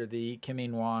unraveled after the Kim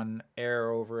In-won error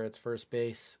over at first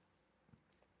base,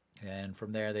 and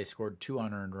from there they scored 2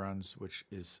 unearned runs, which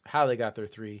is how they got their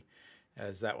 3,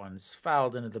 as that one's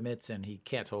fouled into the mitts and he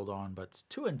can't hold on, but it's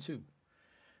 2-2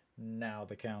 now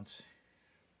the count.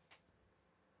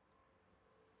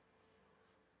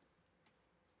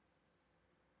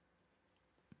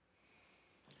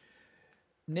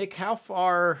 Nick, how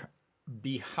far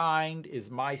behind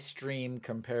is my stream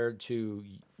compared to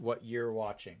what you're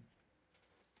watching?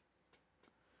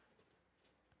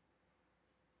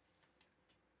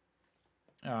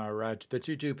 All right, the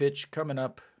 2-2 pitch coming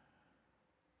up.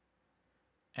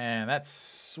 And that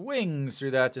swings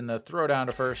through that in the throw down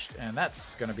to first, and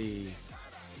that's going to be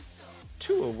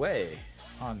 2 away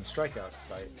on the strikeout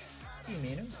by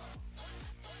Iminu.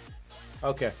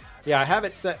 Okay, yeah, I have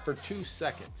it set for 2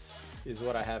 seconds. Is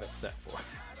what I have it set for.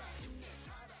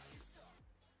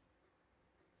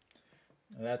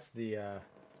 That's the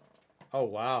oh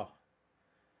wow.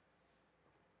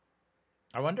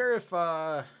 I wonder if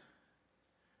are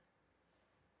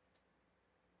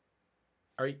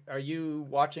you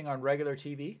watching on regular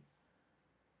TV?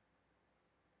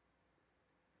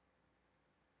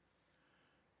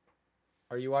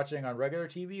 Are you watching on regular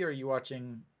TV or are you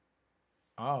watching?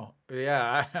 Oh,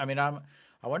 yeah, I mean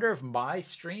I wonder if my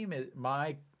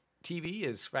TV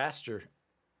is faster.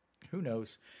 Who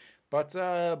knows? But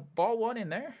ball 1 in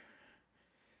there.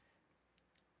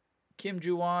 Kim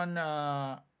Ju-won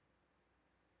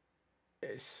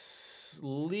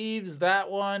leaves that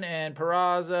one, and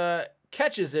Peraza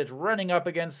catches it running up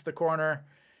against the corner,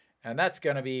 and that's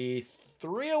going to be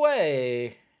 3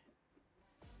 away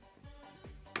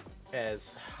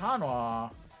as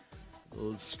Hanwha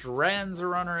strands a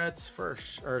runner at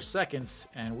first or seconds,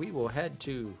 and we will head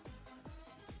to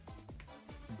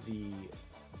the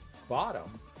bottom.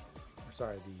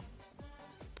 Sorry,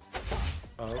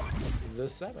 of the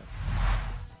 7th.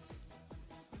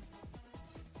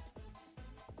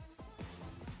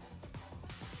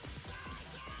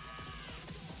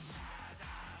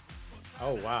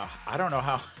 Oh wow! I don't know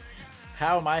how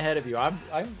am I ahead of you? I'm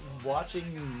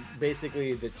watching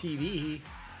basically the TV,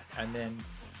 and then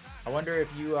I wonder if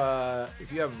you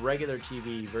have regular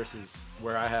TV versus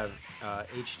where I have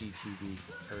HD TV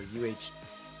or UH,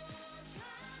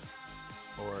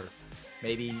 or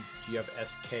maybe do you have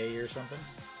SK or something?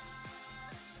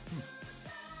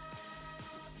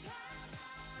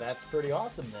 That's pretty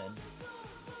awesome then.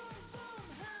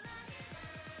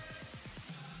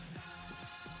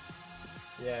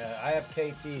 Yeah, I have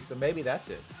KT, so maybe that's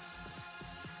it.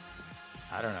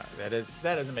 I don't know. That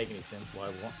doesn't make any sense.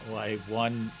 Why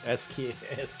one SK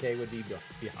would be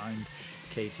behind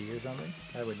KT or something?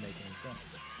 That wouldn't make any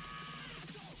sense.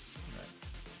 Right.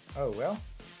 Oh well.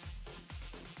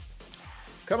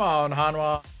 Come on,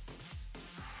 Hanwha.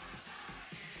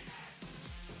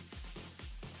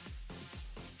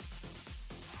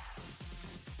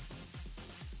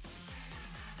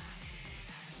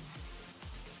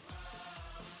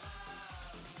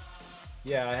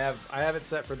 Yeah, I have it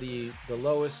set for the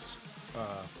lowest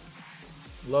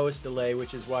lowest delay,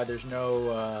 which is why there's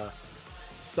no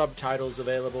subtitles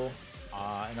available,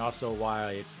 and also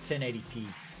why it's 1080p.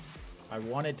 I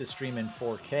wanted to stream in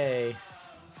 4K,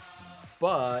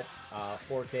 but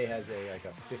 4K has like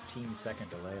a 15-second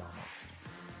delay almost.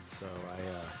 So I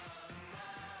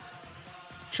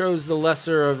chose the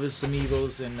lesser of some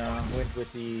evils and went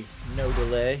with the no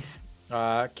delay.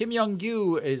 Kim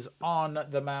Young-gyu is on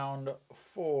the mound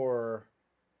for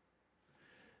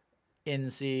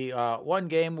NC. 1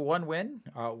 game, 1 win,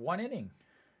 1 inning.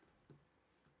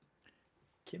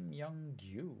 Kim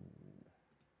Young-gyu.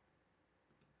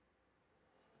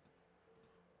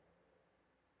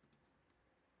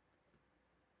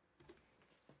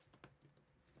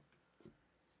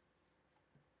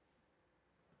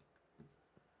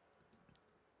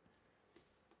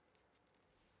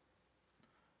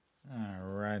 All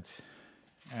right.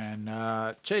 And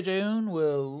Che Jae-eun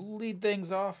will lead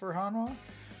things off for Hanwha.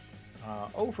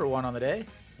 0 for 1 on the day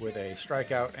with a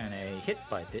strikeout and a hit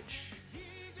by pitch.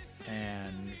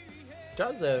 And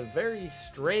does a very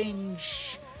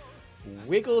strange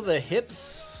wiggle the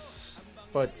hips,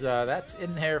 but that's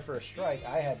in there for a strike.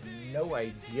 I have no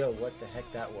idea what the heck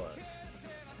that was.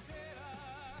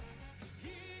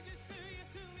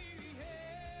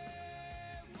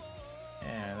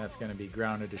 And that's going to be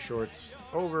grounded to shorts.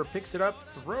 Over, picks it up,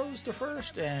 throws to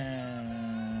first, and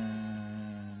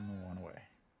 1 away.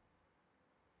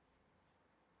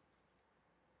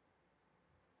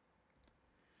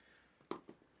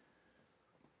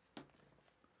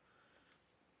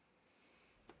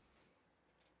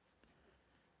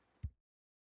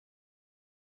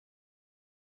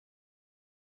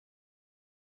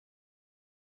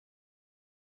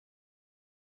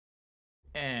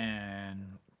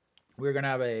 And we're going to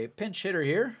have a pinch hitter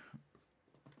here.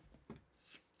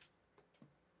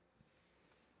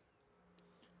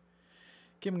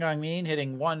 Kim Gang-min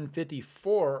hitting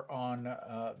 154 on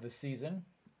the season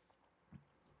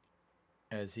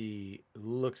as he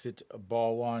looks at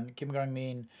ball 1. Kim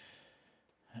Gang-min,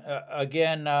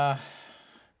 again,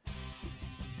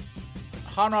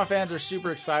 Hanwha fans are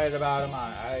super excited about him.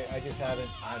 I just haven't,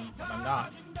 I'm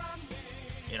not.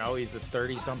 You know, he's a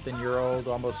 30-something-year-old,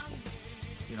 almost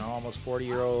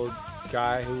 40-year-old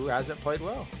guy who hasn't played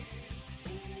well.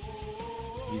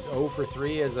 He's 0 for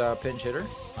 3 as a pinch hitter.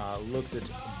 Looks at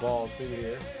ball 2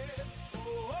 here.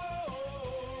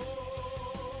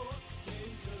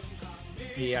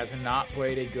 He has not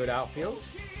played a good outfield.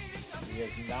 He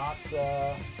has not,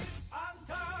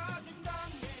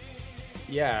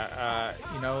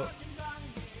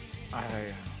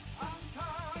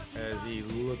 as he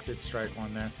looks at strike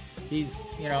 1 there. He's,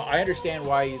 I understand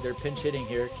why they're pinch hitting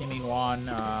here. Kim Min-won,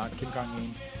 Kim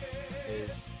Gang-min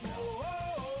is,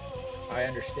 I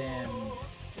understand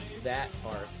that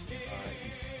part.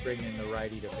 Bringing in the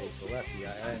righty to face the lefty. I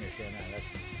understand that. That's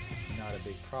not a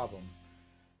big problem.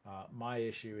 My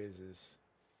issue is,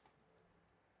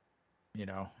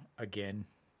 again,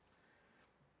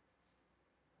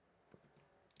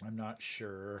 I'm not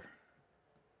sure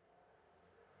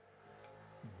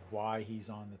why he's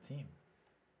on the team.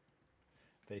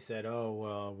 They said, "Oh,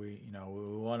 well, we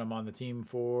want him on the team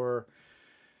for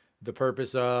the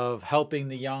purpose of helping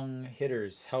the young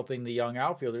hitters, helping the young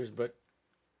outfielders," but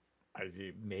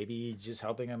maybe just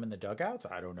helping them in the dugouts.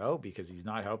 I don't know, because he's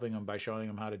not helping them by showing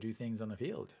them how to do things on the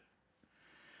field.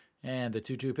 And the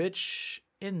 2-2 pitch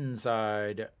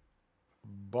inside,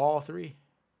 ball 3.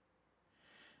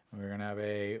 We're gonna have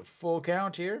a full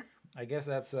count here. I guess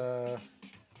that's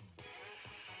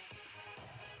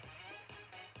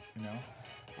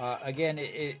again,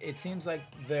 it seems like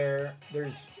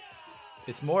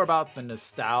it's more about the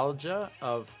nostalgia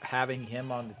of having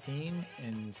him on the team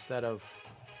instead of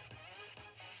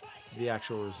the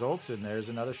actual results. And there's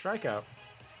another strikeout.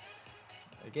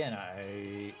 Again,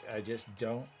 I just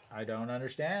don't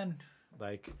understand.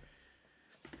 Like,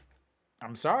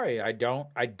 I'm sorry, I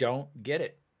don't get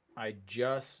it. I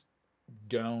just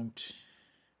don't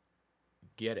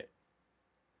get it.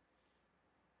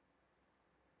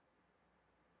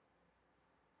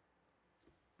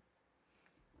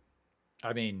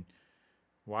 I mean,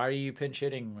 why are you pinch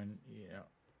hitting when,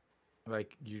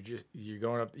 like you're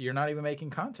going up, you're not even making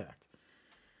contact.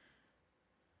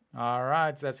 All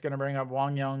right, so that's going to bring up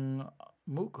Wang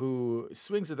Young-mook, who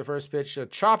swings at the first pitch, a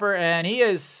chopper, and he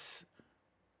is,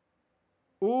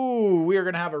 we are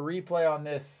going to have a replay on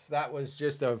this. That was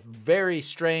just a very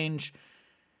strange,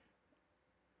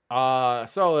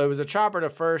 so it was a chopper to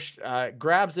first,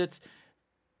 grabs it,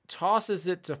 tosses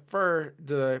it to first,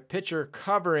 the pitcher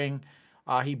covering.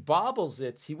 He bobbles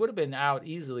it. He would have been out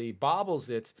easily. Bobbles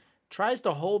it, tries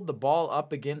to hold the ball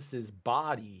up against his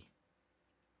body.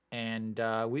 And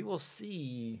we will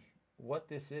see what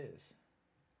this is.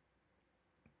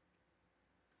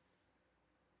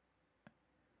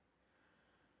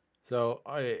 So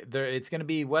it's going to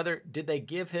be whether did they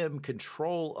give him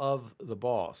control of the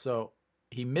ball. So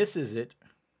he misses it.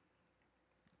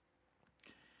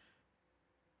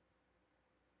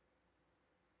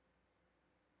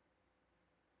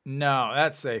 No,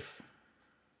 that's safe.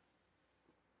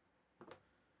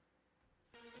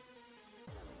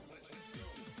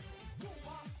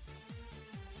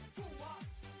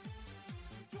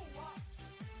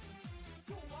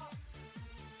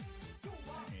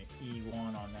 E1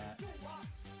 on that.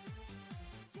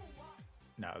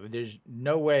 No, there's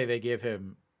no way they give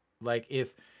him, like,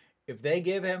 if they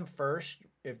give him first,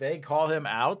 if they call him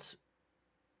out,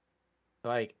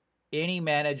 like, any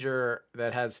manager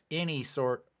that has any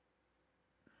sort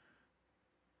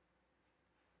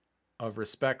of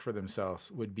respect for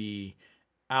themselves would be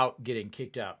out getting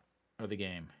kicked out of the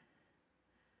game.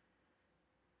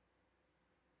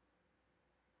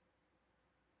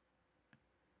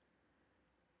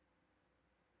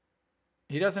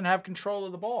 He doesn't have control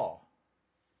of the ball.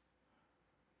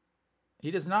 He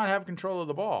does not have control of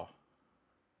the ball.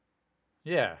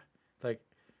 Yeah, like,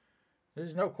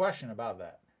 there's no question about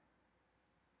that.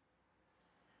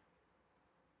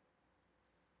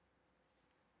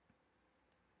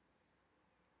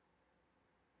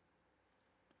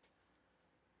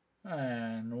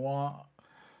 And Wang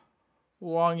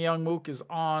Youngmook is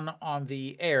on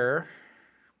the air.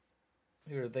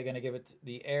 Are they going to give it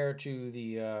the air to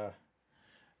the,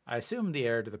 I assume the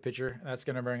air to the pitcher. That's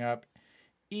going to bring up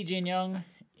Lee Jin Young.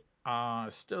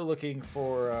 Still looking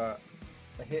for a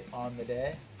hit on the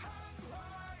day.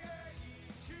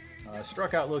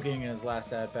 Struck out looking in his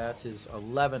last at-bats. His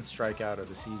 11th strikeout of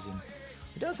the season.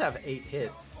 He does have 8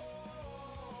 hits.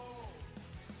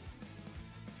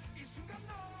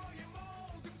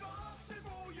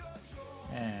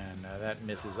 And that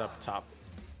misses up top.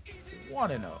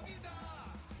 1-0.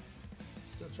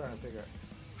 Still trying to figure out.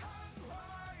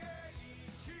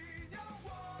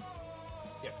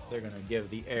 Yep, they're going to give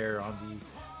the air on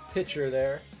the pitcher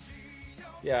there.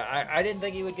 Yeah, I didn't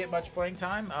think he would get much playing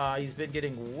time. He's been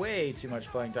getting way too much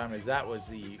playing time, as that was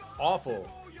the awful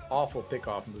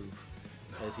pickoff move.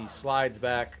 As he slides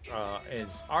back,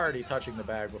 is already touching the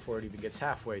bag before it even gets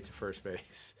halfway to first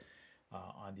base.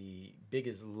 On the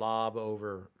biggest lob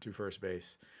over to first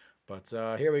base. But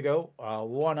here we go.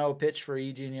 1-0 pitch for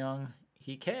Lee Jin Young.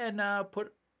 He can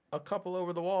put a couple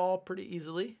over the wall pretty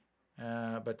easily,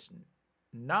 but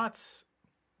not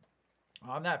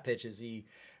on that pitch as he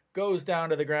goes down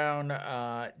to the ground,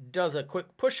 does a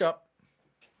quick push-up,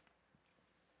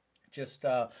 just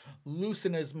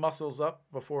loosen his muscles up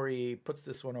before he puts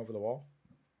this one over the wall.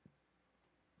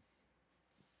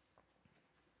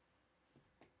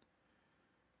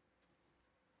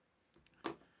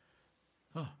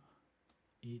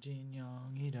 Lee Jin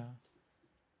Young, Ida.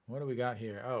 What do we got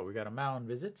here? Oh, we got a mound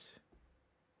visit.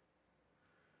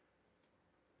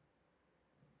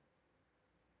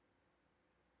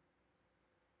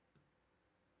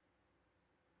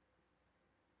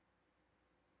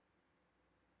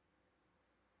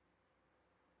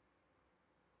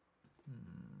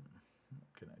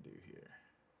 What can I do here?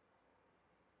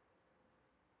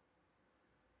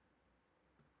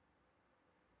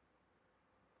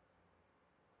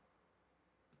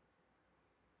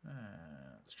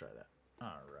 Let's try that.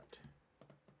 All right.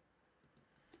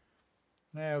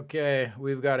 Okay,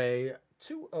 we've got a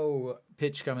 2-0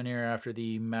 pitch coming here after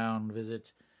the mound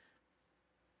visit.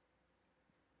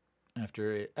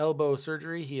 After elbow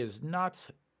surgery, he has not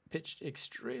pitched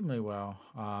extremely well.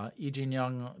 Lee Jin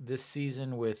Young this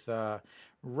season with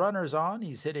runners on,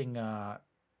 he's hitting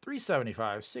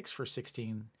 .375, 6 for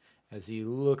 16, as he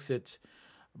looks at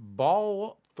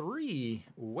ball 3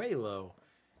 way low.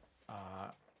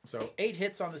 So 8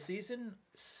 hits on the season,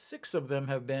 6 of them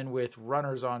have been with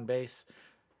runners on base.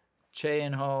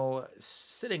 Changwon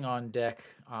sitting on deck,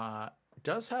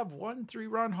 does have 1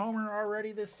 3-run homer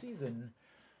already this season.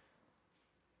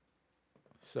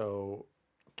 So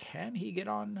can he get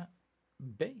on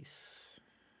base?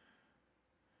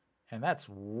 And that's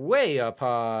way up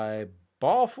high.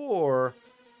 Ball 4.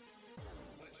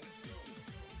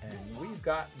 And we've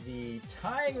got the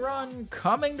tying run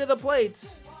coming to the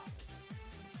plate.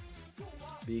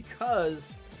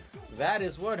 Because that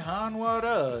is what Hanwha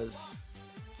does.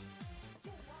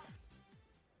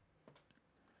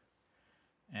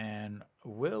 And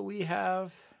will we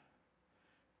have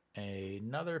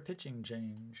another pitching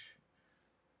change?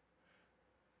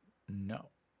 No.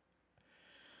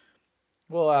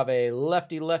 We'll have a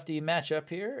lefty-lefty matchup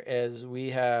here as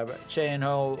we have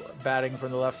Changwon batting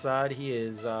from the left side. He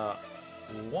is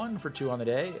 1 for 2 on the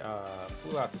day.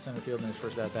 Flew out to center field in his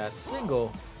first at-bat,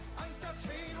 single,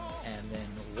 and then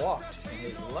walked in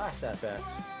his last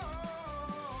at-bats.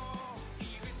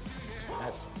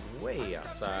 That's way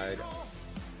outside.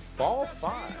 Ball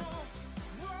 5.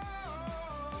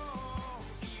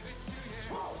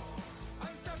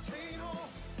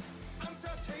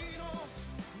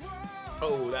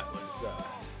 Oh, that was...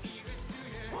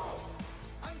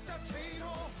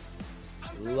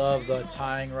 love the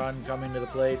tying run coming to the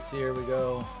plates. Here we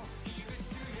go.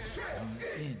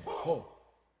 In. Oh.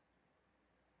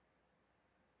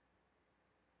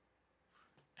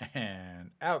 And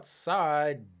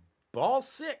outside, ball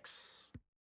 6.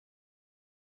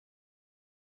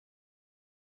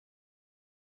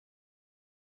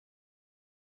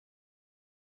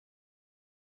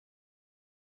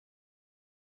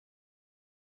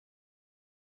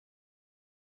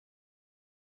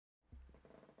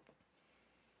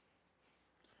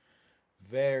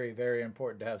 Very, very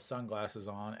important to have sunglasses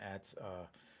on at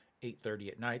 8:30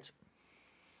 at night.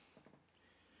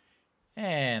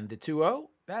 And the 2-0,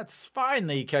 that's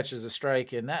finally catches a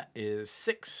strike, and that is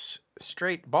 6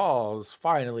 straight balls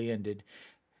finally ended.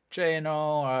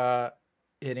 Changwon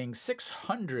hitting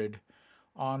 600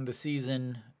 on the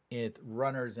season with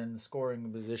runners in scoring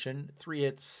position. 3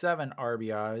 hits, 7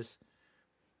 RBIs.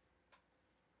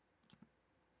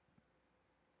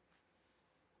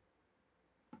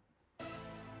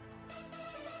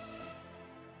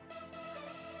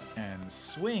 And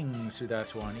swings through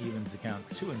that one, evens the count.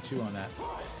 2-2 on that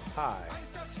high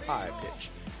pitch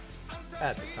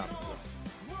at the top of the zone.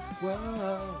 Whoa,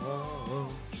 whoa, whoa.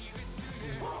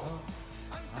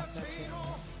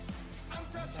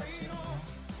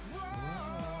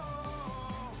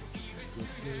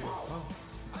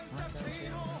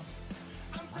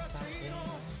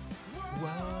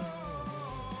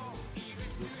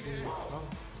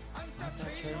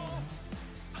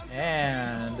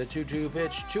 And the 2-2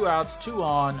 pitch, 2 outs, 2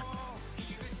 on.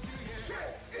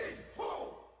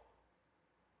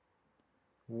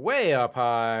 Way up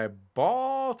high,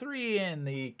 ball 3 in.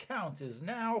 The count is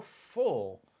now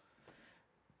full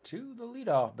to the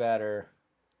leadoff batter,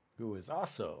 who is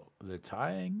also the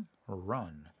tying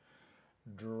run.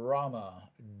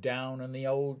 Drama down in the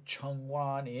old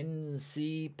Changwon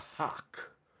NC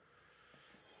Park.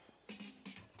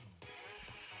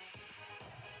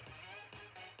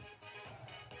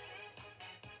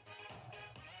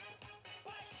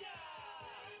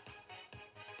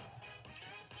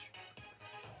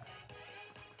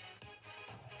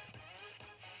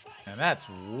 And that's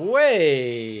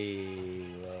way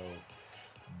low.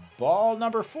 Ball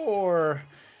number 4.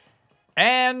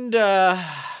 And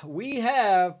we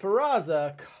have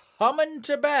Peraza coming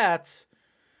to bat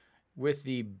with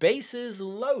the bases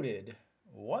loaded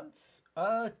once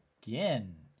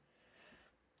again.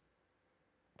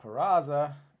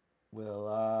 Peraza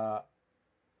will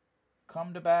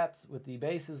come to bat with the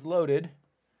bases loaded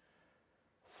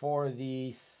for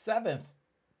the 7th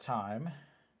time.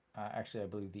 Actually, I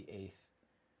believe the 8th.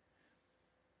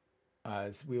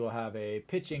 As we will have a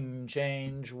pitching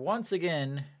change once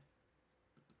again.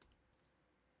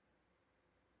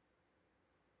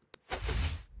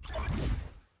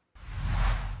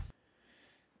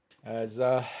 As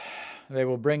they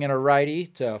will bring in a righty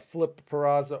to flip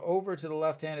Peraza over to the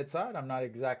left-handed side. I'm not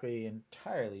exactly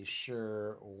entirely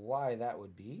sure why that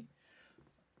would be.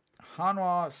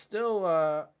 Hanwha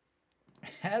still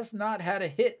has not had a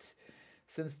hit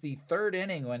since the 3rd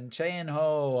inning when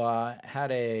Changwon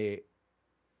had a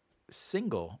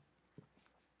single.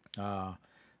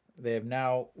 They have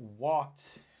now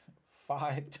walked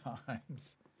 5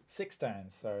 times. 6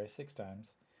 times, sorry, 6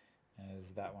 times.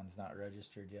 As that one's not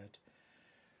registered yet.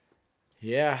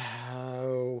 Yeah,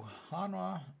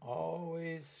 Hanwha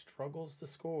always struggles to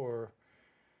score.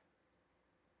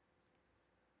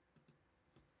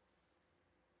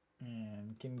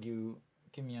 And Kim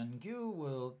Young-gyu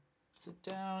will sit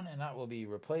down, and that will be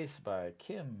replaced by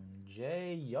Kim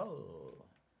Jae-yeol.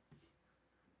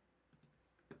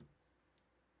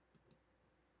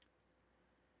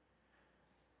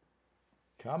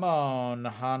 Come on,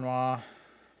 Hanwha.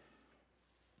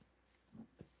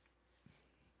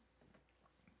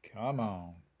 Come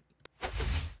on.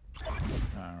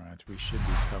 All right, we should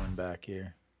be coming back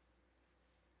here.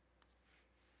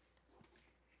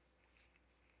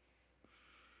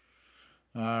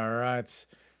 All right.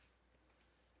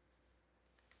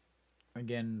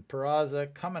 Again,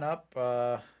 Peraza coming up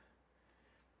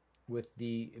with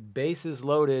the bases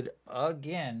loaded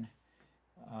again.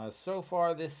 So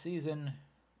far this season,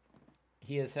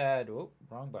 he has had, oh,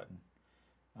 wrong button.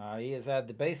 He has had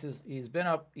the bases, he's been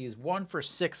up, he's 1 for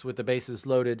 6 with the bases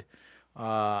loaded.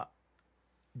 Does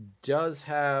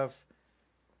have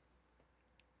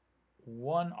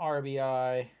 1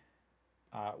 RBI,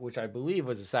 which I believe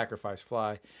was a sacrifice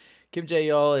fly. Kim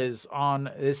Jae-yeol is on,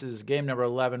 this is game number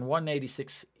 11,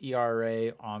 186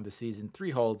 ERA on the season,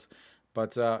 3 holds.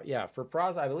 But yeah, for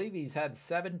Praz, I believe he's had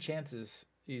 7 chances.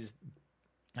 He's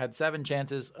had 7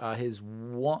 chances.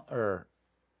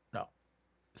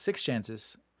 6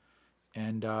 chances.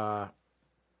 And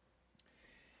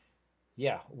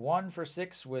yeah, 1 for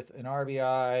 6 with an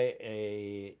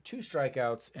RBI, 2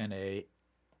 strikeouts, and a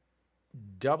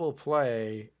double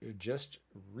play just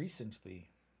recently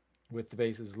with the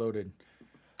bases loaded.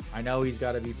 I know he's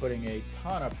got to be putting a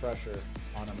ton of pressure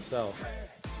on himself.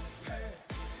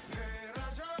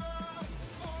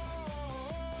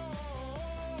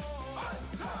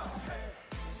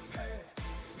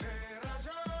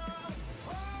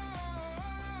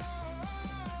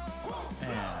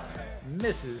 And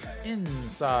misses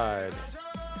inside.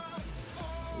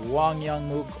 Wang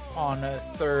Young-mook on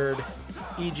third.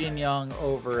 Lee Jin-young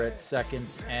over at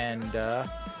second, and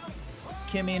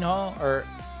Kim In-ho or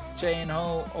Chae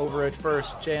In-ho over at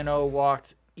first. Chae In-ho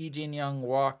walked, Lee Jin-young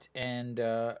walked, and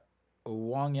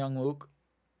Wang Young-mook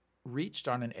reached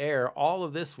on an error. All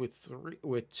of this with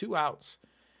 2 outs,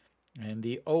 and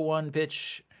the 0-1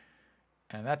 pitch,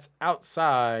 and that's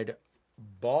outside,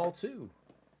 ball 2.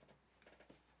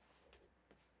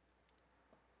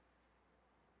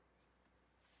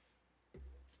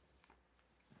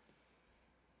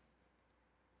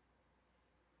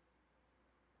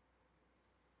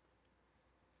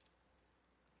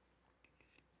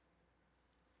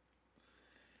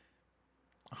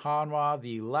 Hanwha,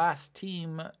 the last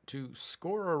team to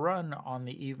score a run on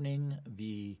the evening.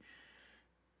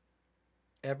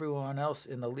 Everyone else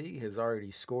in the league has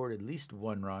already scored at least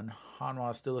 1 run.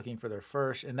 Hanwha still looking for their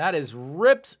first, and that is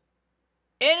ripped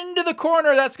into the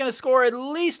corner. That's going to score at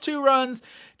least 2 runs.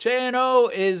 Chae In-ho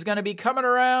is going to be coming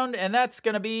around, and that's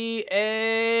going to be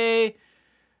a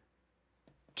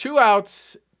 2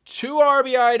 outs, 2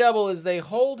 RBI double as they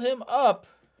hold him up.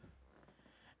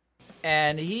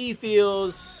 And he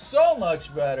feels so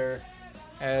much better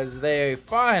as they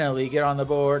finally get on the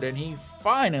board, and he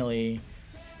finally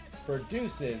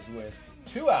produces with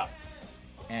 2 outs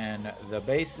and the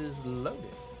bases loaded.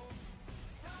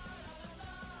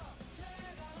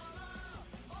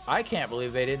 I can't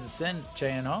believe they didn't send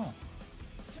Chae In-ho.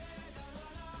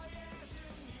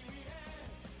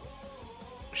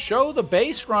 Show the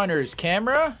base runners,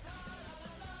 camera.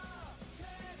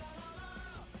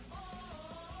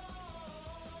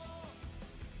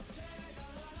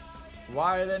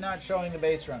 Why are they not showing the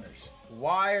base runners?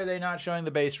 Why are they not showing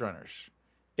the base runners?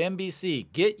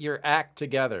 NBC, get your act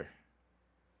together.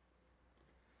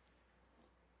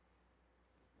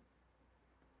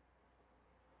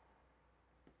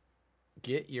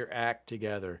 Get your act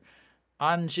together.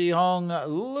 An Ji-hong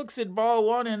looks at ball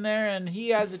 1 in there, and he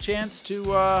has a chance to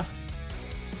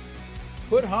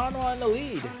put Hanwha in the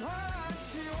lead.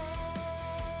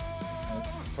 As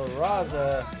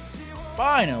Peraza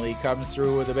finally comes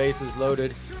through with the bases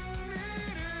loaded.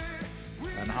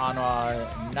 And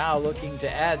Hanwha now looking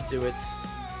to add to it,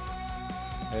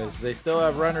 as they still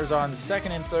have runners on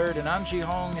second and third, and An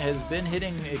Ji-hong has been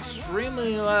hitting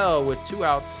extremely well with 2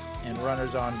 outs and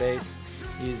runners on base.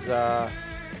 He's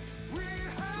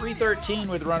 313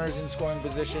 with runners in scoring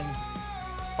position,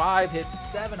 5 hits,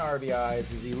 7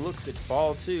 RBIs as he looks at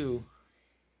ball 2.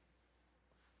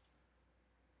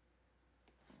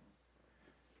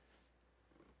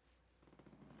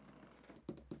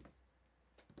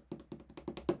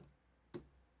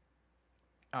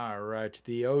 All right,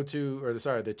 the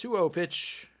 2-0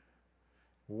 pitch,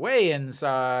 way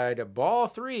inside, ball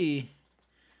 3.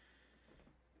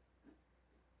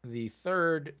 The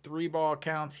third 3-ball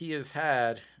counts he has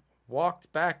had.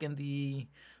 Walked back in the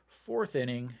 4th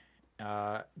inning,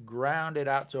 grounded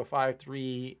out to a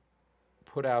 5-3,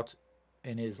 put out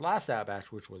in his last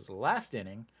at-bat, which was last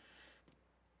inning,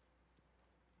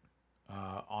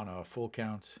 on a full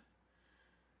count.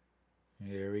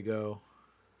 Here we go.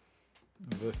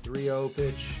 The 3-0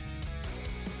 pitch.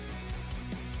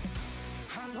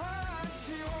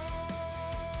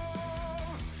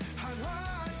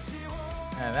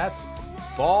 And that's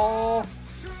ball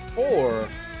 4.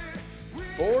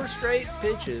 4 straight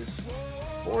pitches,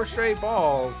 4 straight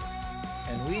balls,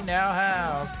 and we now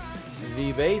have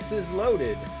the bases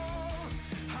loaded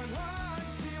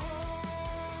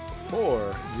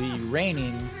for the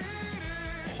reigning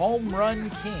home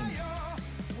run king.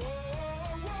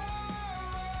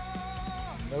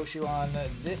 No Shuan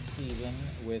this season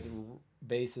with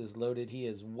bases loaded. He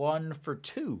is 1 for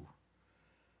 2.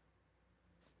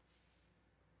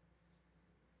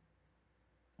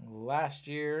 Last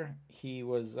year, he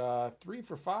was 3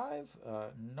 for 5,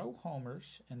 no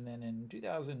homers. And then in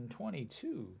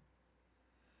 2022,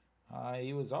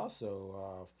 he was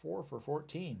also 4 for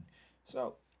 14.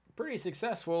 So, pretty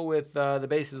successful with the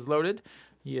bases loaded.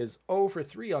 He is 0 for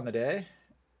 3 on the day,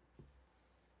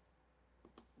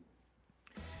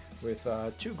 with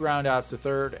 2 groundouts to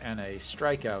third and a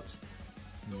strikeout.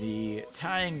 The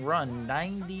tying run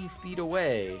 90 feet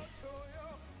away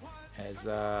as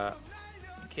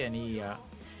can he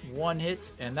 1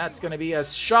 hit, and that's going to be a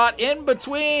shot in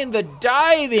between the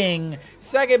diving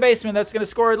second baseman. That's going to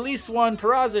score at least 1.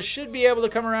 Peraza should be able to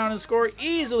come around and score.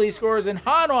 Easily scores, and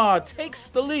Hanwha takes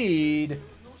the lead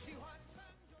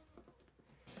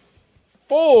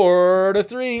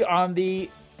 4-3 on the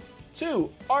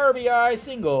 2 RBI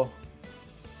single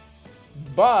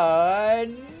by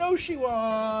No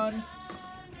Shuan.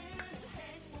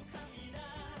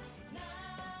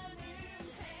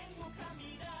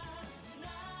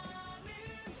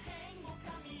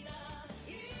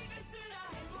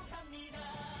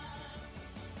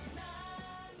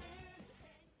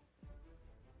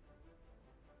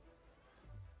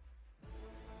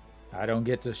 I don't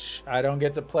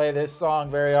get to play this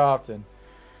song very often.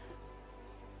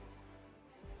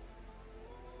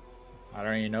 I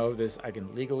don't even know if I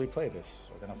can legally play this.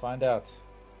 We're gonna find out.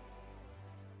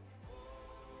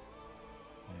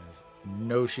 Yes.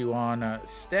 No Shuan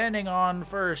standing on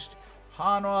first.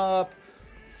 Hanwha up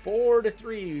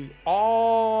 4-3.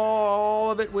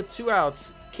 All of it with 2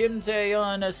 outs. Kim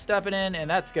Tae-yeon stepping in, and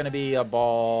that's gonna be a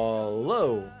ball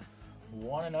low.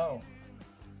 1-0.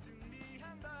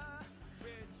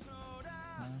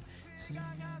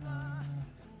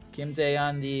 Kim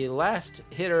Tae-yeon, the last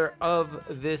hitter of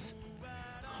this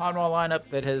Hanwha lineup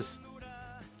that has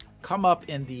come up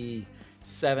in the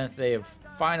 7th. They have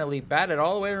finally batted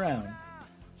all the way around.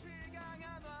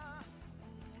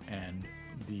 And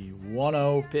the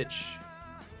 1-0 pitch.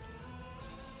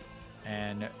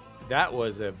 And that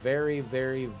was a very,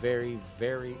 very, very,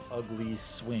 very ugly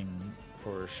swing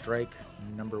for strike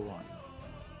number 1.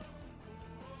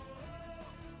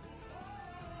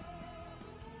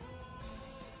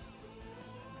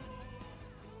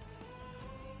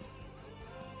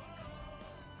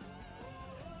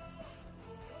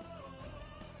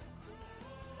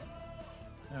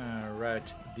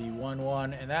 Right, the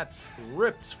 1-1, and that's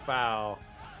ripped foul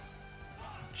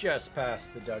just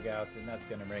past the dugouts, and that's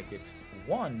going to make it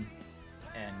 1-2.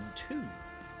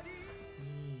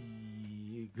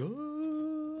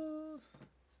 Eagles.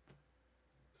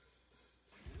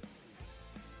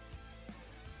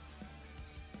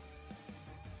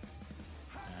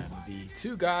 And the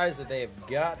 2 guys that they have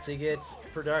got to get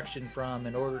production from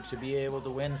in order to be able to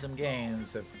win some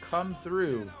games have come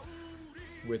through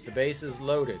with the bases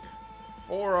loaded.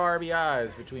 4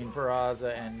 RBIs between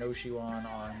Peraza and No Shuan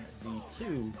on the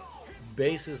 2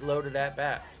 bases loaded at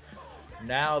bats.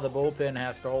 Now the bullpen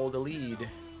has to hold a lead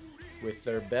with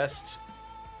their best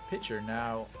pitcher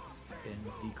now in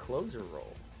the closer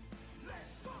role.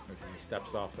 As he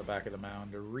steps off the back of the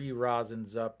mound,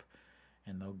 Rosin's up,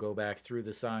 and they'll go back through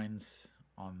the signs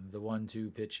on the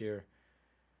 1-2 pitch here.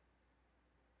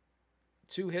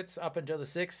 2 hits up until the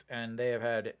 6th, and they have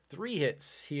had 3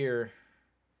 hits here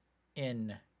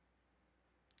in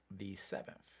the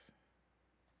 7th.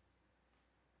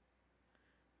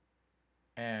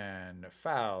 And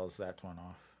fouls that one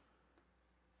off.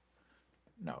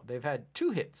 No, they've had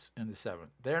 2 hits in the 7th.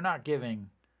 They're not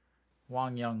giving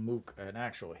Wang Young Mook an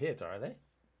actual hit, are they?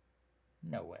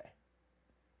 No way.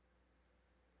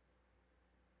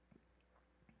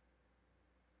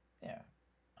 Yeah.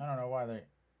 I don't know why they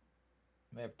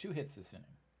have 2 hits this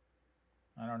inning.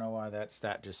 I don't know why that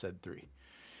stat just said 3.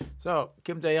 So,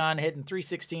 Kim Tae-yeon hitting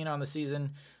 .316 on the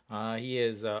season. He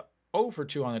is 0 for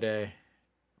 2 on the day.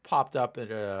 Popped up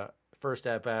at a first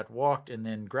at-bat, walked, and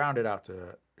then grounded out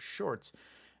to shorts.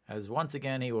 As once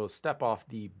again, he will step off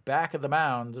the back of the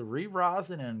mound,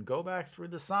 re-rosin, and go back through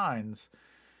the signs.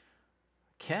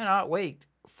 Cannot wait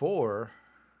for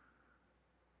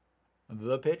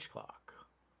the pitch clock.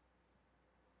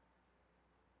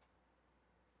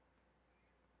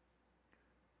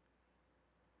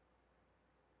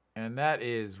 And that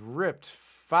is ripped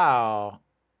foul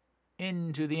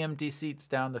into the empty seats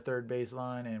down the third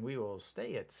baseline, and we will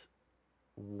stay at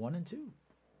 1-2.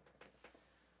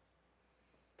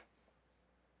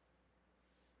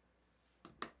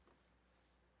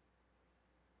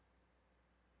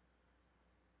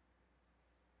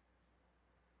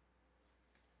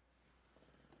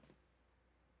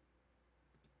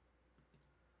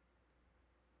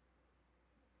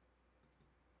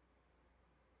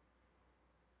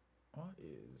 What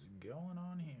is going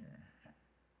on here?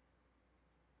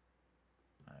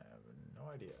 I have no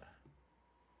idea.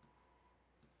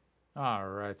 All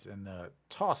right, and the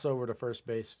toss over to first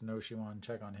base. Noshiwan,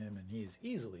 check on him, and he's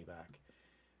easily back.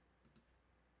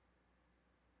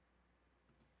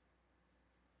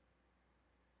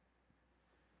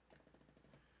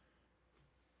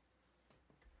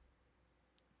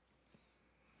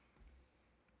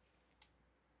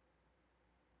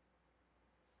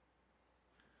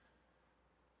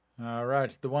 All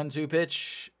right, the 1-2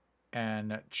 pitch,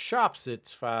 and chops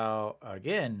it foul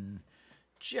again.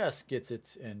 Just gets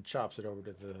it and chops it over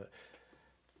to the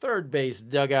third base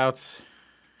dugout.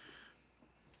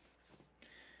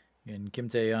 And Kim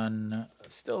Tae-yeon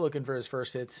still looking for his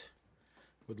first hit.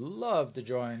 Would love to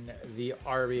join the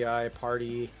RBI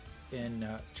party in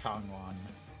Changwon.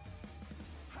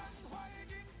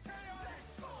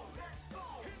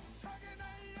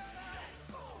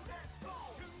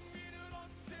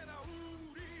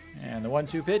 And the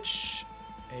 1-2 pitch,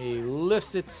 he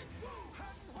lifts it,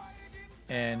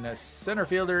 and a center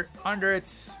fielder under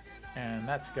it, and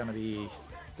that's going to be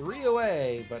 3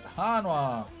 away. But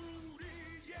Hanwha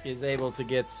is able to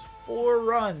get 4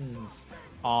 runs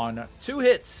on 2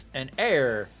 hits, an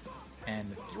error,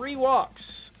 and 3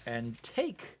 walks, and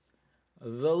take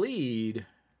the lead.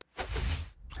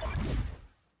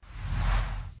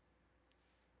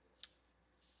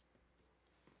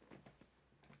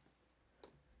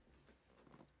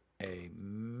 A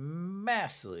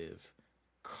massive,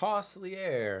 costly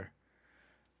error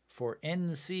for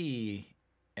NC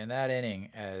in that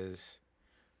inning, as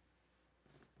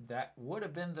that would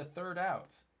have been the 3rd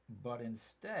out, but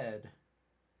instead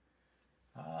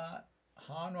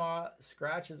Hanwha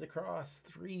scratches across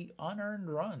 3 unearned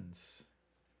runs.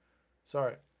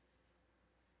 Sorry.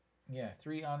 Yeah,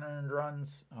 3 unearned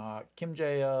runs. Kim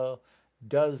Jae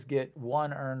does get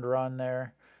 1 earned run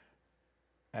there,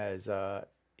 as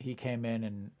he came in,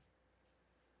 and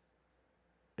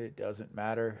it doesn't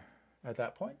matter at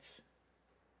that point.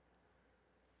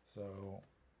 So,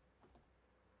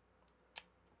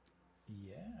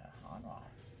 yeah, Hanwha.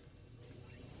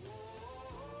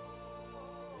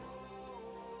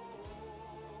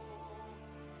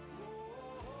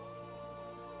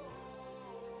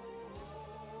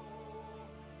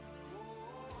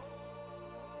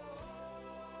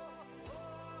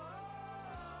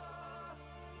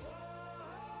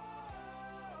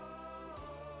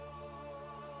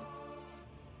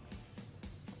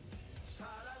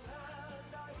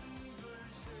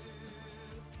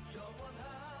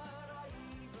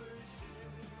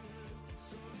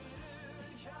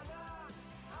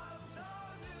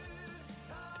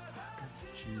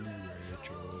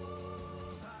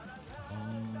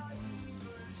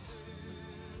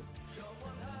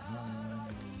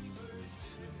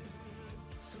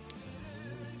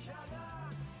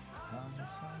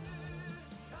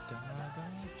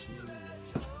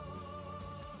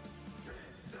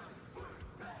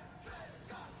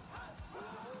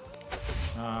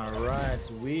 All right,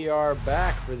 we are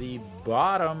back for the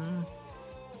bottom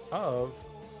of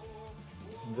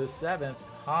the 7th.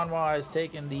 Hanwha has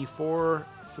taken the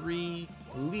 4-3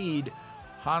 lead.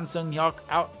 Han Sung-hyuk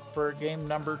out for game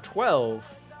number 12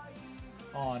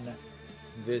 on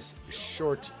this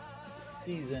short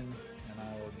season, and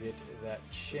I will get that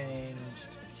changed.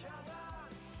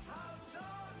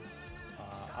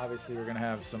 Obviously, we're going to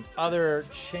have some other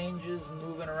changes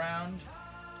moving around,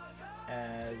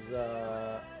 as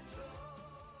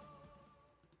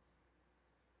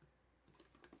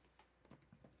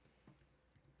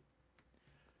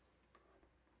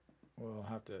we'll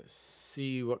have to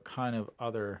see what kind of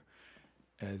other,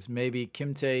 as maybe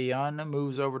Kim Tae-yeon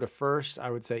moves over to first.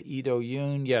 I would say Lee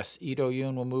Do-yoon. Yes, Lee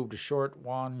Do-yoon will move to short.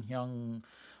 Won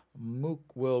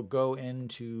Hyung-mook will go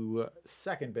into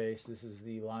second base. This is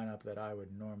the lineup that I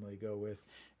would normally go with,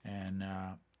 and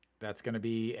that's going to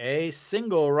be a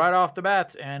single right off the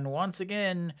bat. And once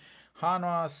again,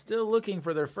 Hanwha still looking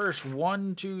for their first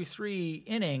 1-2-3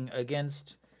 inning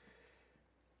against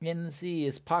NC,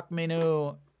 as Park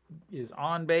Min-woo is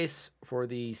on base for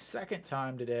the 2nd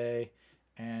time today,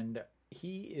 and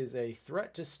he is a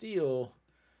threat to steal,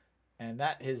 and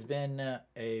that has been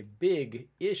a big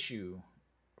issue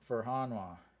for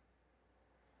Hanwha.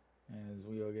 As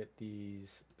we will get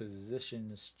these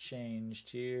positions changed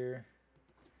here.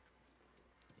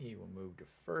 He will move to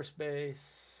first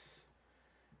base,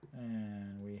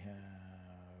 and we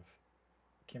have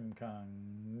Kim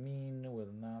Kang-min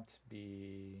will not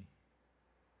be.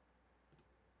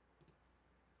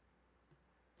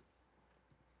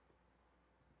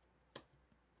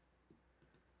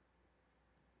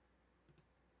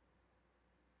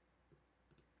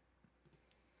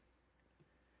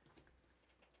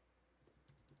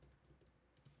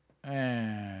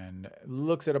 And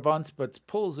looks at a bunt, but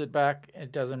pulls it back.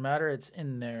 It doesn't matter. It's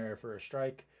in there for a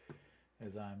strike,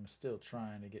 as I'm still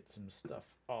trying to get some stuff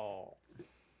all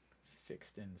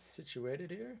fixed and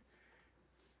situated here.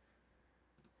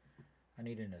 I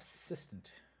need an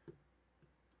assistant.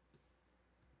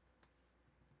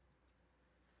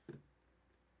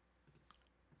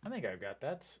 I think I've got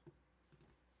that.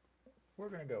 We're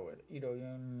going to go with Ito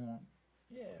Yun.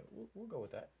 Yeah, we'll go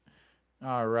with that.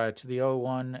 All right, to the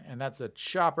 0-1, and that's a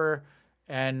chopper.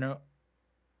 And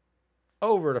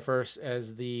over to first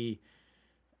as the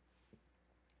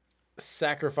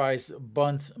sacrifice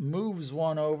bunt moves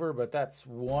one over, but that's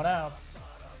one out.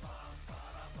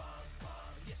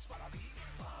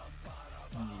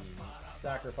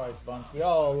 Sacrifice bunts. We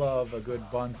all love a good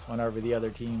bunt whenever the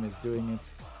other team is doing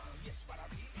it.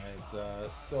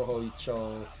 As Soho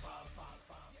Icho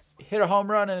hit a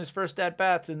home run in his first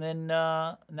at-bats, and then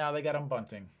now they got him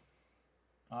bunting.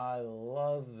 I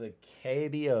love the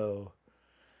KBO.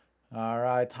 All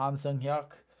right, Han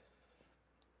Sung-hyuk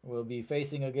will be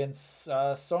facing against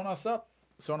Sonos Up.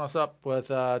 Sonos Up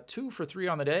with 2 for 3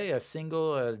 on the day, a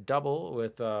single, a double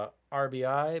with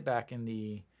RBI back in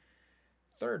the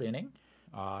 3rd inning.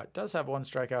 It does have 1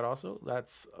 strikeout also.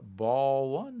 That's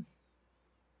ball 1.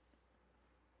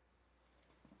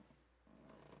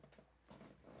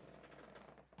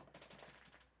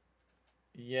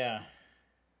 Yeah.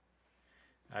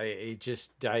 I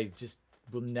just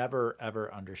will never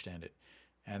ever understand it.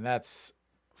 And that's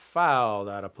fouled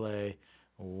out of play.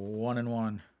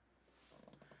 1-1.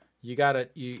 You got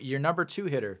it. Your number 2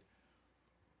 hitter.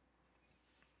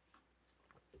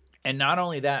 And not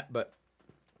only that, but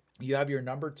you have your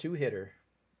number 2 hitter,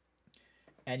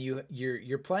 and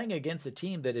you're playing against a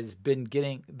team that has been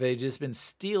they've just been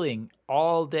stealing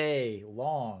all day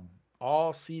long,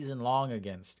 all season long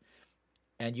against,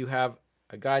 and you have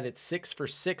a guy that's 6 for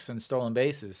 6 in stolen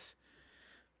bases.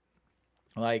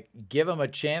 Like, give him a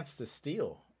chance to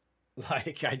steal.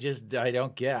 Like, I just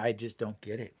don't get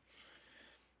it.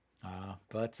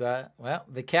 Well,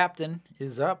 the captain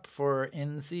is up for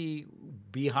NC,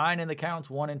 behind in the counts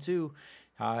 1-2.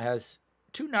 Has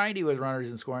 290 with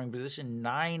runners in scoring position,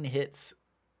 9 hits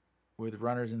with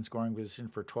runners in scoring position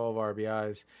for 12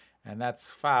 RBIs, and that's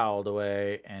fouled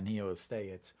away, and he will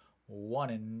stay at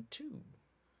 1-2.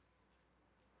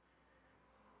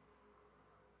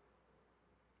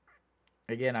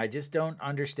 Again, I just don't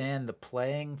understand the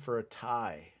playing for a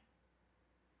tie.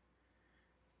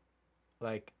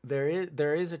 Like,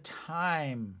 there is a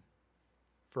time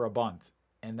for a bunt,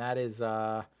 and that is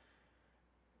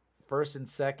first and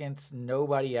second,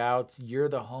 nobody out. You're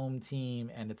the home team,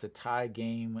 and it's a tie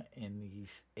game in the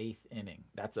 8th inning.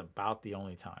 That's about the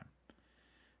only time.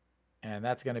 And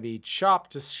that's going to be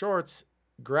chopped to short,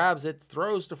 grabs it,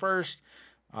 throws to first.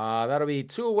 That'll be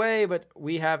 2 away, but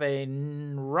we have a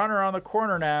runner on the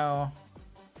corner now.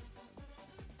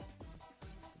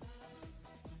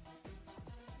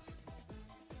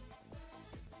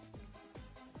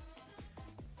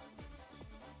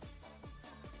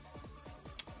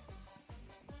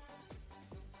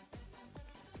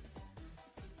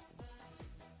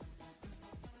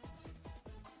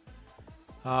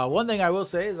 One thing I will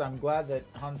say is I'm glad that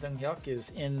Han Sung-hyuk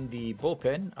is in the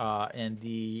bullpen, and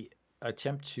the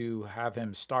attempt to have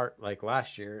him start like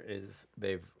last year is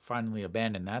they've finally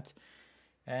abandoned that.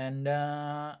 And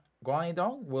Guan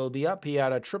Yidong will be up. He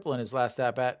had a triple in his last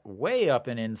at-bat, way up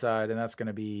and inside, and that's going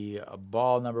to be a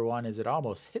ball number 1 as it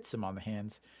almost hits him on the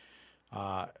hands.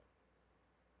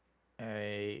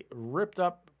 A ripped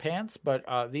up pants,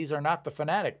 but these are not the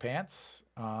Fanatic pants,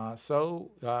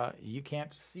 so you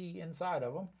can't see inside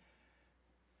of them.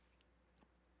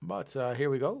 But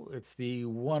here we go. It's the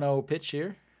 1-0 pitch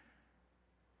here.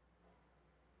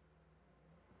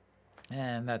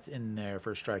 And that's in there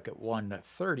for a strike at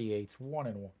 138,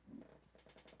 1-1.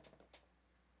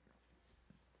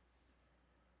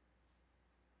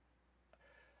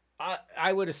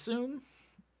 I would assume,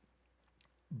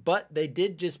 but they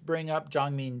did just bring up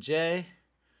Jongmin Jae.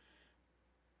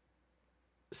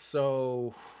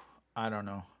 So, I don't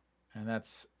know. And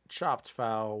that's chopped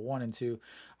foul, 1-2.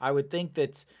 I would think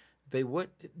that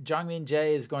Jongmin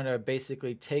Jae is going to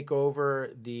basically take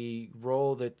over the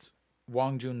role that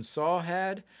Wang Jun-seo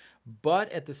had.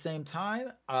 But at the same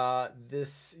time,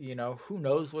 who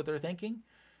knows what they're thinking.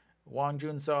 Wang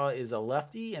Jun-seo is a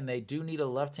lefty, and they do need a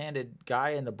left-handed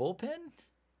guy in the bullpen.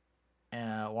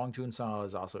 Wang Jun-seo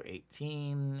is also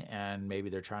 18, and maybe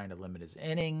they're trying to limit his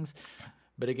innings.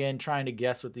 But again, trying to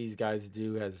guess what these guys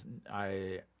do is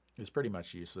pretty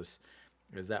much useless,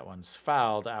 because that one's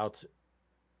fouled out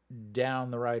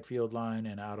down the right field line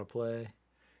and out of play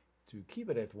to keep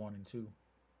it at 1-2.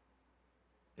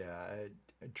 Yeah,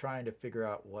 trying to figure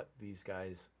out what these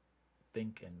guys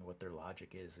think and what their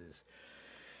logic is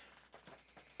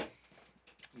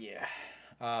yeah.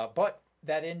 But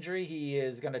that injury, he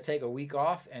is going to take a week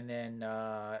off, and then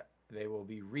they will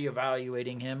be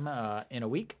reevaluating him in a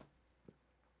week.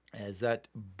 As that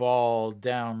ball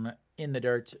down in the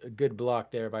dirt, a good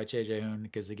block there by Che Jae-hoon,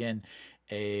 because again,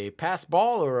 a pass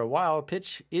ball or a wild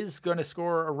pitch is going to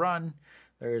score a run.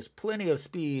 There's plenty of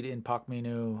speed in Park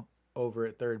Min-woo over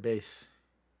at third base.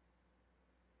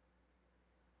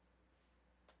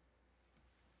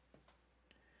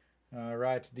 All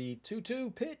right, the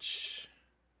 2-2 pitch.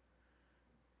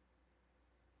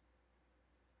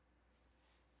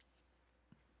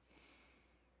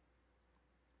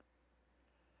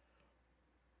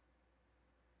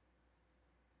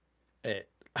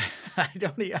 I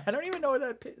don't even know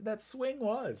what that swing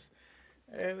was.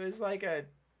 It was like it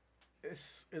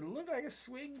looked like a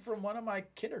swing from one of my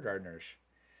kindergartners.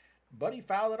 But he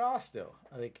fouled it off still.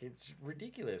 Like, it's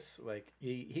ridiculous. Like,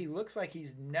 he looks like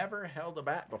he's never held a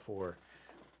bat before.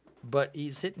 But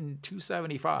he's hitting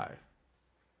 275.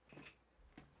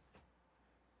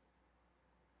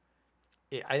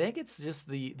 I think it's just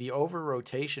the over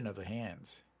rotation of the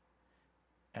hands.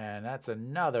 And that's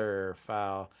another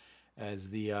foul as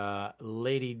the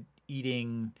lady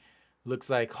eating looks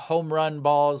like home run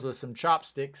balls with some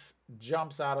chopsticks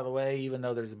jumps out of the way, even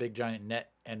though there's a big giant net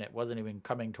and it wasn't even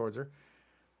coming towards her.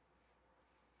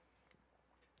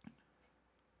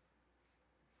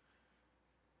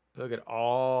 Look at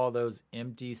all those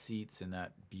empty seats in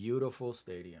that beautiful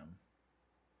stadium.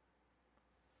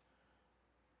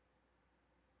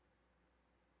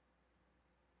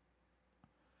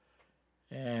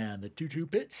 And the 2-2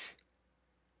 pitch.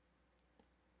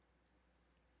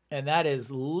 And that is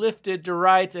lifted to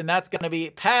right, and that's going to be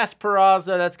past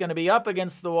Peraza. That's going to be up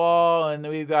against the wall, and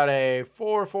we've got a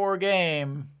 4-4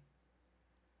 game.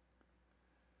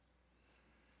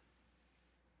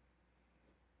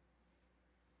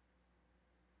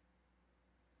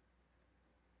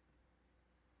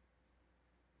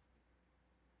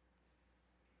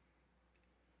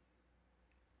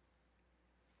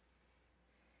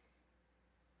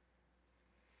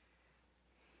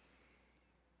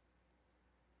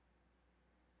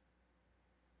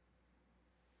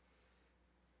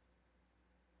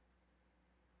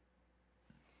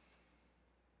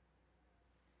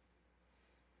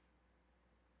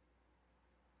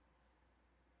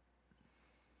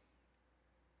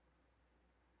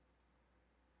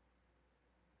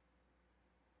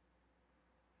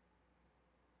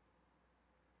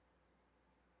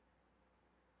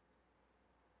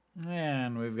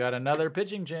 And we've got another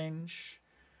pitching change.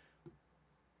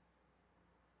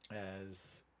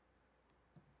 As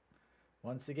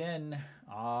once again,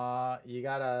 you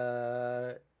got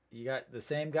the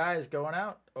same guys going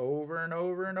out over and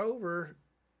over and over.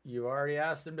 You already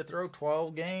asked them to throw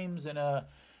 12 games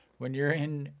when you're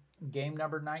in game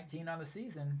number 19 on the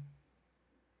season.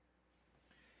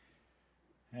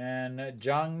 And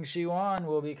Jang Shi-won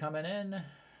will be coming in.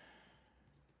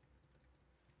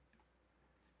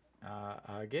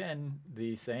 Again,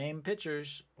 the same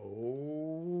pitchers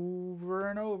over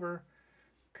and over.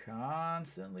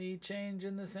 Constantly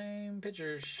changing the same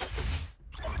pitchers.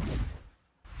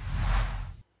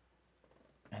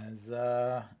 As,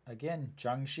 again,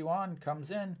 Jang Shi-won comes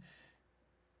in.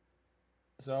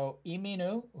 So, Lee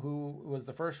Min-woo, who was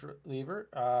the first reliever,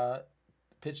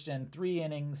 pitched in 3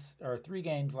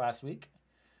 games last week.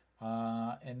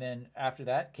 And then after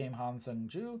that came Han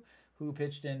Sung-ju, who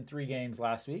pitched in 3 games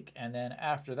last week. And then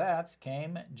after that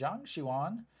came Jang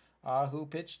Shi-won, who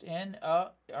pitched in,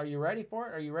 are you ready for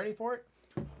it? Are you ready for it?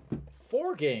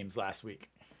 4 games last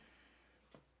week.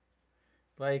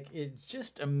 Like, it's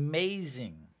just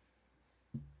amazing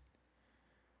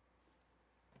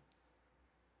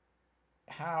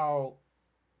how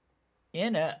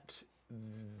inept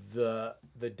the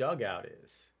dugout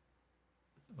is.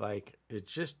 Like,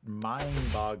 it's just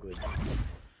mind-boggling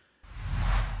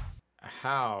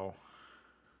how,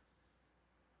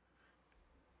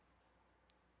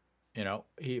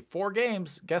 4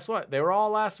 games, guess what? They were all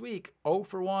last week. 0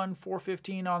 for 1,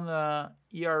 4.15 on the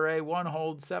ERA, 1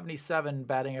 hold, 77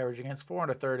 batting average against, 4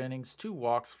 1/3 innings, 2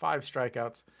 walks, 5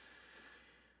 strikeouts.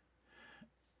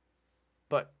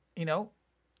 But,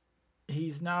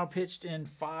 he's now pitched in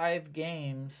 5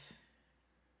 games.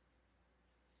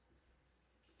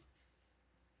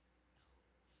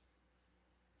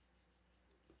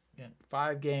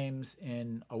 5 games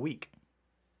in a week.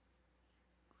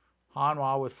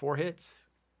 Hanwha with 4 hits.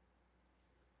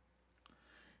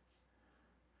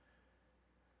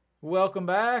 Welcome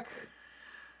back.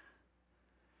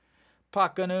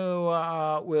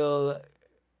 Pakanu will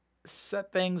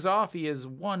set things off. He is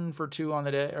 1 for 2 on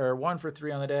the day, or 1 for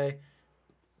 3 on the day.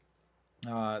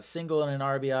 Single and an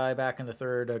RBI back in the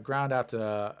third. A ground out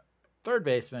to third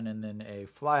baseman, and then a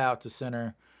fly out to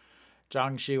center.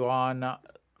 Changwon,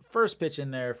 first pitch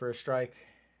in there for a strike.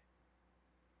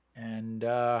 And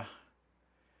come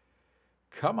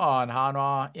on,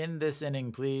 Hanwha, in this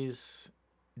inning, please.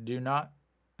 Do not.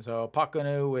 So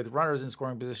Pakanu with runners in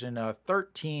scoring position,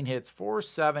 13 hits,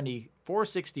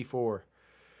 464.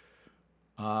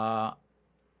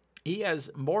 He has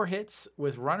more hits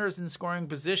with runners in scoring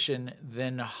position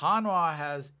than Hanwha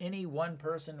has any one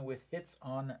person with hits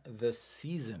on the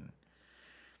season.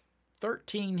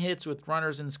 13 hits with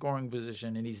runners in scoring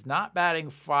position, and he's not batting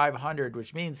 .500,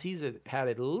 which means he's had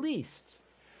at least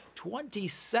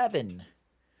 27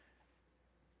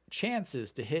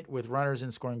 chances to hit with runners in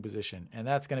scoring position. And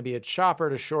that's going to be a chopper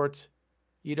to short.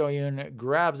 Ito-yun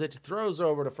grabs it, throws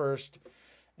over to first,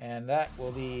 and that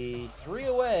will be 3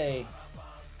 away.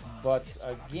 But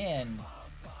again,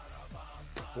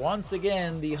 once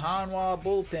again, the Hanwha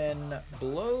bullpen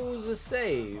blows a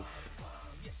save.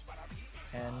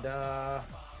 And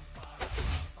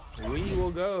we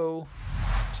will go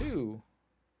to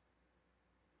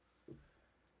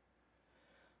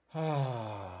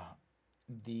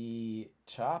the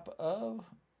top of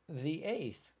the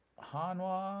 8th.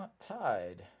 Hanwha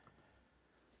tied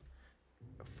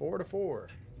 4-4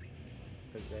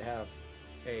 because they have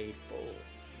a full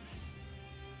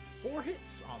 4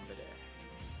 hits on the day.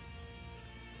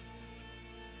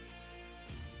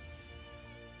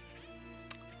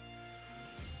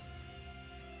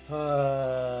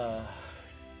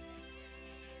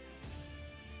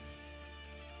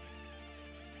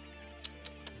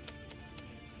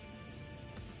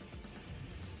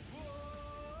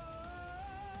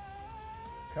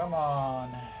 Come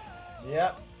on.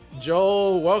 Yep.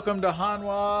 Joel, welcome to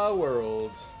Hanwha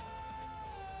World.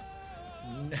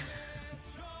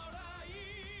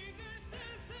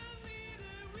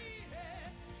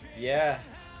 Yeah.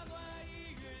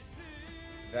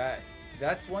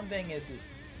 That's one thing is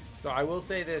so I will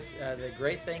say this, the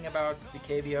great thing about the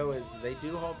KBO is they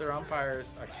do hold their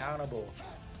umpires accountable.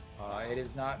 It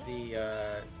is not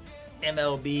the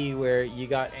MLB where you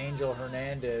got Angel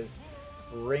Hernandez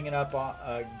ringing up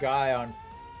a guy on,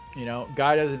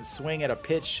 guy doesn't swing at a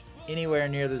pitch anywhere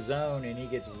near the zone and he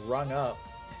gets rung up.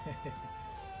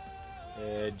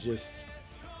 Just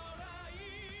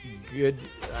good.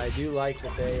 I do like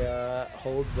that they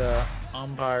hold the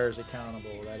umpires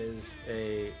accountable. That is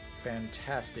a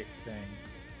fantastic thing.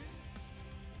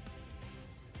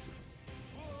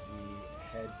 As we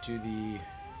head to the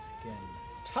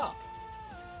top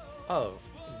of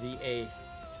the 8th,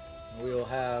 we'll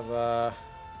have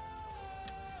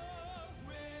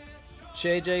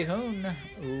Jae-hoon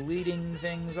leading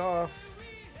things off.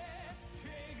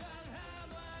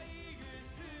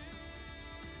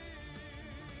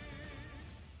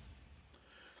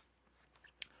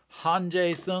 Han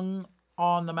Jae-sung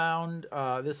on the mound.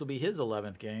 This will be his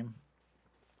 11th game.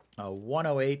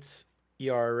 108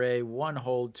 ERA, 1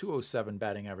 hold, 207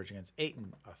 batting average against 8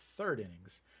 1/3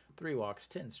 innings, 3 walks,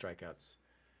 10 strikeouts.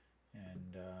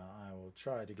 And I will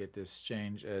try to get this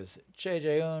changed as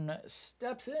Jae-hoon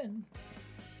steps in.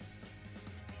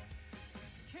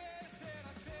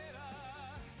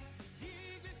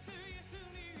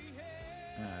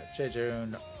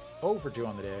 Jae-hoon 0 for 2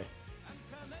 on the day.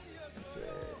 It's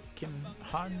Kim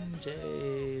Han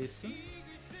Jae-sung.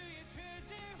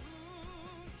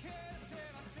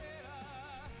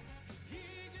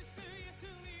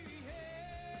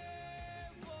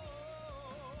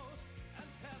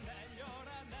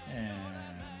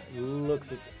 And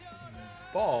looks at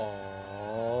ball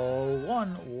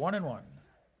 1, 1-1.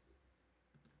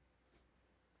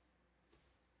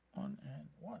 1-1,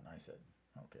 I said.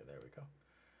 Okay, there we go.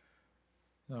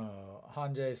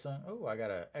 Han Jae-sung. Oh, I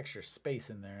got an extra space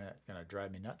in there. That's going to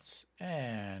drive me nuts.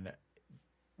 And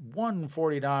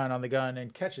 149 on the gun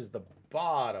and catches the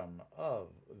bottom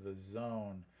of the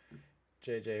zone.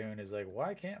 Jae-hoon is like,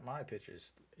 why can't my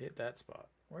pitchers hit that spot?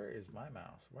 Where is my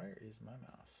mouse? Where is my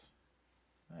mouse?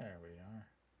 There we are.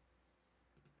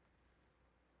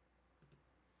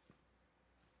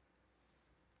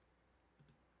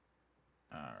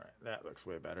 All right, that looks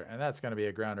way better. And that's going to be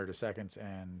a grounder to second.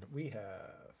 And we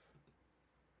have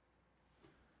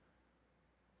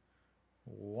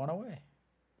 1 away.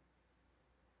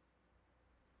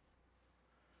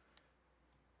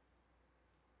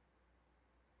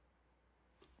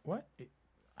 What?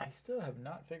 I still have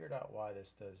not figured out why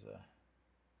this does.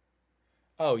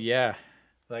 Oh, yeah.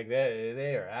 Like,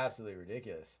 they are absolutely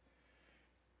ridiculous.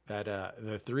 that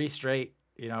the 3 straight,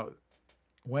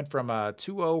 went from a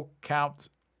 2-0 count,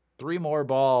 3 more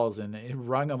balls, and it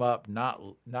rung them up, not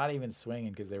even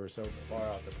swinging because they were so far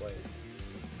off the plate.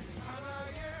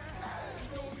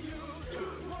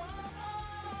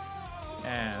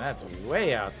 And that's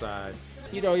way outside.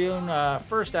 Lee Do-yoon,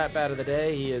 first at-bat of the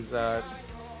day. He is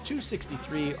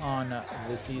 263 on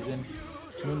the season.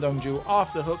 Moon Dong-ju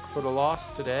off the hook for the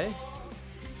loss today.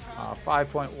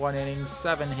 5.1 innings,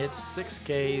 7 hits, 6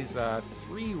 Ks,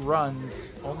 3 runs,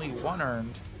 only 1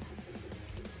 earned.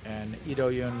 And Lee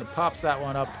Do-yoon pops that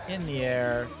one up in the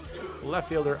air. Left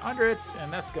fielder under it,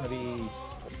 and that's going to be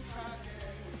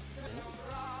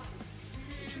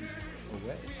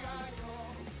away.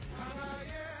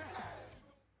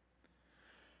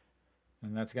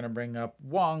 And that's going to bring up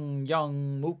Wang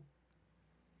Young-mook,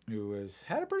 who has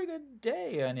had a pretty good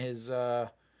day on his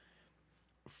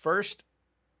first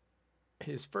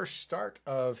start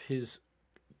of his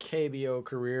KBO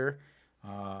career.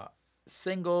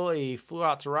 Single, he flew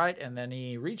out to right, and then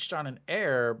he reached on an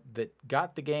air that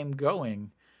got the game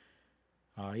going.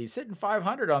 He's hitting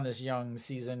 500 on this young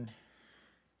season.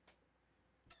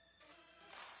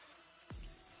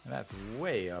 And that's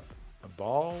way up. A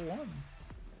ball 1.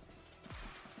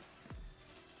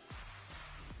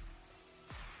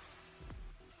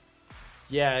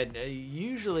 Yeah,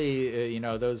 usually,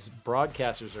 those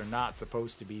broadcasters are not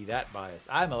supposed to be that biased.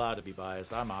 I'm allowed to be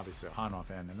biased. I'm obviously a Hanwha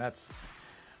fan, and that's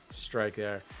a strike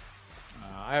there.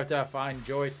 I have to find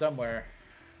joy somewhere.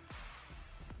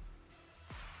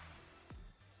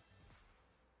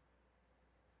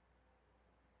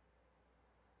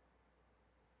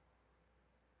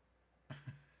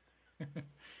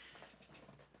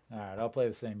 All right, I'll play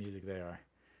the same music they are.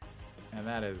 And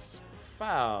that is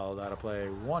fouled out of play.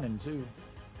 1-2.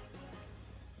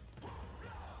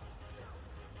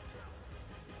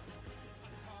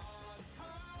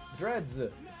 Dreads.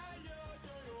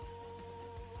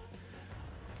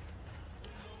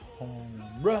 Home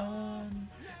run.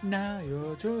 Now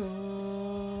you're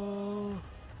Joe.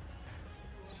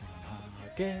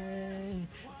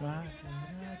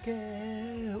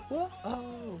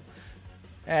 Whoa.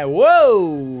 And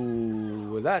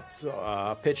whoa! That's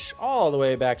pitched all the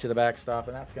way back to the backstop,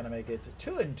 and that's going to make it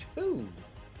 2-2.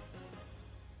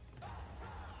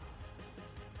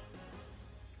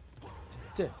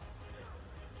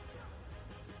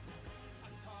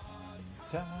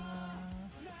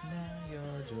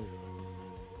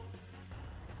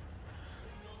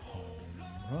 Home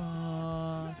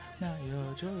run. Now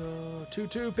you're Joe.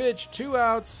 2-2 pitch, 2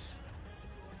 outs.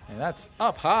 And that's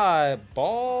up high,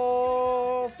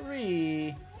 ball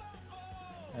 3.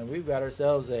 And we've got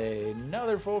ourselves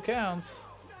another full count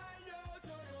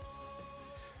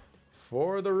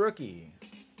for the rookie.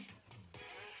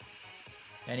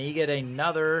 And he get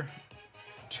another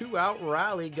 2-out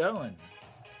rally going.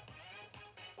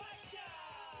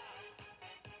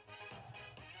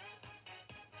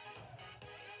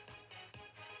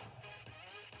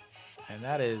 And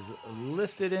that is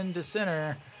lifted into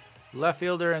center. Left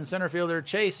fielder and center fielder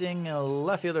chasing.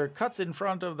 Left fielder cuts in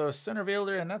front of the center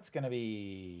fielder, and that's going to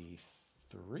be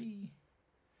 3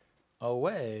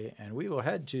 away. And we will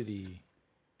head to the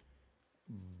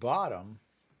bottom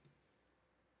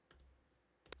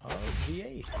of the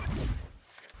 8th.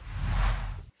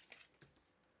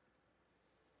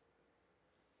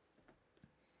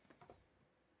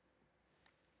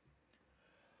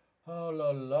 Oh,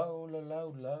 low.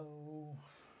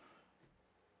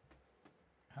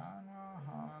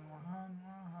 Hanwha.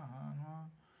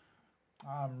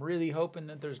 I'm really hoping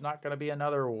that there's not going to be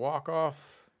another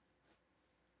walk-off.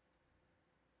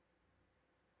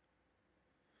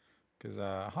 Because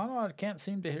Hanwha can't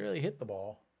seem to really hit the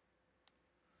ball.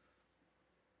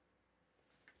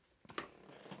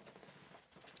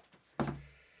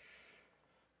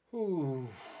 Ooh.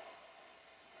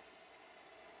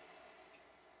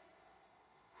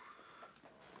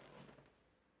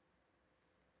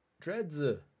 Dreads.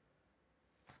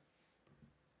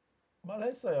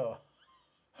 말했어요.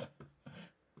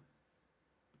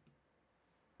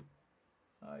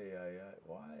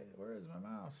 Why? Where is my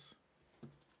mouse?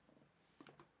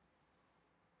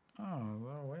 Oh,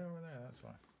 well, way over there. That's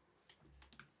fine.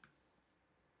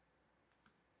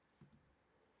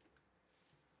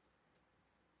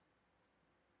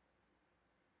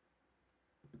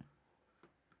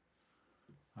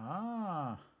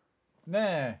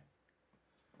 네.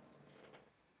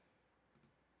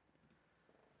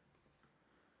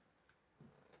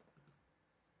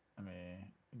 Let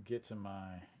me get to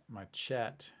my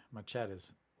chat. My chat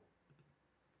is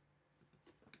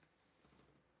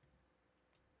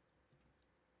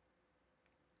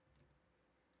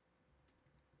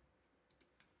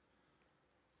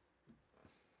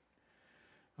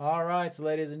All right, so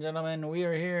ladies and gentlemen, we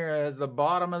are here as the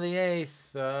bottom of the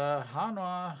 8th.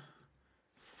 Hanwha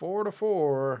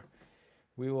 4-4.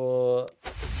 We will.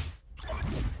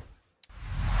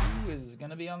 Who is going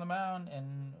to be on the mound?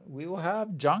 And we will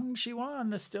have Jung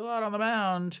Shiwan still out on the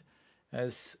mound,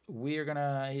 as we are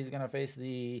gonna. He's gonna face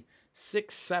the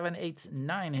 6, 7, 8,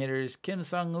 9 hitters. Kim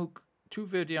Sung-wook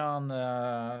 250 on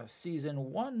the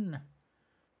season, 1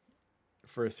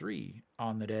 for 3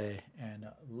 on the day, and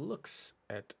looks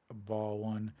at ball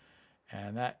 1,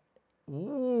 and that,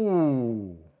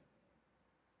 ooh,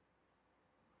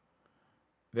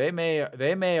 they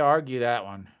may argue that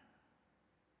one.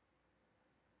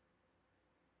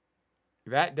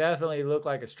 That definitely looked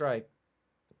like a strike.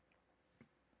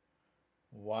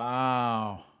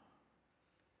 Wow.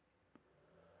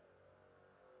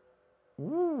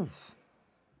 Ooh.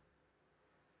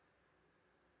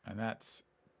 And that's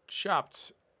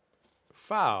chopped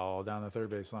foul down the third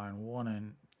base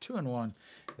line. 2-1.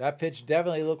 That pitch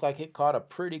definitely looked like it caught a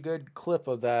pretty good clip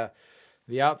of the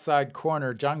outside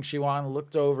corner. Jung Shiwan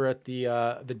looked over at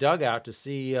the dugout to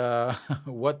see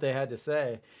what they had to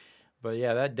say. But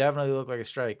yeah, that definitely looked like a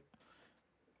strike.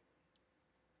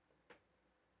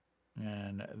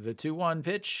 And the 2-1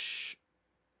 pitch,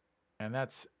 and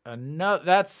that's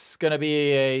going to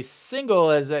be a single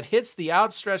as it hits the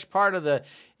outstretched part of the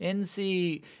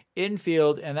NC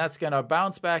infield, and that's going to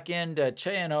bounce back into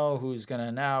Changwon, who's going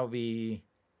to now be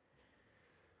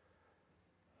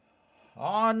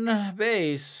on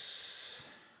base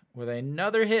with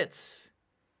another hit.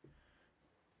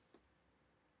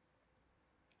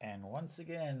 And once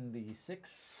again, the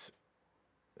 6,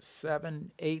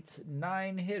 7, 8,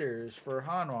 9 hitters for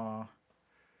Hanwha,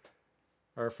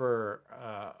 or for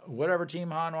whatever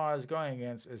team Hanwha is going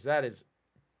against, that is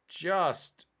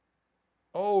just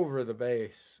over the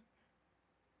base.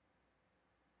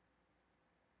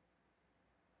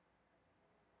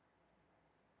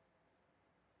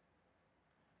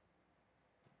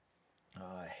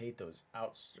 I hate those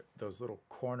little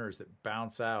corners that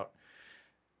bounce out.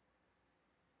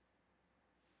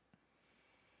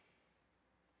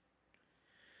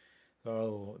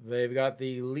 So they've got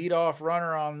the leadoff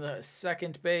runner on the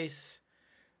second base,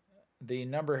 the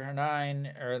number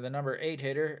 9 or the number 8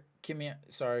 hitter,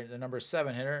 the number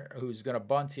 7 hitter, who's going to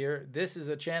bunt here. This is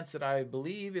a chance that I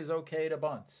believe is okay to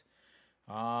bunt.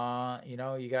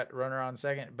 You got runner on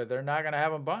second, but they're not going to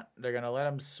have him bunt. They're going to let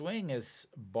him swing as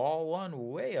ball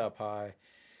 1 way up high.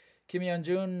 Kim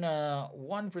Yeon-jun,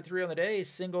 1 for 3 on the day,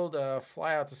 singled a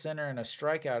fly out to center and a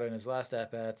strikeout in his last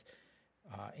at-bats.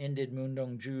 Ended Moon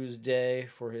Dong-ju's day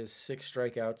for his 6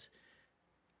 strikeouts.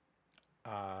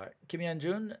 Kim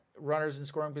Yeon-jun, runners in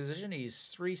scoring position. He's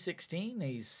 316.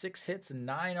 He's 6 hits and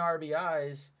 9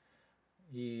 RBIs.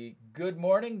 Good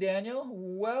morning, Daniel.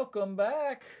 Welcome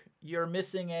back. You're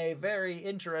missing a very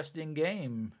interesting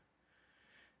game.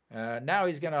 Now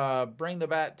he's going to bring the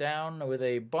bat down with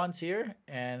a bunt here,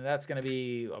 and that's going to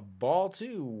be a ball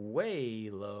 2, way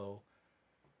low.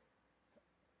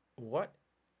 What?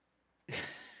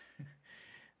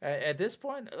 At this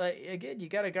point, again, you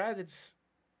got a guy that's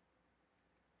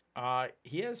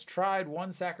he has tried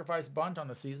 1 sacrifice bunt on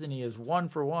the season. He is 1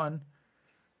 for 1.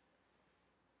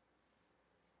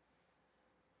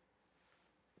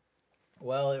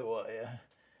 Well,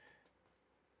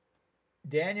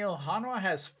 Daniel, Hanwha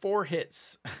has 4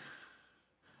 hits.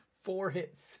 4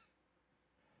 hits.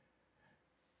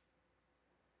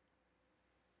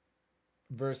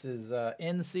 Versus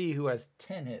NC, who has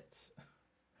 10 hits.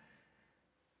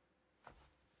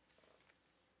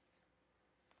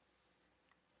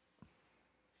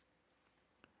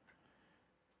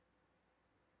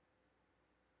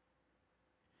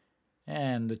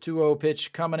 And the 2-0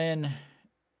 pitch coming in,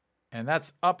 and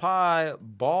that's up high,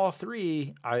 ball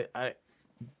 3.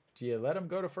 Do you let him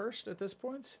go to first at this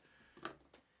point?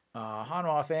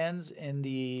 Hanwha fans in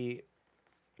the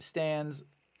stands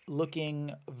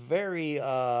looking very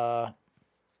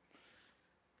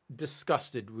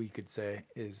disgusted, we could say,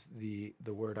 is the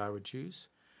word I would choose.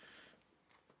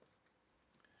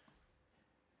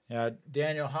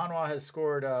 Daniel, Hanwha has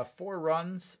scored 4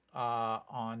 runs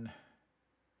on...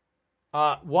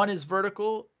 1 is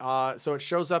vertical, so it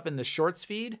shows up in the shorts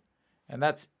feed, and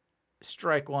that's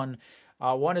strike 1.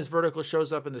 1 is vertical,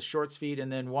 shows up in the shorts feed, and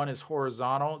then 1 is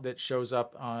horizontal that shows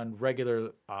up on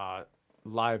regular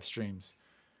live streams.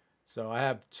 So I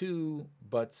have 2,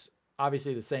 but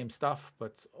obviously the same stuff,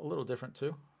 but a little different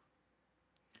too.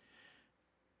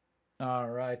 All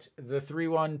right, the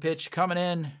 3-1 pitch coming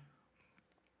in.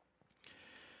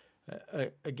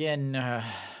 Again,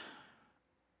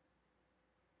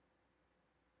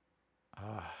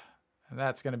 and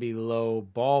that's going to be low,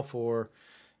 ball 4.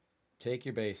 Take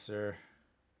your base, sir.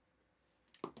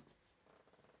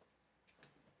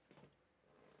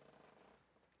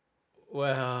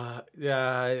 Well,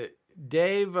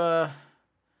 Dave.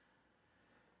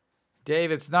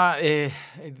 Dave, it's not. I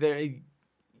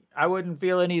wouldn't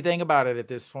feel anything about it at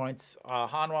this point.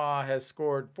 Hanwha has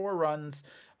scored 4 runs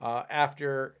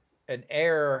after an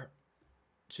error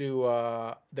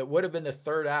to that would have been the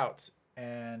 3rd out,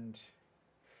 and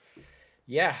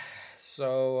yeah,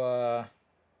 so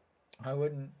I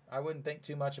wouldn't think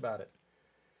too much about it.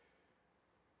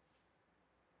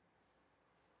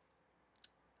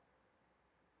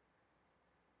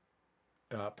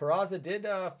 Peraza did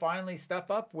finally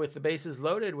step up with the bases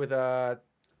loaded with a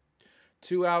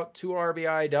 2-out, 2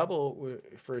 RBI double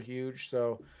for huge.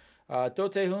 So Do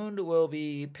Tae-hoon will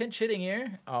be pinch hitting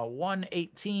here.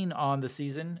 118 on the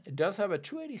season. It does have a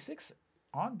 286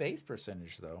 on base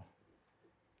percentage though.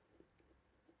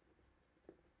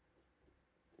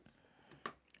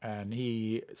 And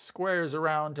he squares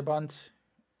around to bunt.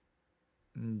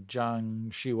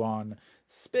 Jang Shiwon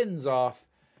spins off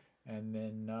and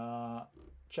then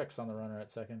checks on the runner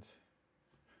at second.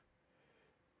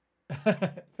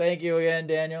 Thank you again,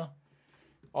 Daniel.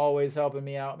 Always helping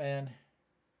me out, man.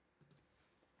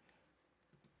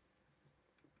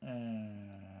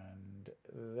 And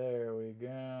there we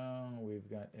go. We've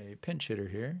got a pinch hitter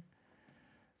here.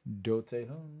 Do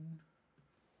Tae-hoon.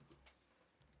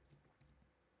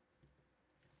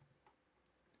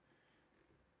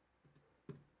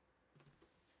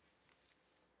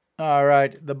 All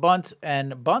right, the bunt,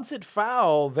 and bunts it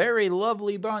foul. Very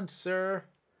lovely bunt, sir.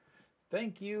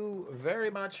 Thank you very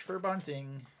much for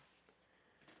bunting.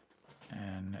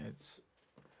 And it's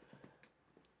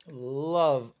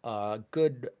love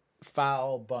good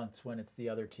foul bunts when it's the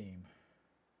other team.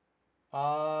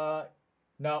 No,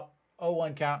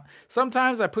 0-1 count.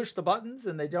 Sometimes I push the buttons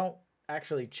and they don't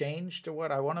actually change to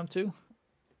what I want them to.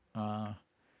 0-1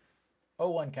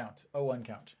 count. 0-1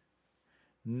 count.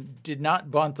 Did not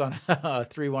bunt on a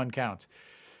 3-1 count.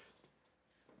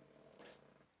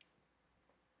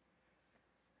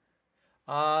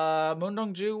 Moon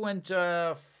Dong-ju went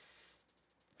 5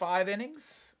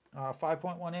 innings,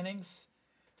 5.1 innings.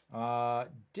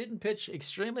 Didn't pitch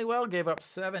extremely well. Gave up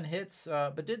 7 hits,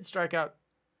 but did strike out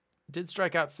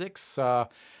 6.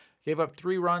 Gave up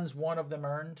 3 runs, 1 of them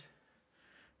earned.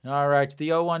 All right, the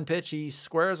 0-1 pitch. He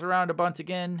squares around a bunt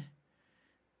again.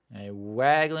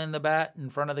 Waggling the bat in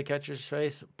front of the catcher's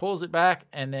face, pulls it back,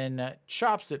 and then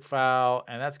chops it foul,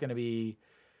 and that's going to be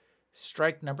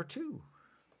strike number 2.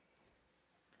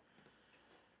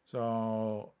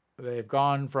 So they've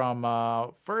gone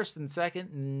from first and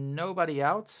second, nobody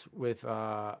out with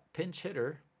pinch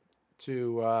hitter,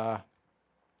 to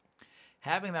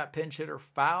having that pinch hitter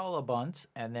foul a bunt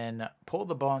and then pull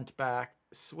the bunt back,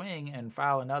 swing, and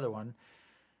foul another one.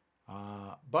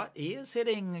 But he is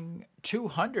hitting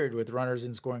 200 with runners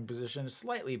in scoring position,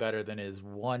 slightly better than his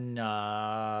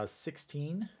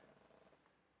 116.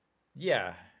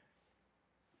 Yeah.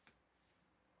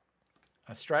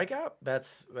 A strikeout?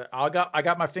 I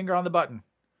got my finger on the button.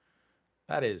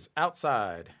 That is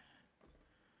outside.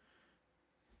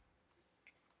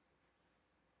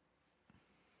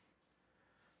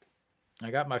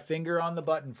 I got my finger on the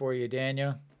button for you,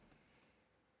 Daniel.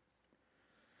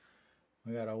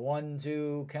 We got a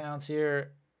 1-2 counts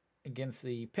here against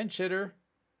the pinch hitter,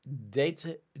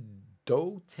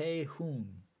 Do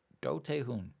Tae-hoon. Do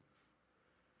Tae-hoon.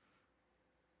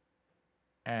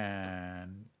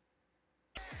 And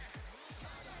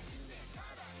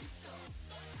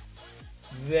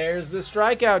there's the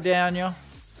strikeout, Daniel.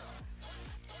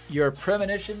 Your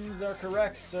premonitions are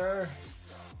correct, sir.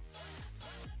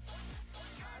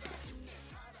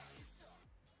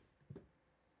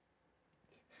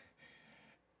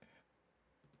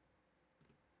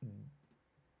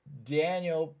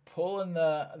 Daniel pulling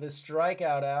the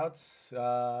strikeout outs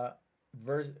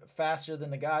faster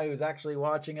than the guy who's actually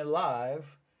watching it live.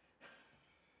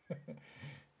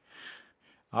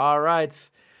 All right.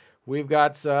 We've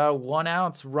got 1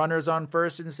 out, runners on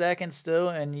first and second still,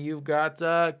 and you've got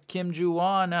Kim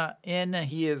Joo-won in.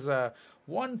 He is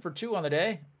 1 for 2 on the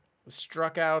day.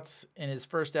 Struck out in his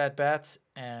first at-bats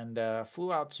and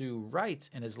flew out to right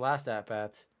in his last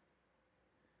at-bats.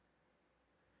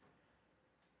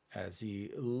 As he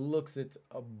looks at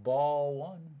a ball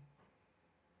 1.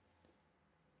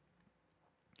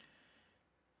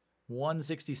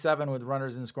 167 with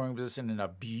runners in scoring position and a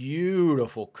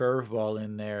beautiful curveball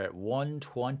in there at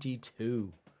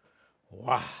 122.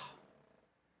 Wow.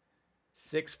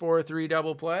 6-4-3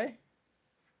 double play.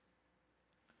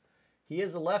 He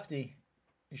is a lefty.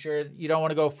 You sure you don't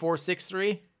want to go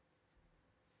 4-6-3?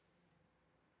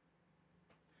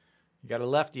 got a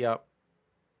lefty up.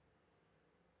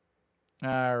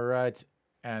 All right.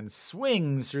 And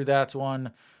swings through that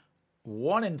one.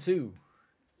 1-2.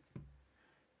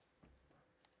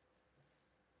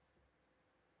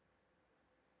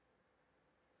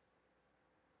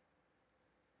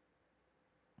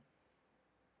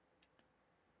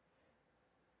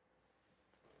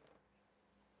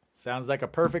 Sounds like a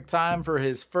perfect time for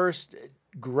his first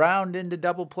ground into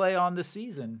double play on the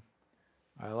season.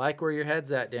 I like where your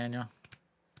head's at, Daniel.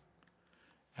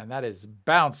 And that is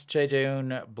bounced. Che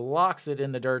Jae-hoon blocks it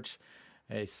in the dirt.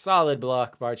 A solid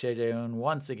block by Che Jae-hoon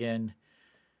once again.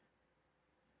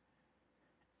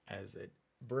 As it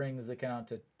brings the count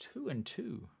to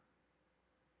 2-2.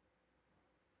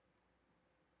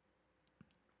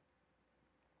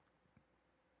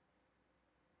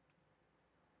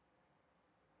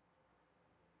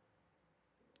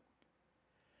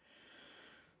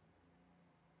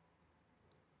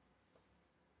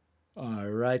 All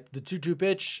right, the 2-2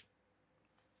 pitch.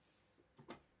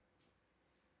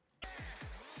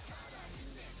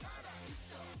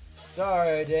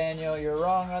 Sorry, Daniel, you're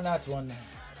wrong on that one.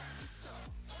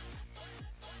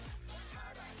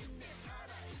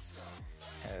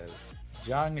 As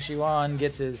Jang Shiwan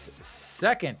gets his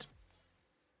second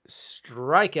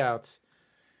strikeout.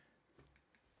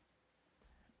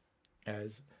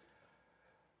 As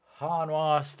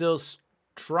Hanwha still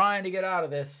trying to get out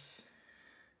of this.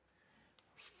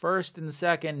 First and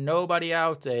second, nobody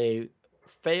out. A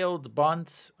failed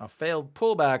bunt, a failed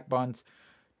pullback bunt,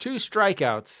 2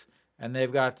 strikeouts, and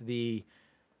they've got the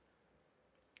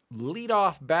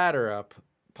leadoff batter up.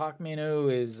 Park Min-woo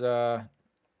is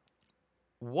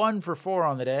 1 for 4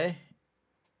 on the day.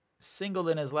 Singled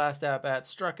in his last at-bat,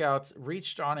 struck out,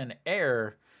 reached on an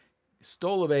error,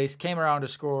 stole a base, came around to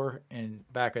score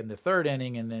and back in the 3rd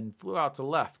inning, and then flew out to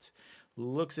left.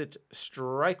 Looks at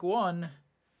strike 1.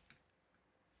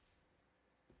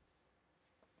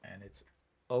 And it's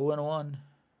 0-1.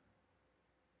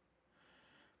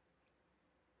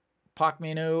 Park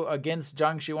Min-woo against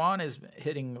Jang Shiwan is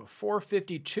hitting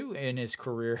 .452 in his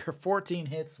career. 14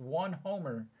 hits, 1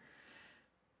 homer.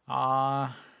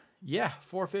 Yeah,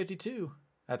 .452.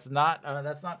 That's not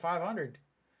 500.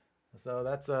 So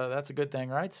that's a good thing,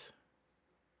 right?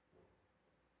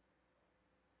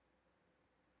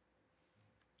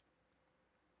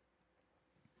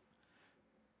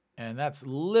 And that's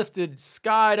lifted,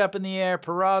 skied up in the air.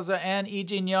 Peraza and Lee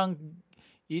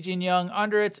Jin-young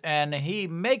under it, and he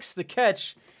makes the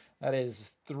catch. That is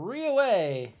 3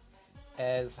 away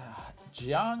as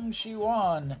Jang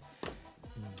Shiwan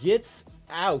gets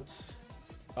out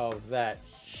of that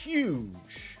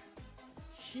huge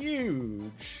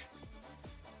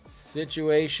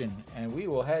situation. And we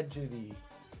will head to the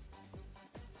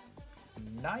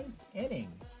 9th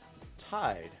inning,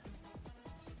 tied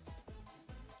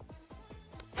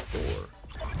 4-4.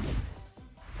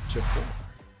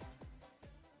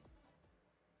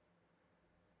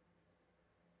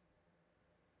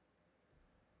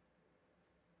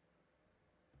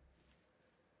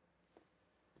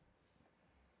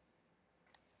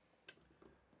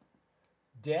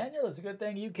 Daniel, it's a good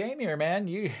thing you came here, man.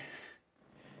 You're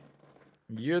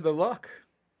the luck.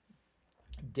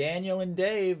 Daniel and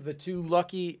Dave, the two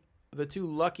lucky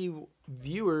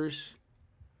viewers.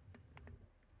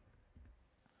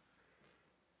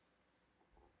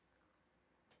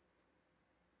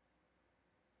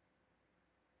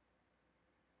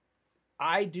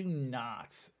 I do not.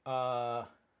 I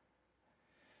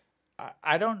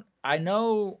don't. I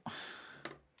know.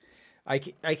 I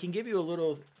can give you a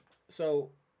little.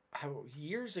 So,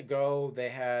 years ago they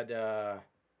had. I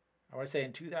want to say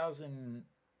in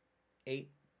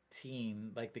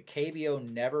 2018, like the KBO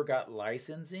never got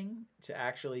licensing to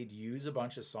actually use a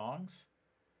bunch of songs.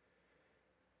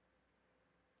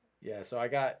 Yeah, so I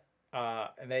got.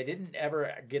 And they didn't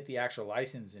ever get the actual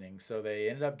licensing, so they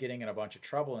ended up getting in a bunch of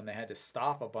trouble, and they had to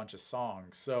stop a bunch of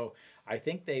songs. So I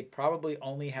think they probably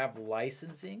only have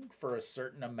licensing for a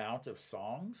certain amount of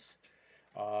songs,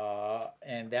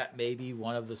 and that may be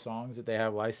one of the songs that they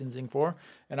have licensing for.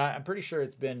 And I'm pretty sure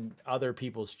it's been Other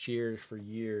People's Cheers for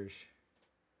years.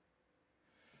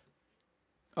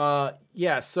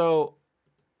 Yeah, so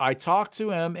I talked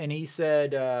to him, and he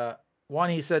said,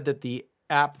 he said that the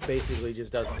app basically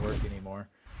just doesn't work anymore.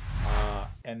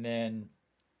 And then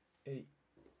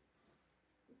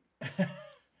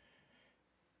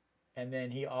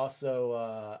he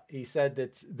also he said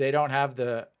that they don't have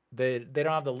the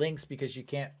links because you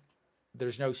can't,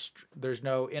 there's no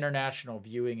international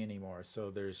viewing anymore,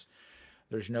 so there's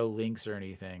no links or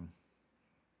anything.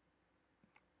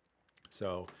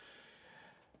 So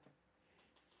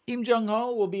Im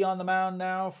Jung-ho will be on the mound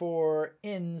now for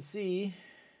NC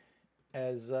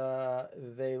as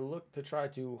they look to try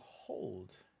to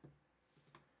hold.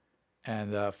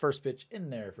 And first pitch in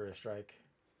there for a strike.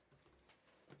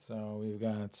 So we've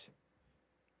got,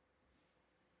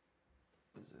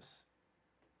 what is this?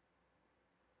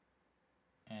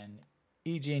 And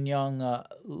Lee Young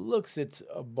looks at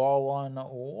ball 1, 1-1.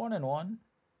 All right,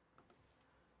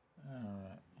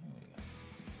 here we go.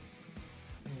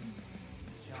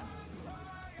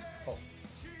 Oh.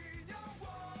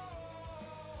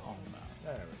 Oh, no.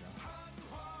 There we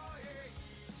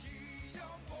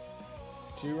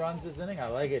go. 2 runs this inning. I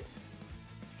like it.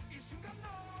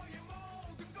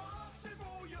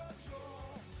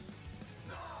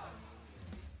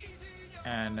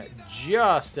 And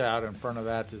just out in front of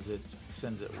that as it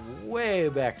sends it way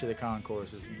back to the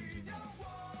concourses.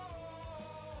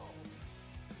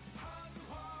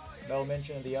 No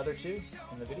mention of the other 2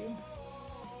 in the video.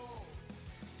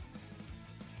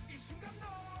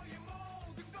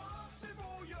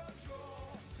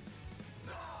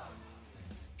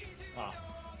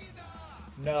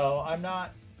 No, I'm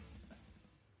not.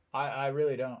 I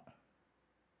really don't.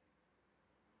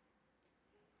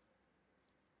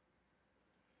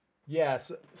 Yeah,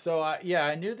 so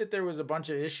I knew that there was a bunch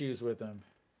of issues with him.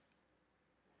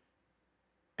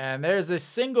 And there's a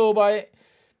single by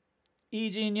Lee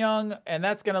Young, and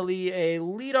that's going to lead a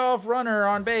leadoff runner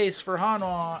on base for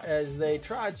Hanwha as they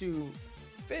try to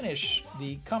finish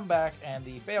the comeback and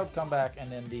the failed comeback, and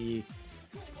then the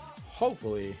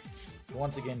hopefully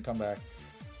once again comeback.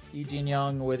 Lee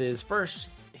Young with his first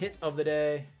hit of the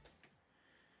day.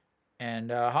 And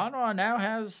Hanwha now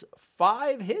has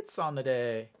 5 hits on the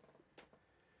day.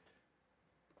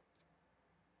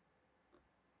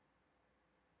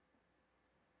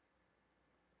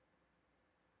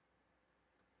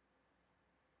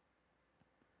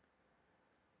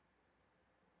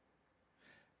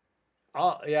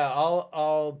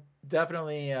 I'll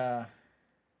definitely I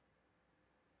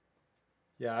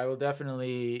will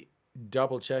definitely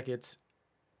double check it.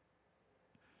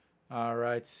 All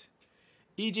right.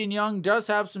 Lee Young does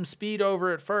have some speed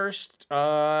over at first.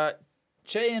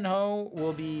 Chae-in-ho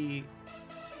will be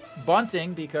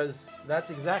bunting because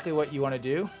that's exactly what you want to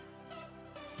do.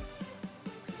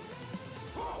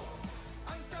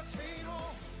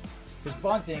 Because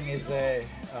bunting is a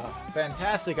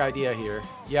fantastic idea here.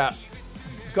 Yeah.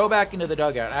 Go back into the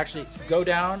dugout. Actually, go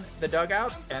down the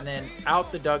dugout and then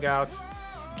out the dugout.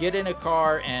 Get in a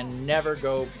car and never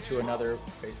go to another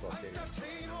baseball stadium.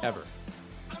 Ever.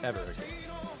 Ever again.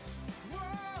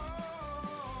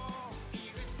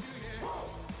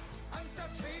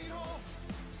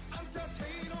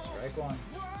 Strike 1.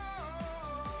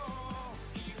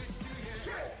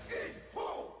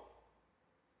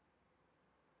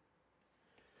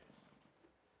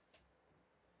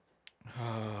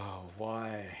 Oh,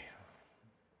 why?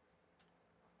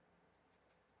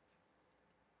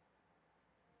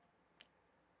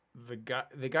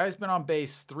 The guy's been on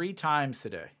base 3 times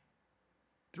today.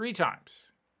 3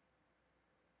 times.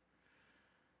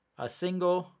 A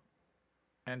single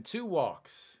and 2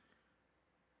 walks.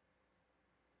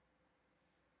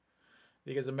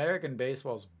 Because American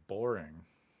baseball's boring.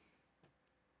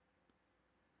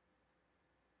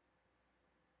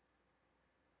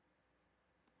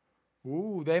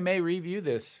 Ooh, they may review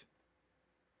this.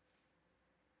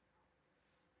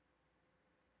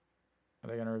 Are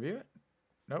they going to review it?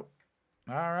 Nope.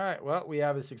 All right. Well, we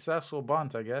have a successful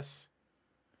bunt, I guess.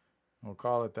 We'll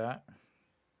call it that.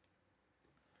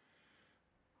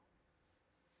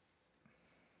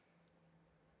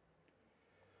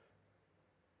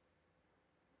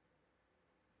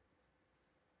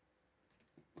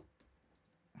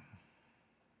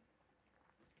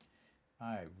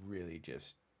 I really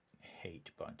just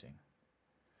hate bunting.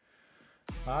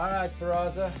 All right,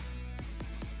 Peraza.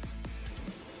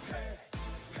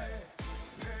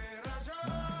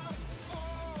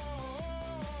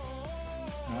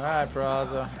 All right,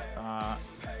 Peraza.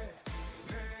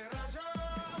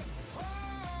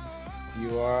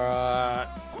 You are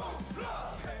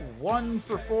 1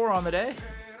 for 4 on the day.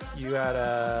 You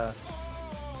had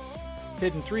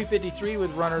hitting .353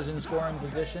 with runners in scoring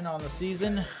position on the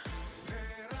season.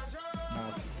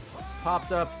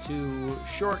 Popped up to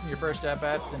shorten your first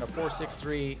at-bat in a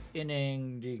 4.63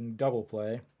 inning double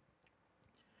play.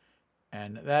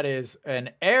 And that is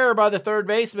an error by the third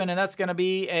baseman, and that's going to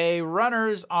be a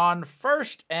runners on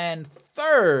first and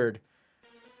third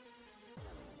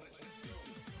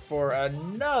for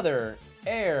another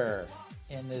error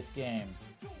in this game.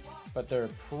 But they're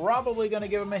probably going to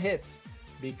give him a hit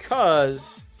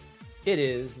because it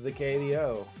is the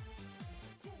KBO.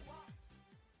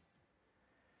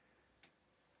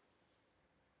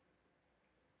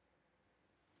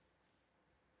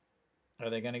 Are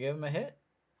they going to give him a hit?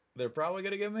 They're probably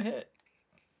going to give him a hit.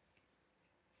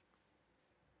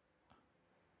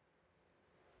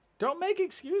 Don't make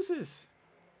excuses.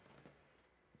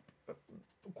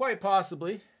 Quite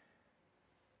possibly.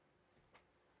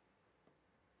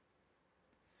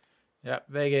 Yep,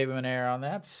 they gave him an error on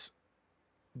that.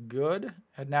 Good.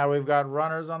 And now we've got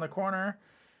runners on the corner.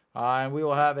 And we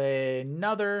will have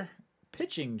another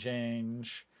pitching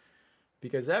change.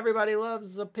 Because everybody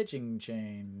loves a pitching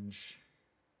change.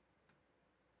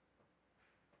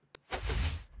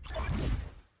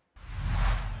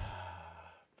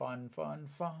 Fun, fun,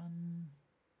 fun.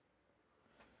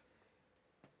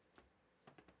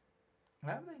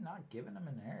 Have they not given him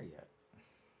an error yet?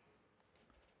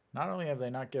 Not only have they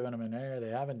not given him an error, they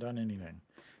haven't done anything.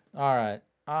 All right.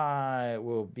 I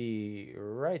will be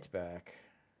right back.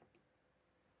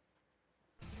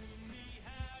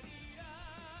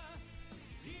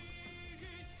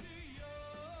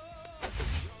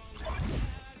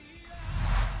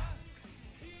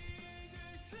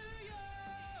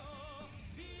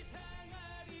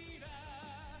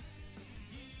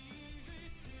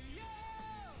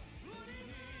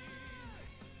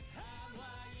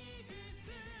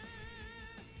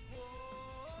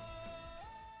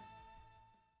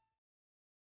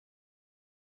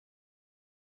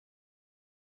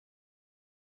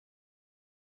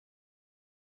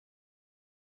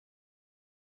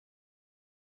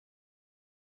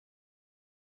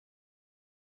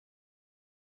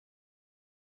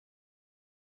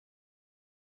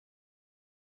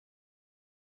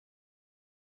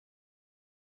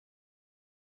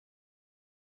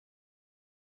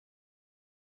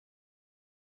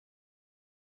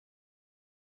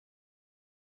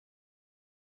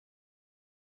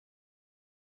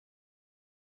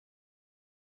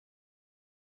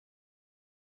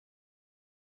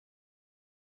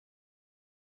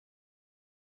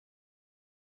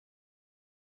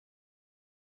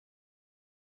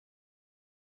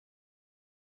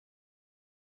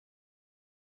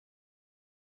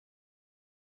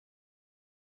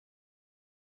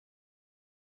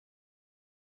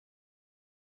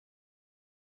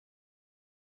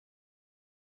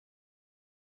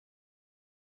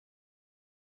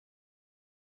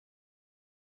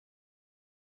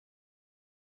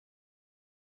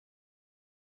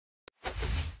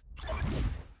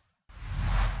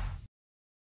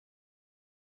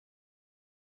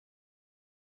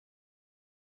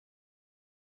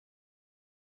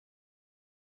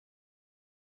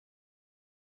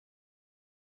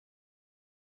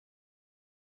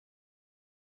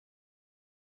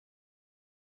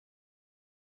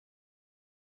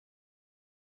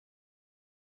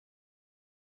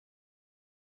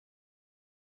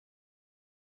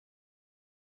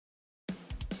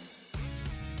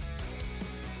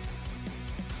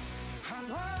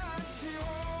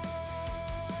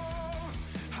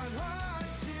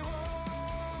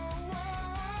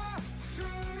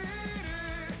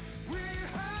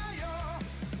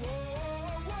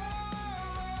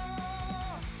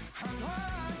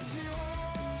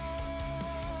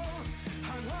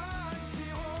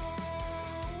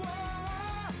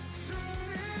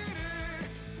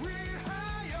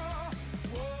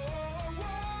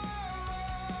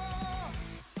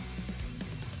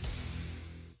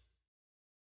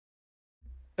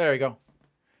 There we go.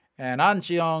 And An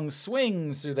Cheong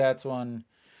swings through that one.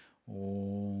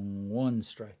 One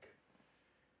strike.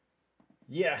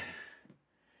 Yeah.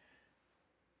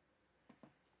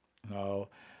 Oh,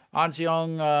 An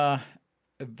Cheong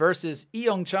versus Lee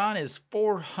Young-chan is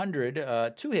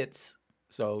 400. 2 hits.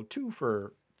 So 2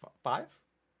 for 5.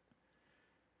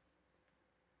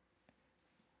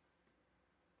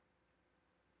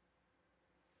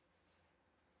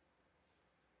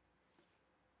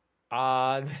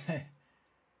 All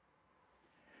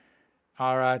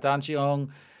right, An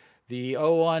Cheong, the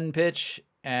 0-1 pitch,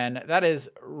 and that is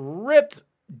ripped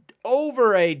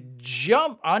over a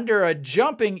jump, under a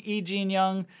jumping Lee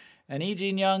Jin-young. And Lee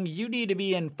Jin-young, you need to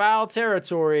be in foul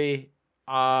territory,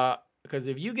 because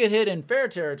if you get hit in fair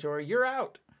territory, you're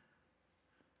out.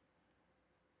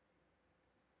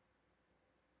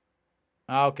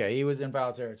 Okay, he was in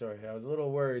foul territory. I was a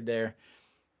little worried there.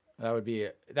 That would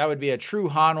be a true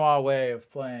Hanwha way of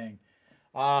playing.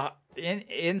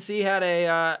 NC had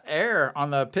a error on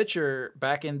the pitcher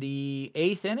back in the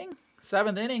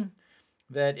 7th inning,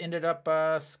 that ended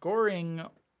up scoring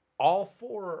all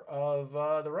 4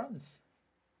 of the runs.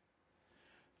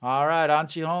 All right, An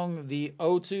Cheong, the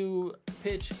 0-2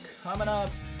 pitch coming up.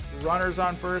 Runners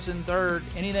on first and third.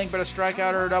 Anything but a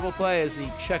strikeout or a double play as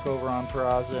the check over on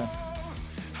Peraza.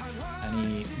 And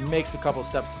he makes a couple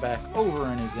steps back over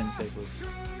and is in safely.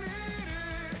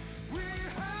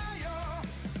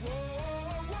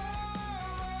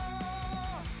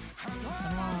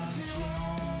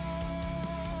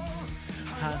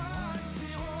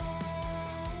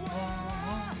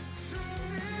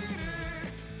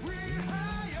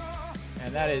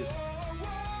 And that is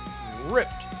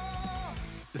ripped.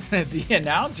 The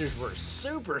announcers were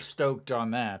super stoked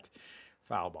on that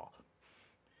foul ball.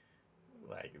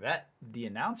 Like that, the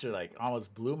announcer like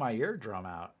almost blew my eardrum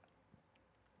out.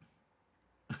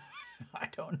 I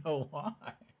don't know why.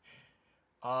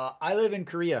 I live in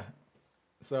Korea,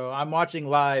 so I'm watching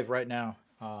live right now.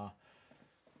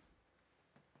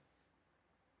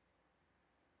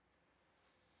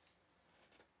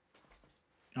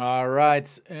 All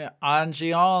right, An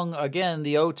Ji-hong again.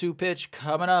 The 0-2 pitch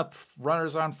coming up.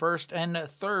 Runners on first and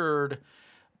third.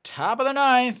 Top of the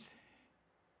ninth,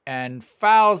 and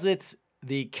fouls it.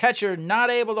 The catcher not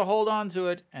able to hold on to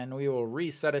it, and we will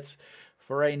reset it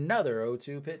for another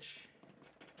 0-2 pitch.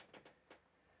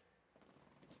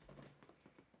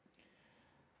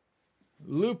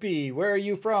 Loopy, where are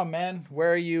you from, man?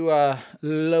 Where are you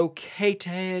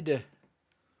located?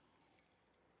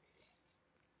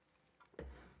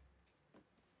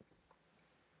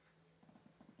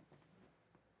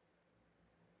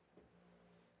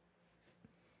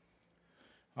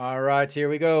 All right, here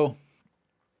we go.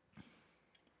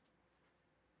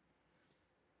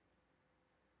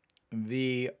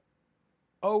 The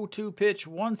 0-2 pitch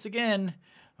once again.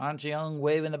 An Ji-hong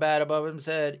waving the bat above his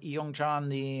head. Yong-chan,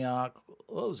 the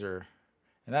closer.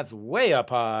 And that's way up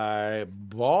high.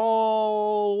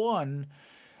 Ball one.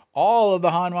 All of the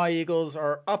Hanwha Eagles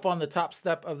are up on the top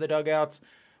step of the dugouts.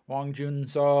 Wang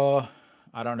Jun-so,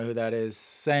 I don't know who that is.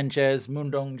 Sanchez,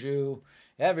 Moon Dong-ju.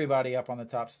 Everybody up on the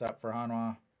top step for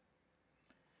Hanwha.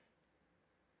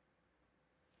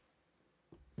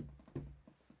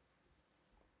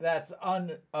 That's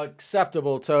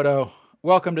unacceptable, Toto.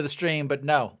 Welcome to the stream, but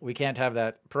no, we can't have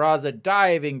that. Peraza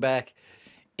diving back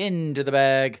into the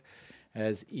bag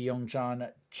as Yong-chan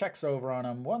checks over on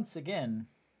him once again.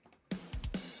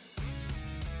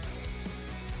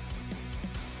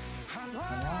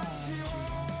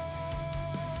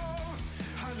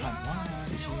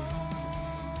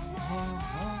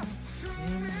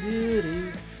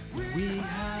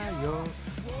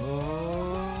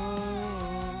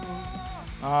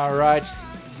 All right,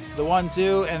 the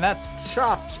 1-2, and that's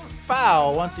chopped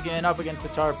foul once again up against the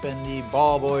tarp, and the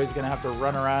ball boy is going to have to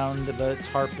run around the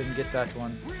tarp and get that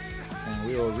one. And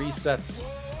we will reset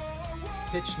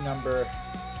pitch number.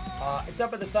 It's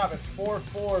up at the top at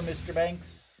 4-4, Mr.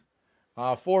 Banks.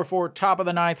 4-4, top of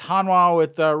the ninth. Hanwha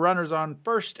with runners on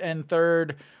first and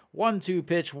third. 1-2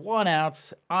 pitch, 1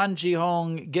 out. An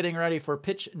Ji-hong getting ready for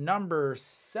pitch number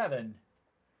 7.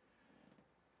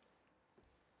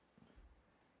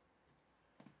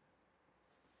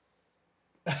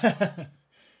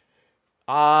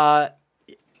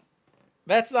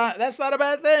 That's not a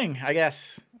bad thing, I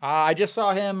guess. I just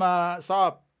saw him saw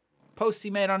a post he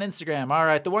made on Instagram. All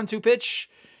right, the 1-2 pitch,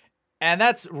 and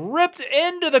that's ripped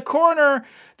into the corner.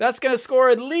 That's gonna score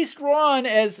at least one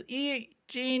as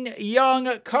Jin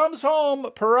Young comes home.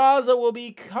 Peraza will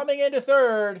be coming into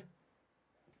third,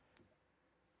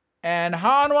 and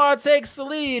Hanwha takes the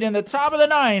lead in the top of the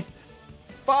ninth,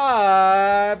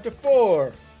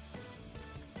 5-4.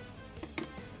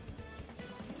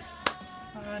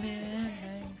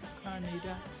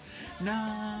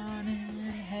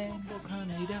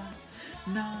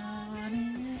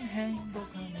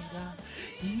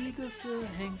 이것을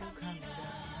행복합니다.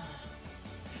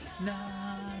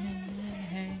 나는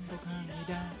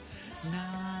행복합니다.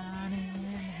 나는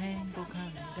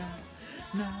행복합니다.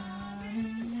 나는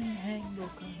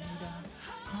행복합니다.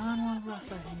 한화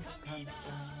와서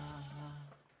행복합니다.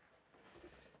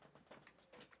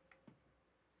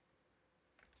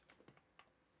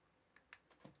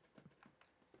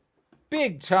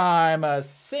 Big time, a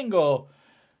single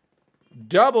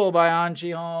double by An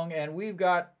Ji-hong, and we've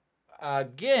got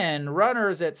again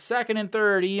runners at second and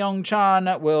third.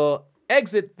 Yong-chan will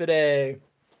exit the day,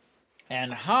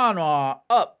 and Hanwha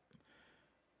up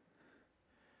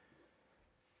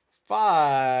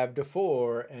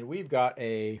 5-4, and we've got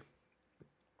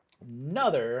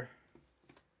another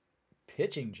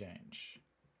pitching change.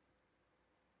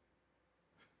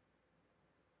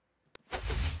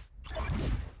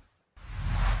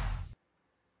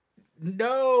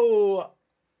 No,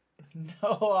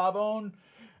 Abon,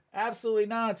 absolutely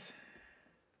not.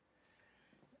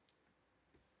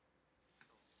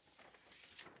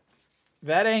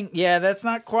 That ain't, yeah, that's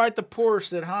not quite the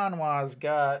Porsche that Hanwha's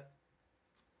got.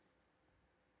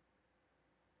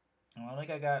 I think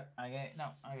I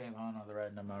gave Hanwha the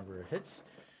right number of hits.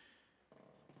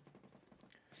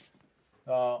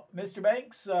 Mr.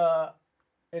 Banks,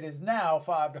 it is now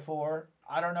 5-4.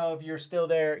 I don't know if you're still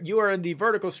there. You are in the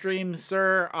vertical stream,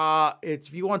 sir.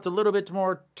 If you want a little bit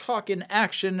more talk in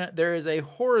action, there is a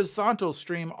horizontal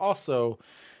stream also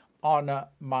on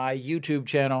my YouTube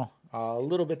channel. A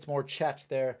little bit more chat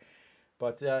there.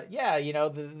 But, yeah, you know,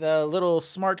 the little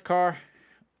smart car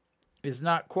is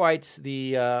not quite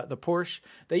the Porsche.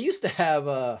 They used to have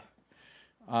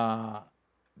that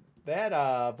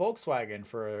Volkswagen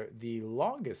for the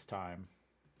longest time.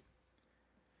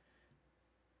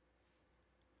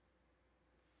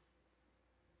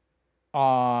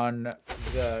 On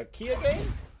the Kia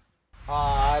game?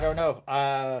 I don't know.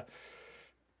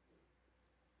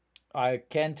 I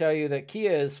can tell you that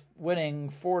Kia is winning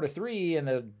 4-3 in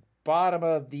the bottom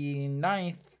of the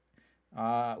ninth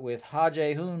with Ha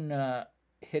Jae-hoon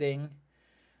hitting.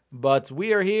 But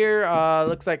we are here.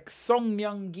 Looks like Song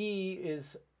Myung-gi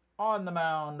is on the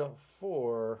mound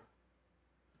for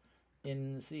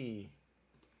NC.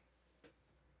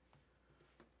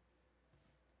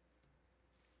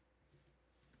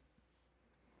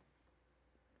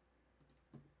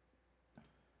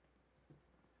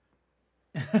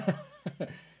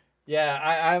 Yeah,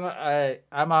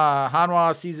 I'm a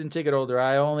Hanwha season ticket holder.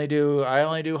 I only do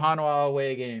Hanwha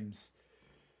away games.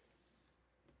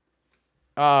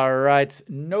 All right,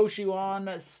 No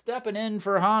Shiwan stepping in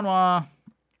for Hanwha,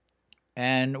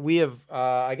 and we have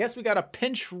I guess we got a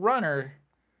pinch runner.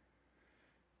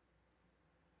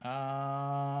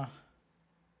 Moon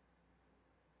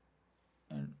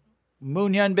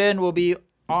Hyun-bin will be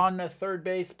on the third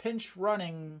base, pinch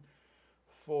running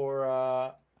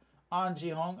for An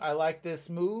Ji-hong. I like this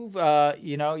move.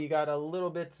 You know, you got a little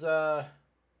bit. No,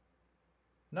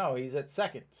 he's at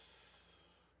second.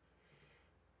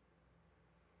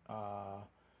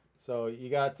 So you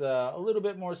got a little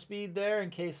bit more speed there in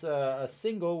case a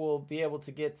single will be able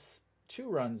to get 2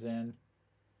 runs in.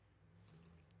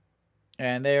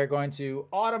 And they are going to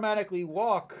automatically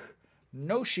walk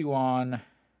No Shiwan.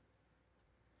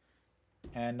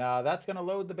 And that's going to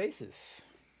load the bases.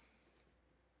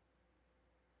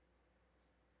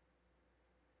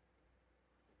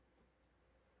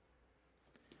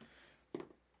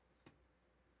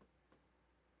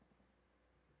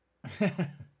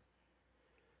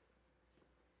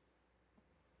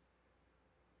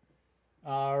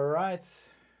 All right.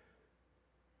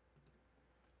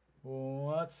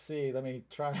 Let's see. Let me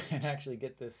try and actually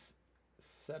get this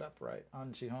set up right.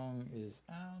 An Ji-hong is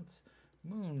out.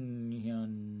 Moon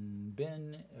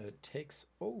Hyun-bin takes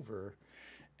over.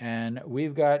 And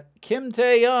we've got Kim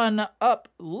Tae-yeon up.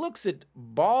 Looks at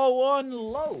ball 1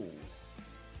 low.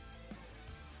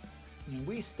 And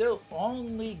we still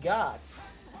only got...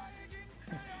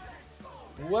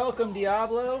 Welcome,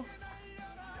 Diablo.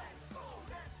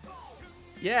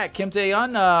 Yeah, Kim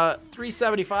Tae-yeon,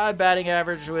 375 batting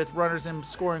average with runners in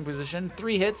scoring position.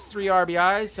 3 hits, 3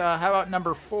 RBIs. How about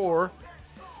number 4?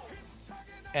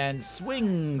 And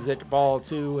swings at ball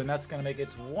 2, and that's going to make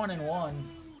it 1-1.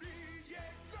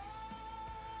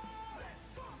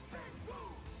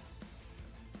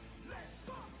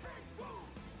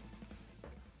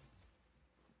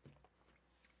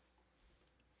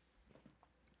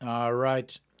 All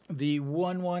right. The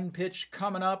 1-1 pitch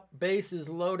coming up. Bases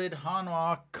loaded.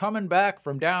 Hanwha coming back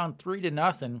from down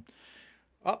 3-0.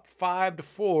 Up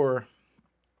 5-4.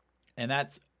 And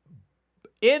that's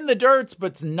in the dirt,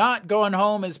 but it's not going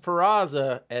home as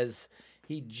Peraza, as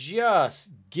he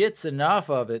just gets enough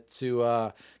of it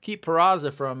to keep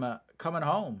Peraza from coming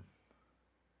home.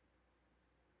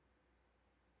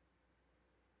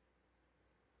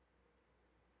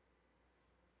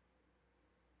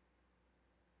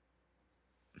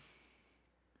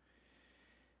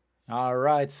 All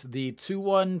right, the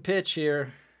 2-1 pitch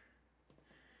here.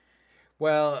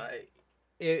 Well,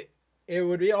 it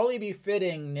would only be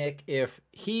fitting, Nick, if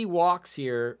he walks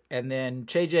here and then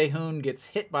Chae Jae-hoon gets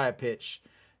hit by a pitch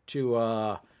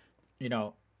to, you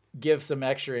know, give some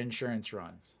extra insurance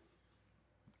runs.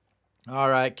 All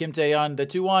right, Kim Tae-yeon, the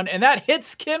 2-1, and that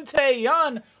hits Kim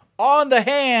Tae-yeon on the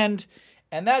hand,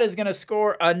 and that is going to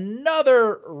score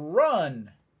another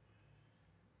run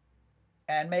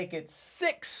and make it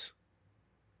 6-4.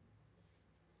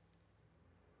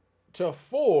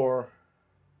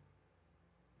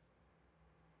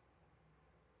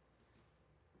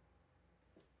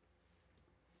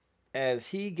 As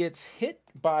he gets hit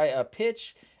by a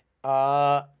pitch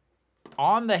on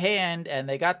the hand, and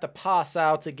they got the pass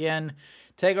out again.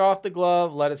 Take off the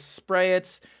glove, let us spray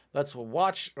it. Let's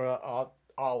watch. I'll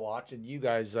watch, and you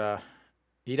guys.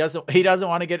 He doesn't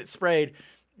want to get it sprayed.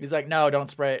 He's like, no, don't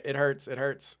spray it. It hurts. It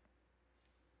hurts.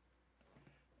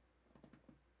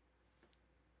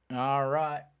 All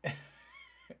right.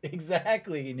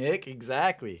 Exactly, Nick.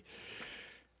 Exactly.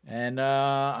 And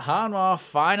Hanwha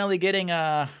finally getting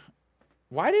a...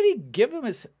 Why did he give him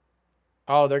his...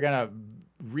 Oh, they're going to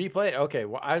replay it? Okay,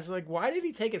 well, I was like, why did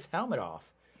he take his helmet off?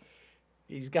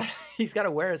 He's got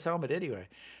to wear his helmet anyway.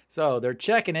 So they're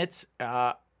checking it,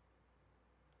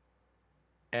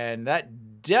 and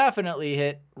that definitely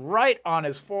hit right on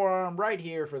his forearm, right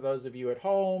here for those of you at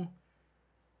home.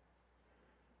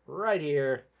 Right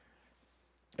here.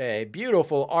 A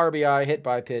beautiful RBI hit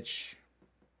by pitch.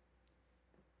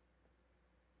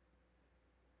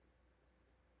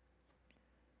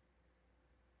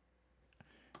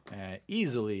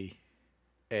 Easily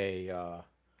a...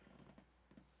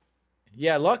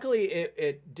 yeah, luckily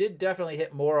it did definitely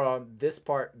hit more on this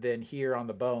part than here on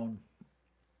the bone.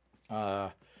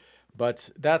 But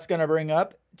that's going to bring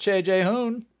up Che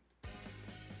Jae-hoon.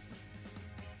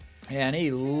 And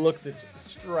he looks at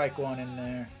strike one in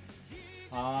there.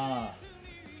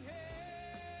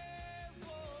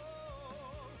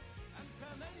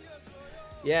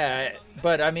 Yeah,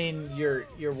 but I mean, you're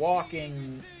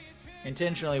walking,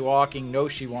 intentionally walking no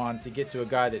Shiwan to get to a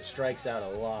guy that strikes out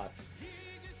a lot.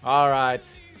 All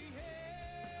right.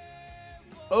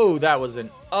 Oh, that was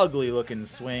an ugly looking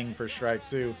swing for strike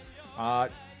two. Che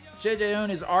Jae-hoon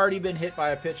has already been hit by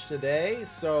a pitch today,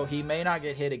 so he may not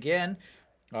get hit again.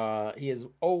 He is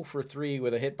 0 for 3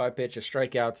 with a hit by pitch, a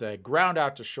strikeout, a ground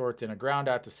out to short, and a ground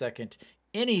out to second.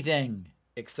 Anything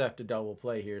except a double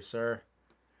play here, sir.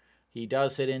 He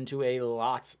does hit into a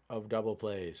lot of double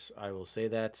plays. I will say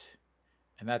that.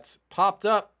 And that's popped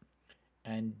up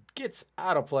and gets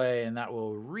out of play, and that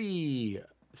will reset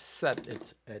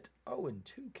it at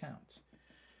 0-2 count.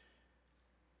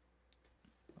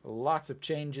 Lots of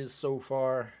changes so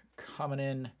far coming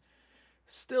in.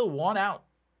 Still one out.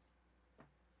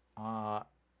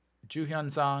 Ju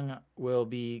Hyun-sang will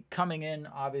be coming in,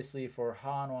 obviously, for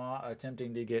Hanwha,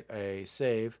 attempting to get a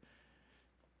save.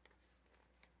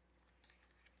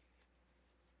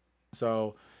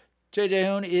 So, Che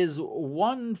Jae-hoon is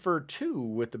 1 for 2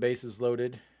 with the bases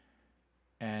loaded.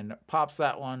 And pops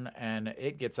that one, and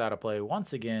it gets out of play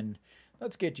once again.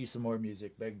 Let's get you some more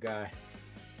music, big guy.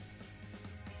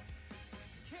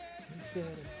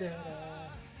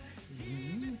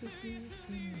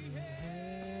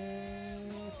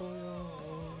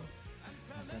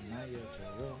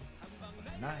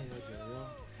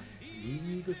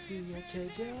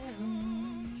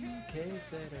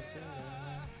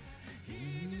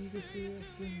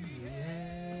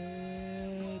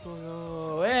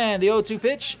 And the 0-2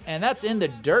 pitch, and that's in the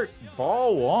dirt.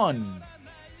 Ball one.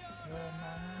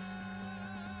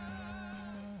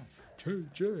 Che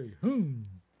Jae-hoon.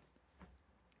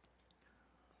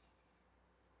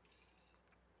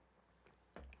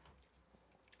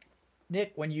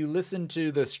 Nick, when you listen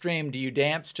to the stream, do you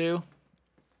dance too?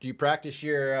 Do you practice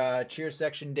your cheer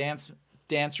section dance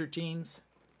routines?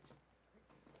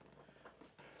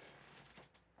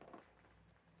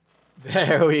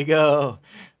 There we go.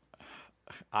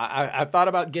 I thought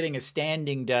about getting a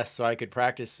standing desk so I could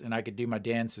practice and I could do my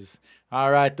dances.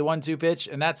 All right, the 1-2 pitch,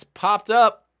 and that's popped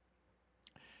up.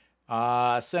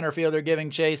 Center fielder giving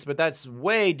chase, but that's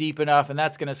way deep enough, and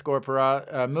that's going to score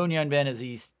Moon Hyun-bin as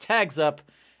he tags up,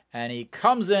 and he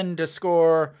comes in to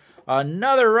score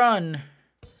another run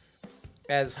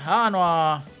as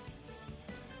Hanwha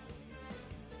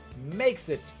makes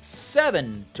it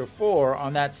 7-4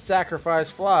 on that sacrifice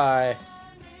fly.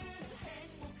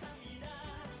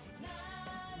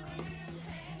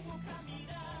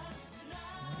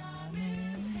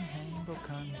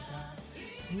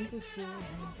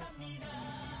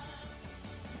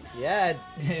 Yeah.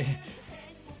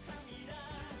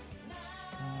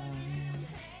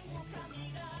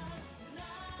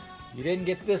 You didn't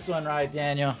get this one right,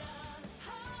 Daniel.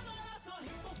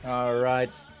 All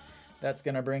right. That's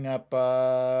going to bring up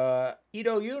Ito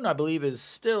Yoon, I believe, is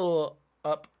still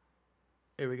up.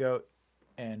 Here we go.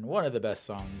 And one of the best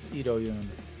songs, Ito Yoon.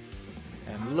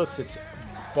 And looks at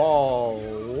ball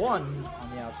one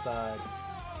on the outside.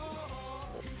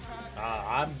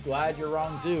 I'm glad you're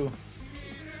wrong, too.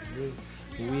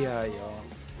 We are y'all.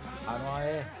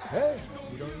 Hanwha, hey,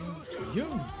 Ito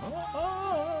Yoon.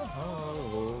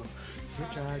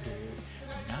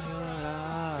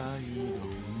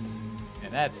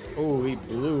 And that's, oh, he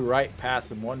blew right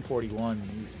past him, 141.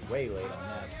 He's way late on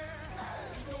that.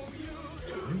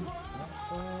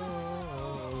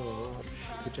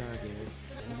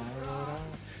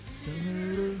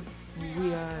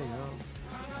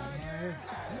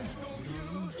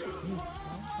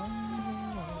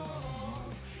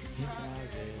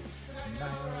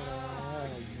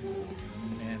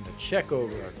 And the check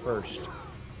over at first.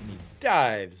 And he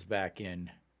dives back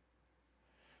in.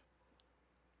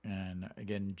 And again,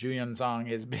 Again, Ju Hyun-sung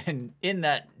has been in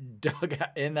that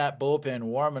bullpen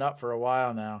warming up for a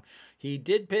while now. He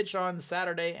did pitch on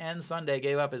Saturday and Sunday,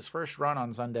 gave up his first run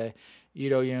on Sunday. Lee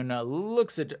Do-yoon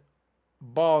looks at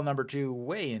ball number 2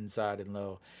 way inside and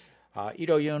low. Lee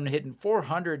Do-yoon hitting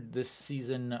 .400 this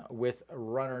season with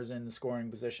runners in scoring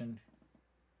position.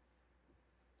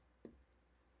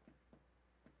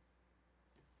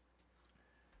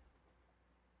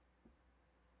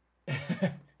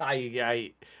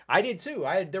 I did too.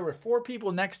 There were 4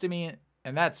 people next to me,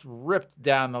 and that's ripped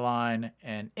down the line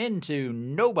and into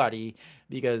nobody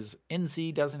because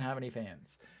NC doesn't have any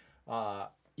fans.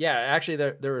 Yeah, actually,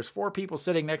 there was 4 people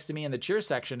sitting next to me in the cheer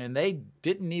section, and they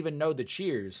didn't even know the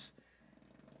cheers.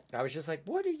 I was just like,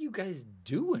 what are you guys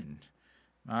doing?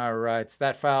 All right, so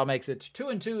that foul makes it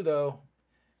 2-2, though.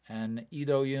 And Lee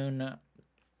Do-yoon,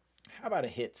 how about a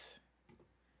hit?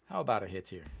 How about a hit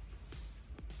here?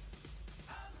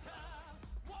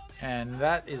 And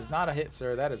that is not a hit,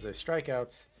 sir. That is a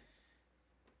strikeout.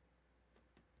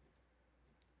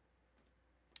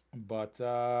 But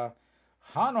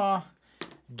Hanwha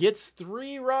gets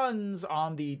 3 runs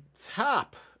on the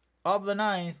top of the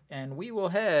 9th, and we will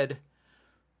head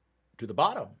to the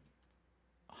bottom.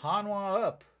 Hanwha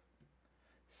up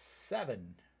 7-4.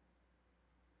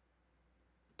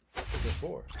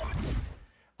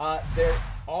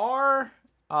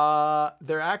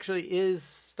 There actually is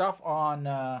stuff on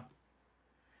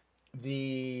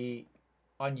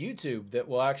YouTube that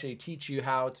will actually teach you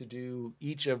how to do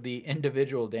each of the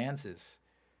individual dances.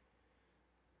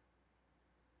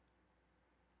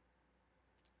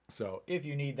 So if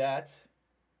you need that,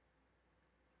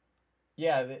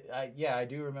 yeah, I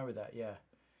do remember that. Yeah.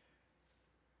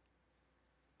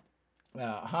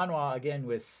 Hanwha again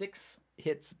with 6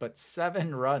 hits but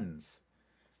 7 runs.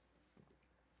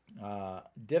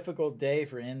 Difficult day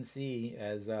for NC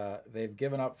as they've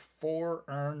given up 4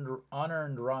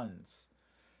 unearned runs.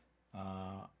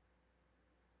 And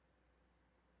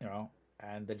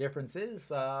the difference is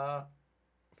 4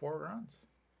 runs.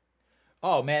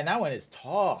 Oh man, that one is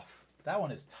tough. That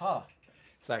one is tough.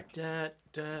 It's like da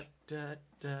da da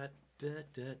da da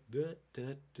da da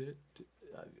da da.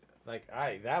 Like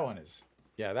that one is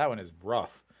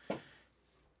rough.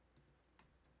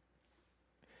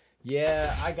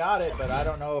 Yeah, I got it, but I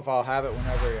don't know if I'll have it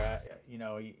whenever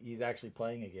he's actually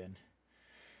playing again.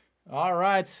 All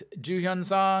right, Ju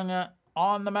Hyun-sung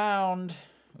on the mound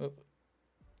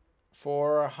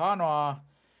for Hanwha.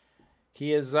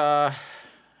 He is 1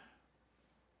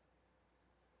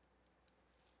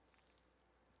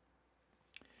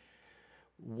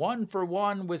 for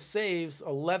 1 with saves.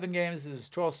 11 games. This is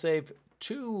 12 save,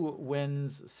 2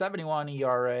 wins, 71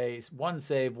 ERA, 1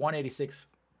 save, 186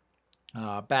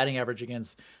 batting average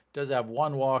against. Does have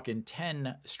 1 walk and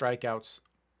 10 strikeouts.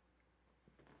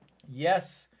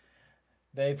 Yes,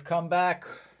 they've come back,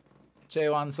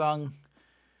 Changwon.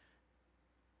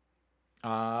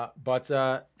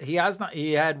 But he has not.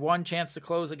 He had 1 chance to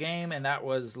close a game, and that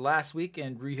was last week.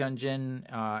 And Ri Hyun-jin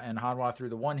and Hanwha threw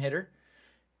the 1-hitter.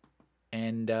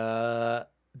 And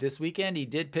this weekend, he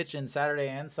did pitch in Saturday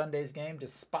and Sunday's game,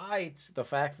 despite the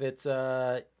fact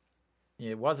that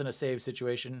it wasn't a save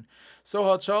situation.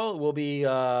 Soho Chol will be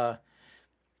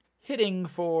hitting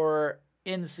for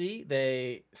NC.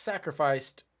 They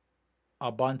sacrificed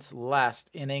a bunt last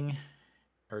inning,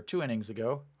 or 2 innings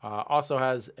ago. Also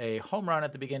has a home run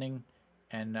at the beginning,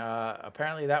 and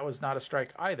apparently that was not a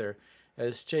strike either,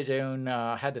 as Choi Jae-hoon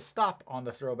had to stop on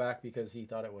the throwback because he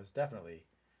thought it was definitely.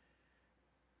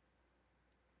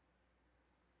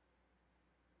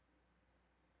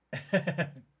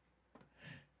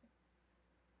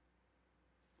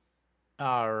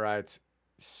 All right,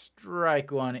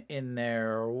 strike 1 in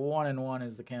there. 1-1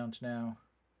 is the count now.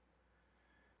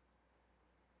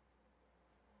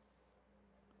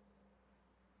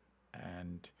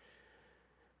 And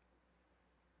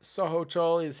Soho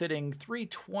Chol is hitting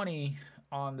 .320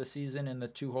 on the season in the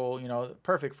 2-hole.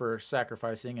 Perfect for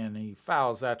sacrificing, and he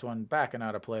fouls that one back and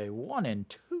out of play.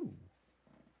 1-2.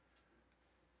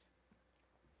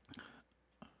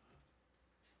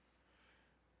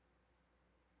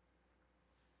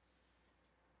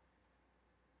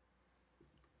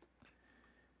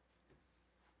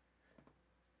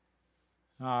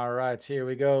 All right, here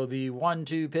we go. The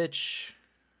 1-2 pitch.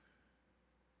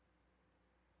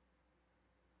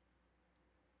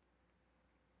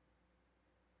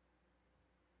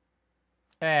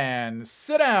 And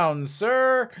sit down,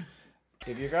 sir.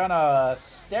 If you're gonna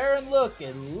stare and look,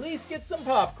 at least get some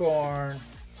popcorn.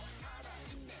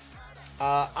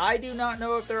 I do not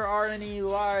know if there are any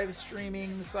live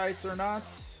streaming sites or not.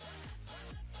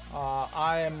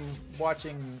 I am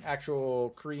watching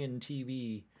actual Korean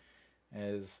TV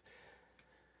as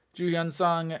Ju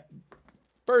Hyun-sung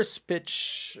first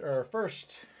pitch or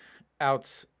first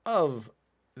outs of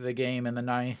the game in the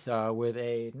ninth with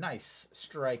a nice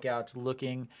strikeout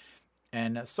looking.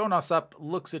 And Sonasup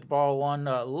looks at ball one,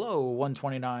 low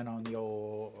 129 on the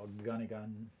old gunny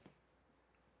gun.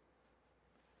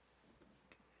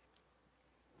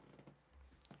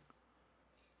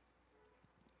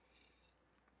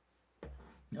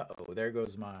 Uh-oh, there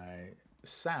goes my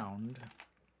sound,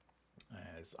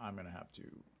 as I'm going to have to.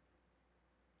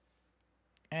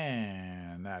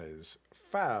 And that is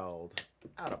fouled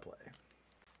out of play.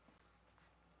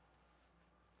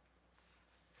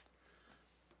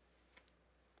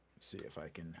 See if I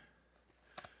can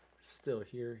still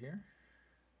hear here.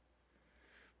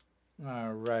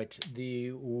 All right,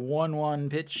 the 1-1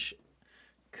 pitch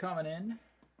coming in.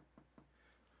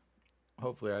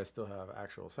 Hopefully I still have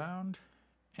actual sound.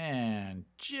 And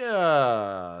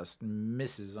just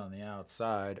misses on the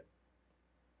outside.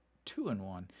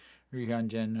 2-1. Ryu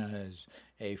Hyun-jin has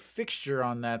a fixture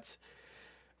on that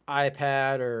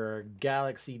iPad or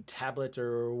Galaxy tablet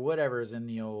or whatever's in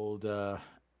the old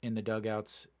in the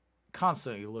dugouts.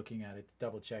 Constantly looking at it,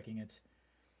 double checking it.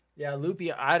 Yeah,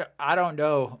 Loopy, I don't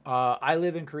know. I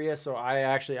live in Korea, so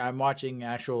I'm watching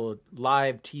actual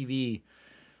live TV.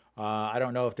 I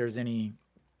don't know if there's any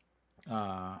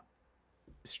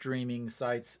streaming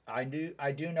sites. I do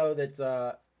know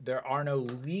that there are no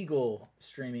legal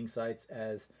streaming sites,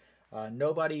 as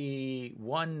nobody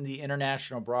won the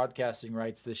international broadcasting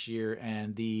rights this year,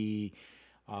 and the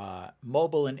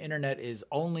mobile and internet is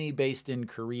only based in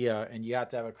Korea, and you have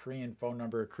to have a Korean phone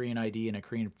number, a Korean ID, and a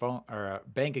Korean phone or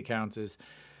bank accounts. Is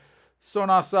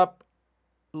Sonasup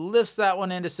lifts that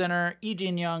one into center. Lee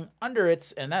Jin-young under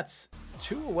it, and that's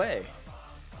 2 away.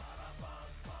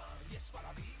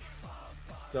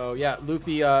 So yeah,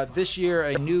 Loopy, this year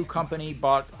a new company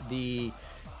bought the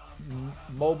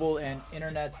mobile and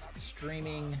internet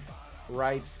streaming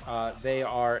rights. They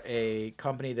are a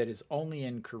company that is only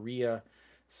in Korea.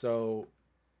 So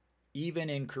even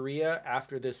in Korea,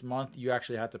 after this month, you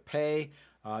actually have to pay.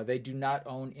 They do not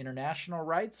own international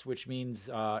rights, which means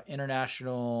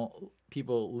international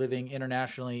people living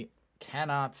internationally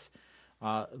cannot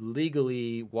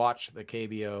legally watch the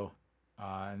KBO.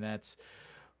 And that's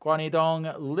Kwon Hee-dong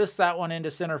lifts that one into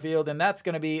center field, and that's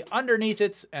going to be underneath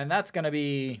it, and that's going to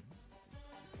be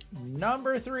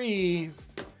number 3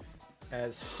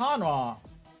 as Hanwha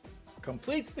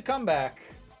completes the comeback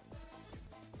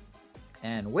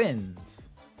and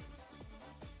wins.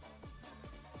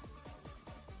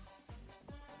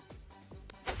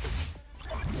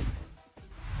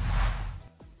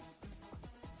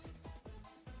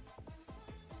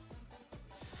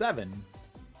 Seven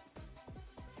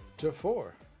to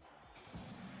 4.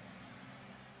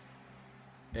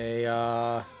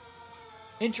 A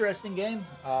interesting game.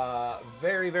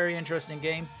 Very, very interesting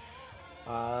game.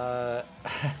 I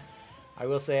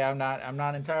will say I'm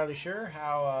not entirely sure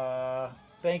how.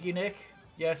 Thank you, Nick.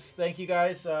 Yes, thank you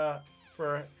guys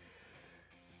for,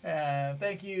 and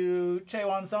thank you,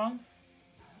 Changwon-sung.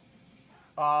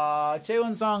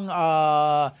 Changwon-sung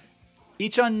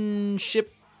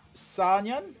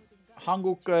 2014년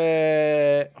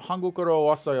한국으로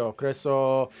왔어요.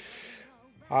 그래서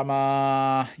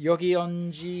아마 여기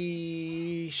온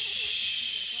지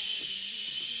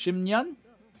 10년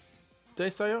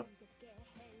됐어요.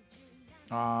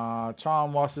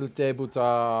 처음 왔을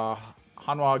때부터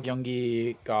한화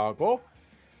경기 가고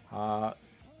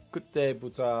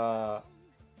그때부터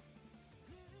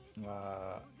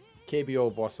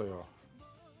KBO 봤어요.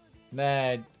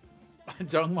 네,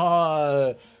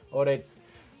 정말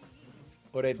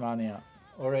오랫만이야.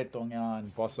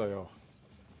 오랫동안 봤어요.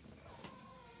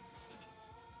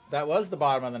 That was the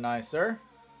bottom of the ninth, sir.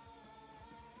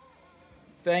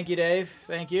 Thank you, Dave.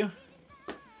 Thank you.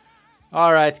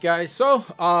 All right, guys. So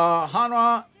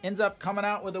Hanwha ends up coming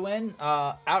out with a win.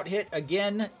 Out hit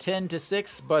again,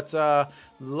 10-6. But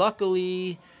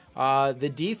luckily,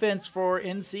 the defense for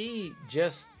NC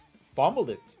just fumbled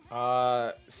it. 2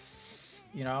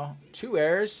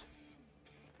 errors.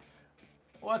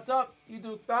 What's up,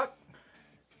 유독박?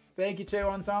 Thank you,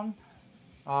 Changwon-sung.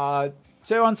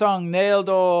 Changwon-sung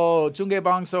내일도 중계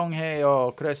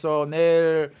방송해요. 그래서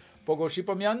내일 보고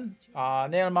싶으면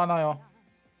내일 만나요.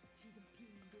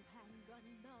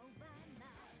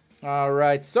 All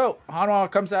right, so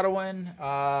Hanwha comes out a win.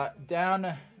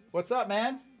 Down. What's up,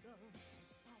 man?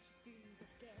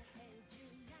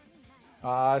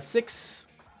 6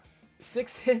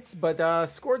 hits, but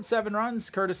scored 7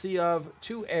 runs, courtesy of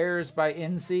 2 errors by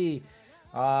NC.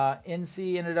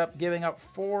 NC ended up giving up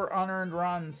 4 unearned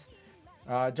runs.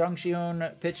 Jung Si-hoon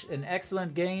pitched an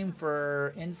excellent game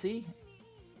for NC.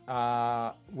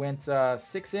 Went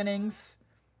 6 innings,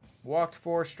 walked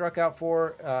 4, struck out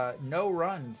 4, no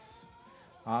runs.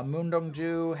 Moon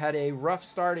Dong-ju had a rough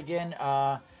start again.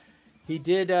 He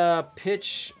did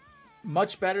pitch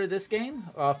much better this game.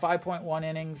 5.1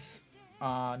 innings,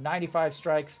 95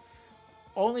 strikes.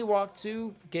 Only walked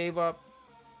 2, gave up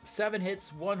 7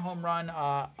 hits, 1 home run.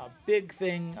 A big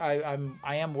thing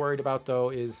I am worried about,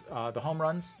 though, is the home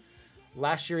runs.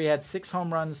 Last year he had 6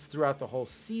 home runs throughout the whole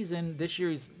season. This year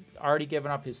he's already given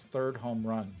up his 3rd home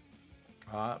run.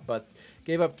 But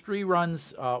gave up 3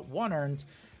 runs, 1 earned.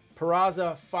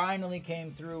 Peraza finally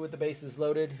came through with the bases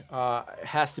loaded.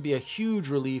 Has to be a huge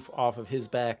relief off of his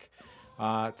back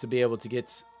to be able to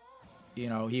get, you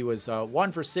know, he was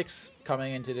 1 for 6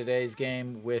 coming into today's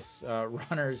game with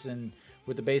runners and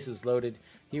with the bases loaded.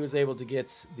 He was able to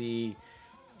get the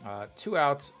 2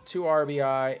 outs, 2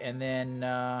 RBI, and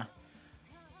then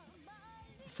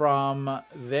from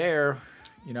there,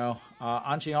 you know,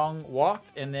 An Chi-hong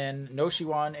walked, and then No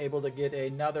Shi-wan able to get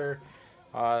another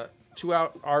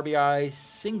 2-out RBI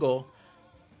single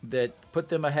that put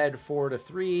them ahead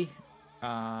 4-3.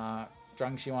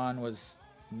 Jung Si-hwan was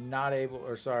not able,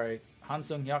 or sorry, Han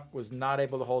Sung-hyuk was not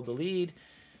able to hold the lead.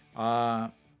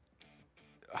 Hanwha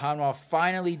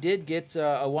finally did get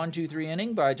a 1-2-3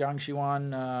 inning by Jung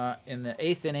Si-hwan in the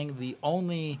 8th inning, the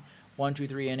only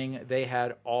 1-2-3 inning they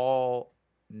had all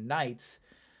night.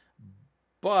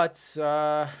 But,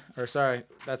 or sorry,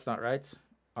 that's not right.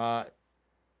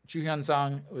 Chu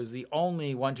Hyun-sang was the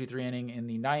only 1-2-3 inning in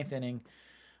the 9th inning.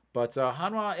 But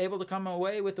Hanwha able to come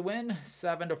away with the win,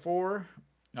 7-4.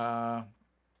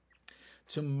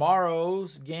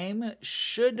 Tomorrow's game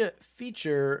should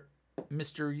feature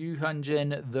Mr. Yoo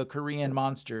Hyun-jin, the Korean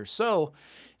Monster. So,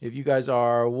 if you guys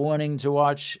are wanting to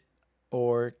watch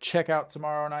or check out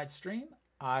tomorrow night's stream,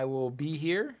 I will be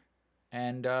here,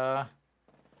 and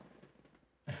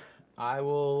I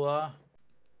will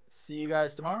see you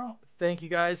guys tomorrow. Thank you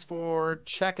guys for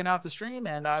checking out the stream,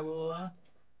 and I will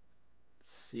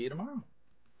see you tomorrow.